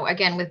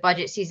 Again, with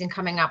budget season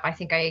coming up, I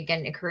think I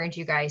again encourage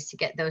you guys to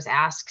get those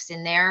asks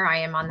in there. I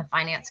am on the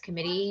finance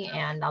committee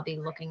and I'll be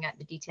looking at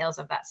the details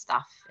of that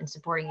stuff and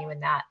supporting you in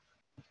that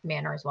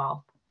manner as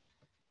well.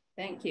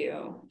 Thank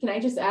you. Can I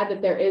just add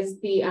that there is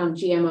the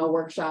GMO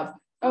workshop?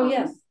 Oh,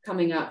 yes.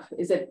 Coming up.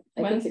 Is it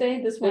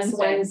Wednesday? This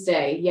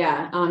Wednesday,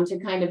 yeah. To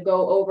kind of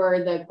go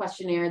over the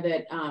questionnaire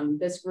that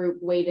this group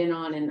weighed in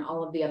on, and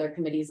all of the other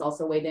committees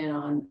also weighed in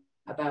on,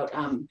 about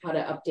how to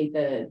update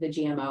the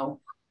GMO.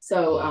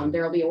 So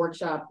there will be a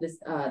workshop this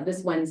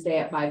Wednesday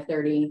at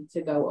 5:30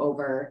 to go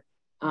over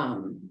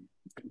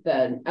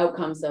the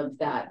outcomes of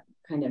that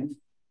kind of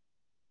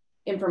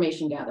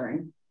information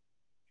gathering.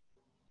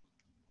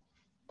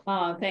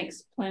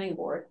 Thanks, planning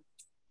board.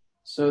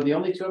 So the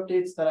only two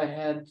updates that I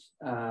had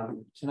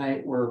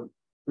tonight were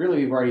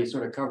really, we've already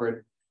sort of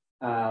covered.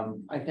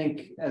 I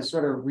think, as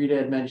sort of Rita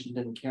had mentioned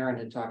and Karen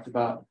had talked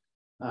about,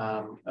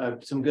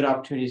 some good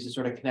opportunities to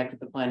sort of connect with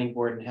the planning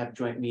board and have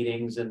joint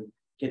meetings and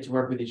get to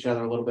work with each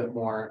other a little bit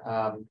more.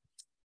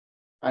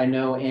 I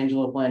know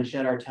Angela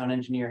Blanchett, our town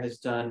engineer, has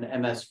done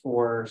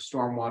MS4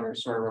 stormwater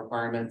sort of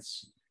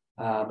requirements.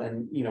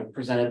 And, you know,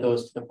 presented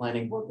those to the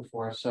planning board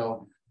before,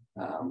 so.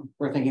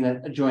 We're thinking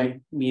that a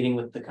joint meeting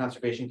with the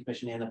Conservation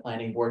Commission and the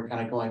planning board,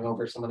 kind of going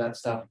over some of that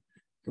stuff,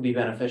 could be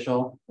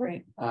beneficial.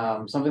 Right.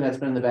 Something that's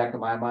been in the back of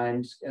my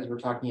mind as we're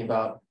talking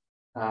about,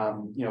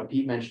 you know,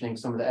 Pete mentioning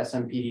some of the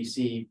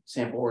SMPDC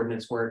sample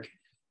ordinance work,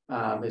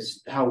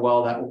 is how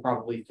well that will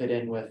probably fit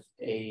in with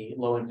a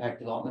low impact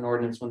development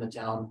ordinance when the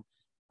town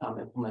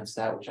implements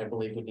that, which I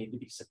believe would need to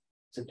be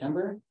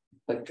September,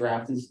 but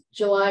draft is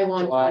July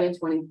 1, July.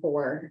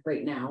 2024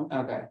 right now,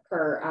 okay.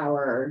 per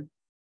our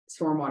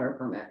stormwater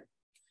permit.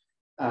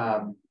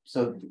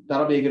 So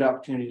that'll be a good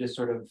opportunity to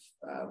sort of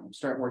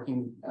start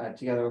working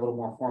together a little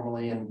more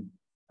formally and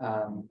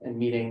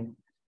meeting.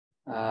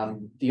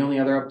 The only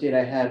other update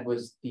I had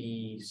was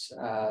the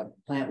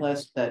plant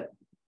list that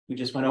we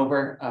just went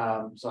over.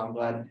 So I'm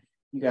glad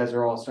you guys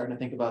are all starting to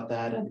think about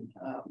that and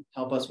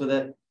help us with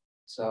it.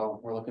 So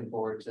we're looking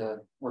forward to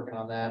working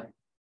on that.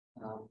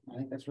 I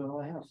think that's really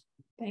all I have.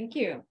 Thank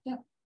you. Yeah.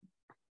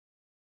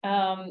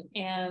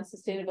 And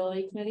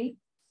Sustainability Committee?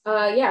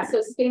 Yeah,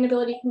 so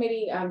Sustainability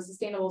Committee,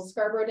 Sustainable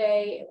Scarborough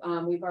Day,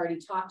 we've already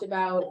talked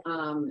about.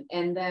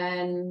 And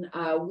then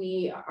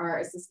we are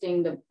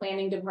assisting the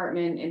planning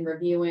department in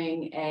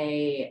reviewing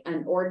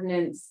an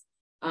ordinance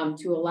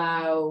to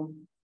allow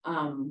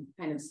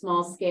kind of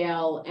small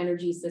scale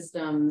energy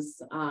systems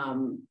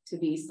to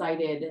be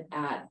cited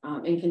at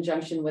in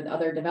conjunction with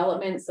other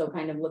developments. So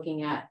kind of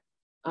looking at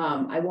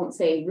I won't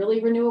say really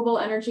renewable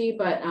energy,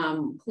 but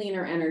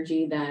cleaner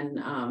energy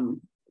than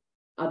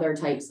other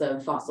types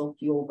of fossil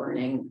fuel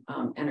burning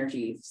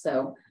energy.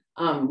 So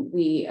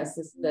we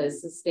assist the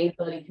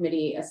Sustainability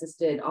Committee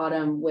assisted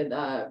Autumn with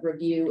a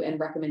review and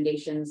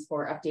recommendations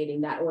for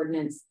updating that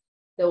ordinance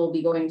that will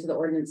be going to the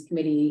ordinance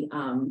committee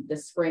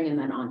this spring and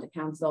then on to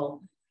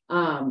council.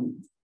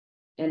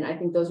 And I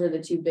think those are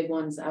the two big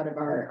ones out of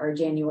our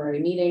January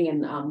meeting,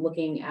 and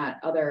looking at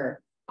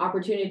other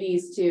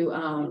opportunities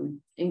to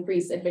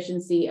increase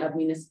efficiency of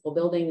municipal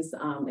buildings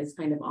is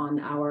kind of on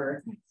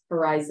our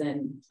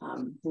horizon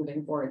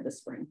moving forward this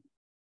spring.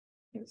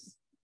 Yes.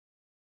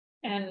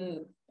 And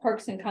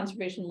Parks and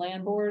Conservation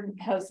Land Board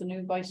has the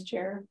new vice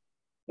chair.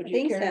 Would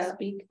you care to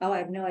speak? Oh, I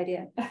have no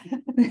idea.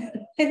 I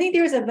think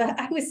there was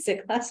I was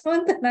sick last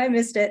month and I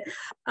missed it.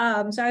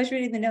 So I was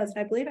reading the notes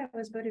and I believe I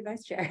was voted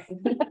vice chair.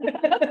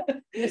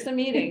 Miss a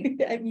meeting.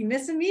 You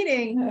miss a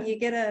meeting, you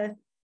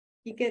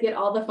get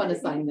all the fun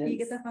assignments. You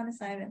get the fun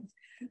assignments.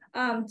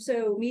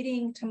 So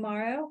meeting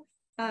tomorrow.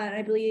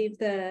 I believe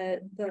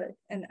and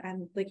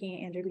I'm looking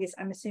at Andrew because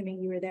I'm assuming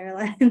you were there,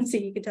 so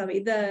you could tell me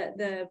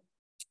the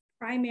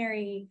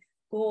primary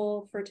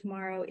goal for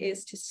tomorrow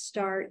is to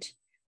start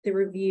the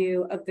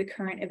review of the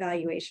current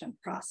evaluation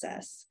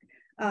process,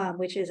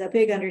 which is a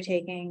big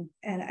undertaking.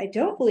 And I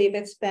don't believe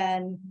it's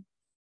been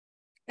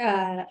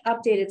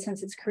updated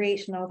since its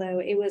creation, although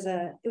it was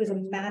a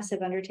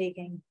massive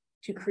undertaking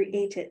to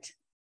create it.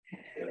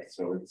 Yeah,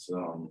 so it's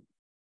a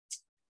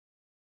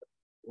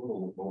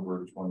little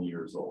over 20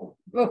 years old.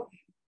 Oh.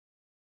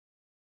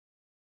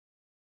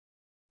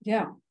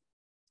 Yeah,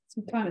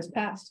 some time has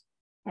passed.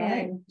 All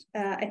right.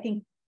 I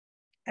think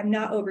I'm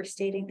not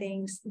overstating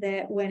things,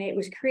 that when it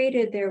was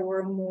created, there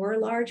were more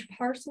large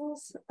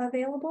parcels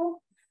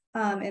available.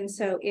 And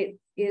so it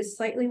is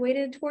slightly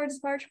weighted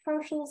towards large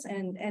parcels,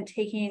 and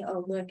taking a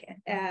look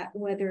at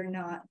whether or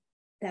not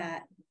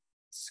that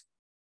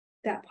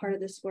part of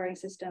the scoring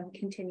system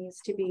continues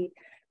to be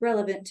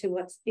relevant to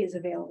what is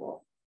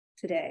available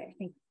today. I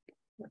think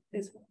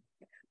is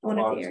one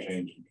of the areas.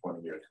 Changed in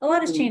 20 years. A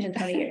lot has changed in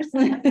 20 years.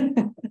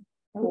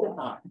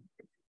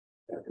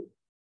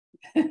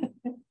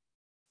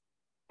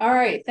 All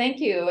right, thank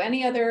you.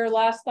 Any other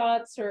last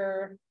thoughts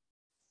or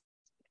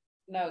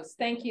notes?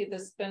 Thank you.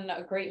 This has been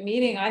a great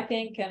meeting, I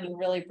think, and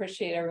really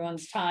appreciate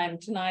everyone's time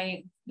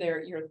tonight,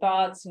 your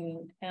thoughts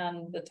and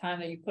the time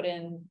that you put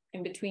in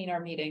between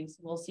our meetings.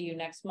 We'll see you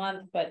next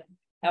month, but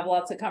have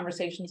lots of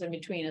conversations in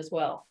between as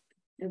well.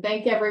 And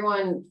thank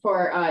everyone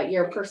for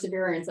your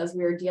perseverance as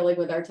we were dealing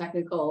with our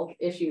technical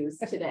issues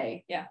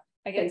today. Yeah,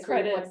 I get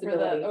credit for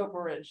the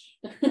overage.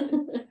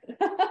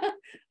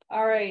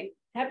 All right.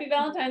 Happy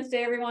Valentine's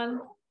Day, everyone.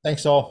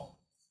 Thanks all.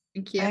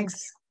 Thank you.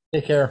 Thanks.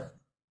 Take care.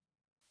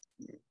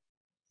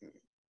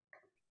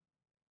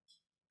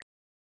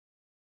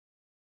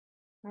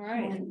 All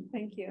right.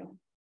 Thank you.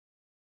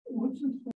 What's this?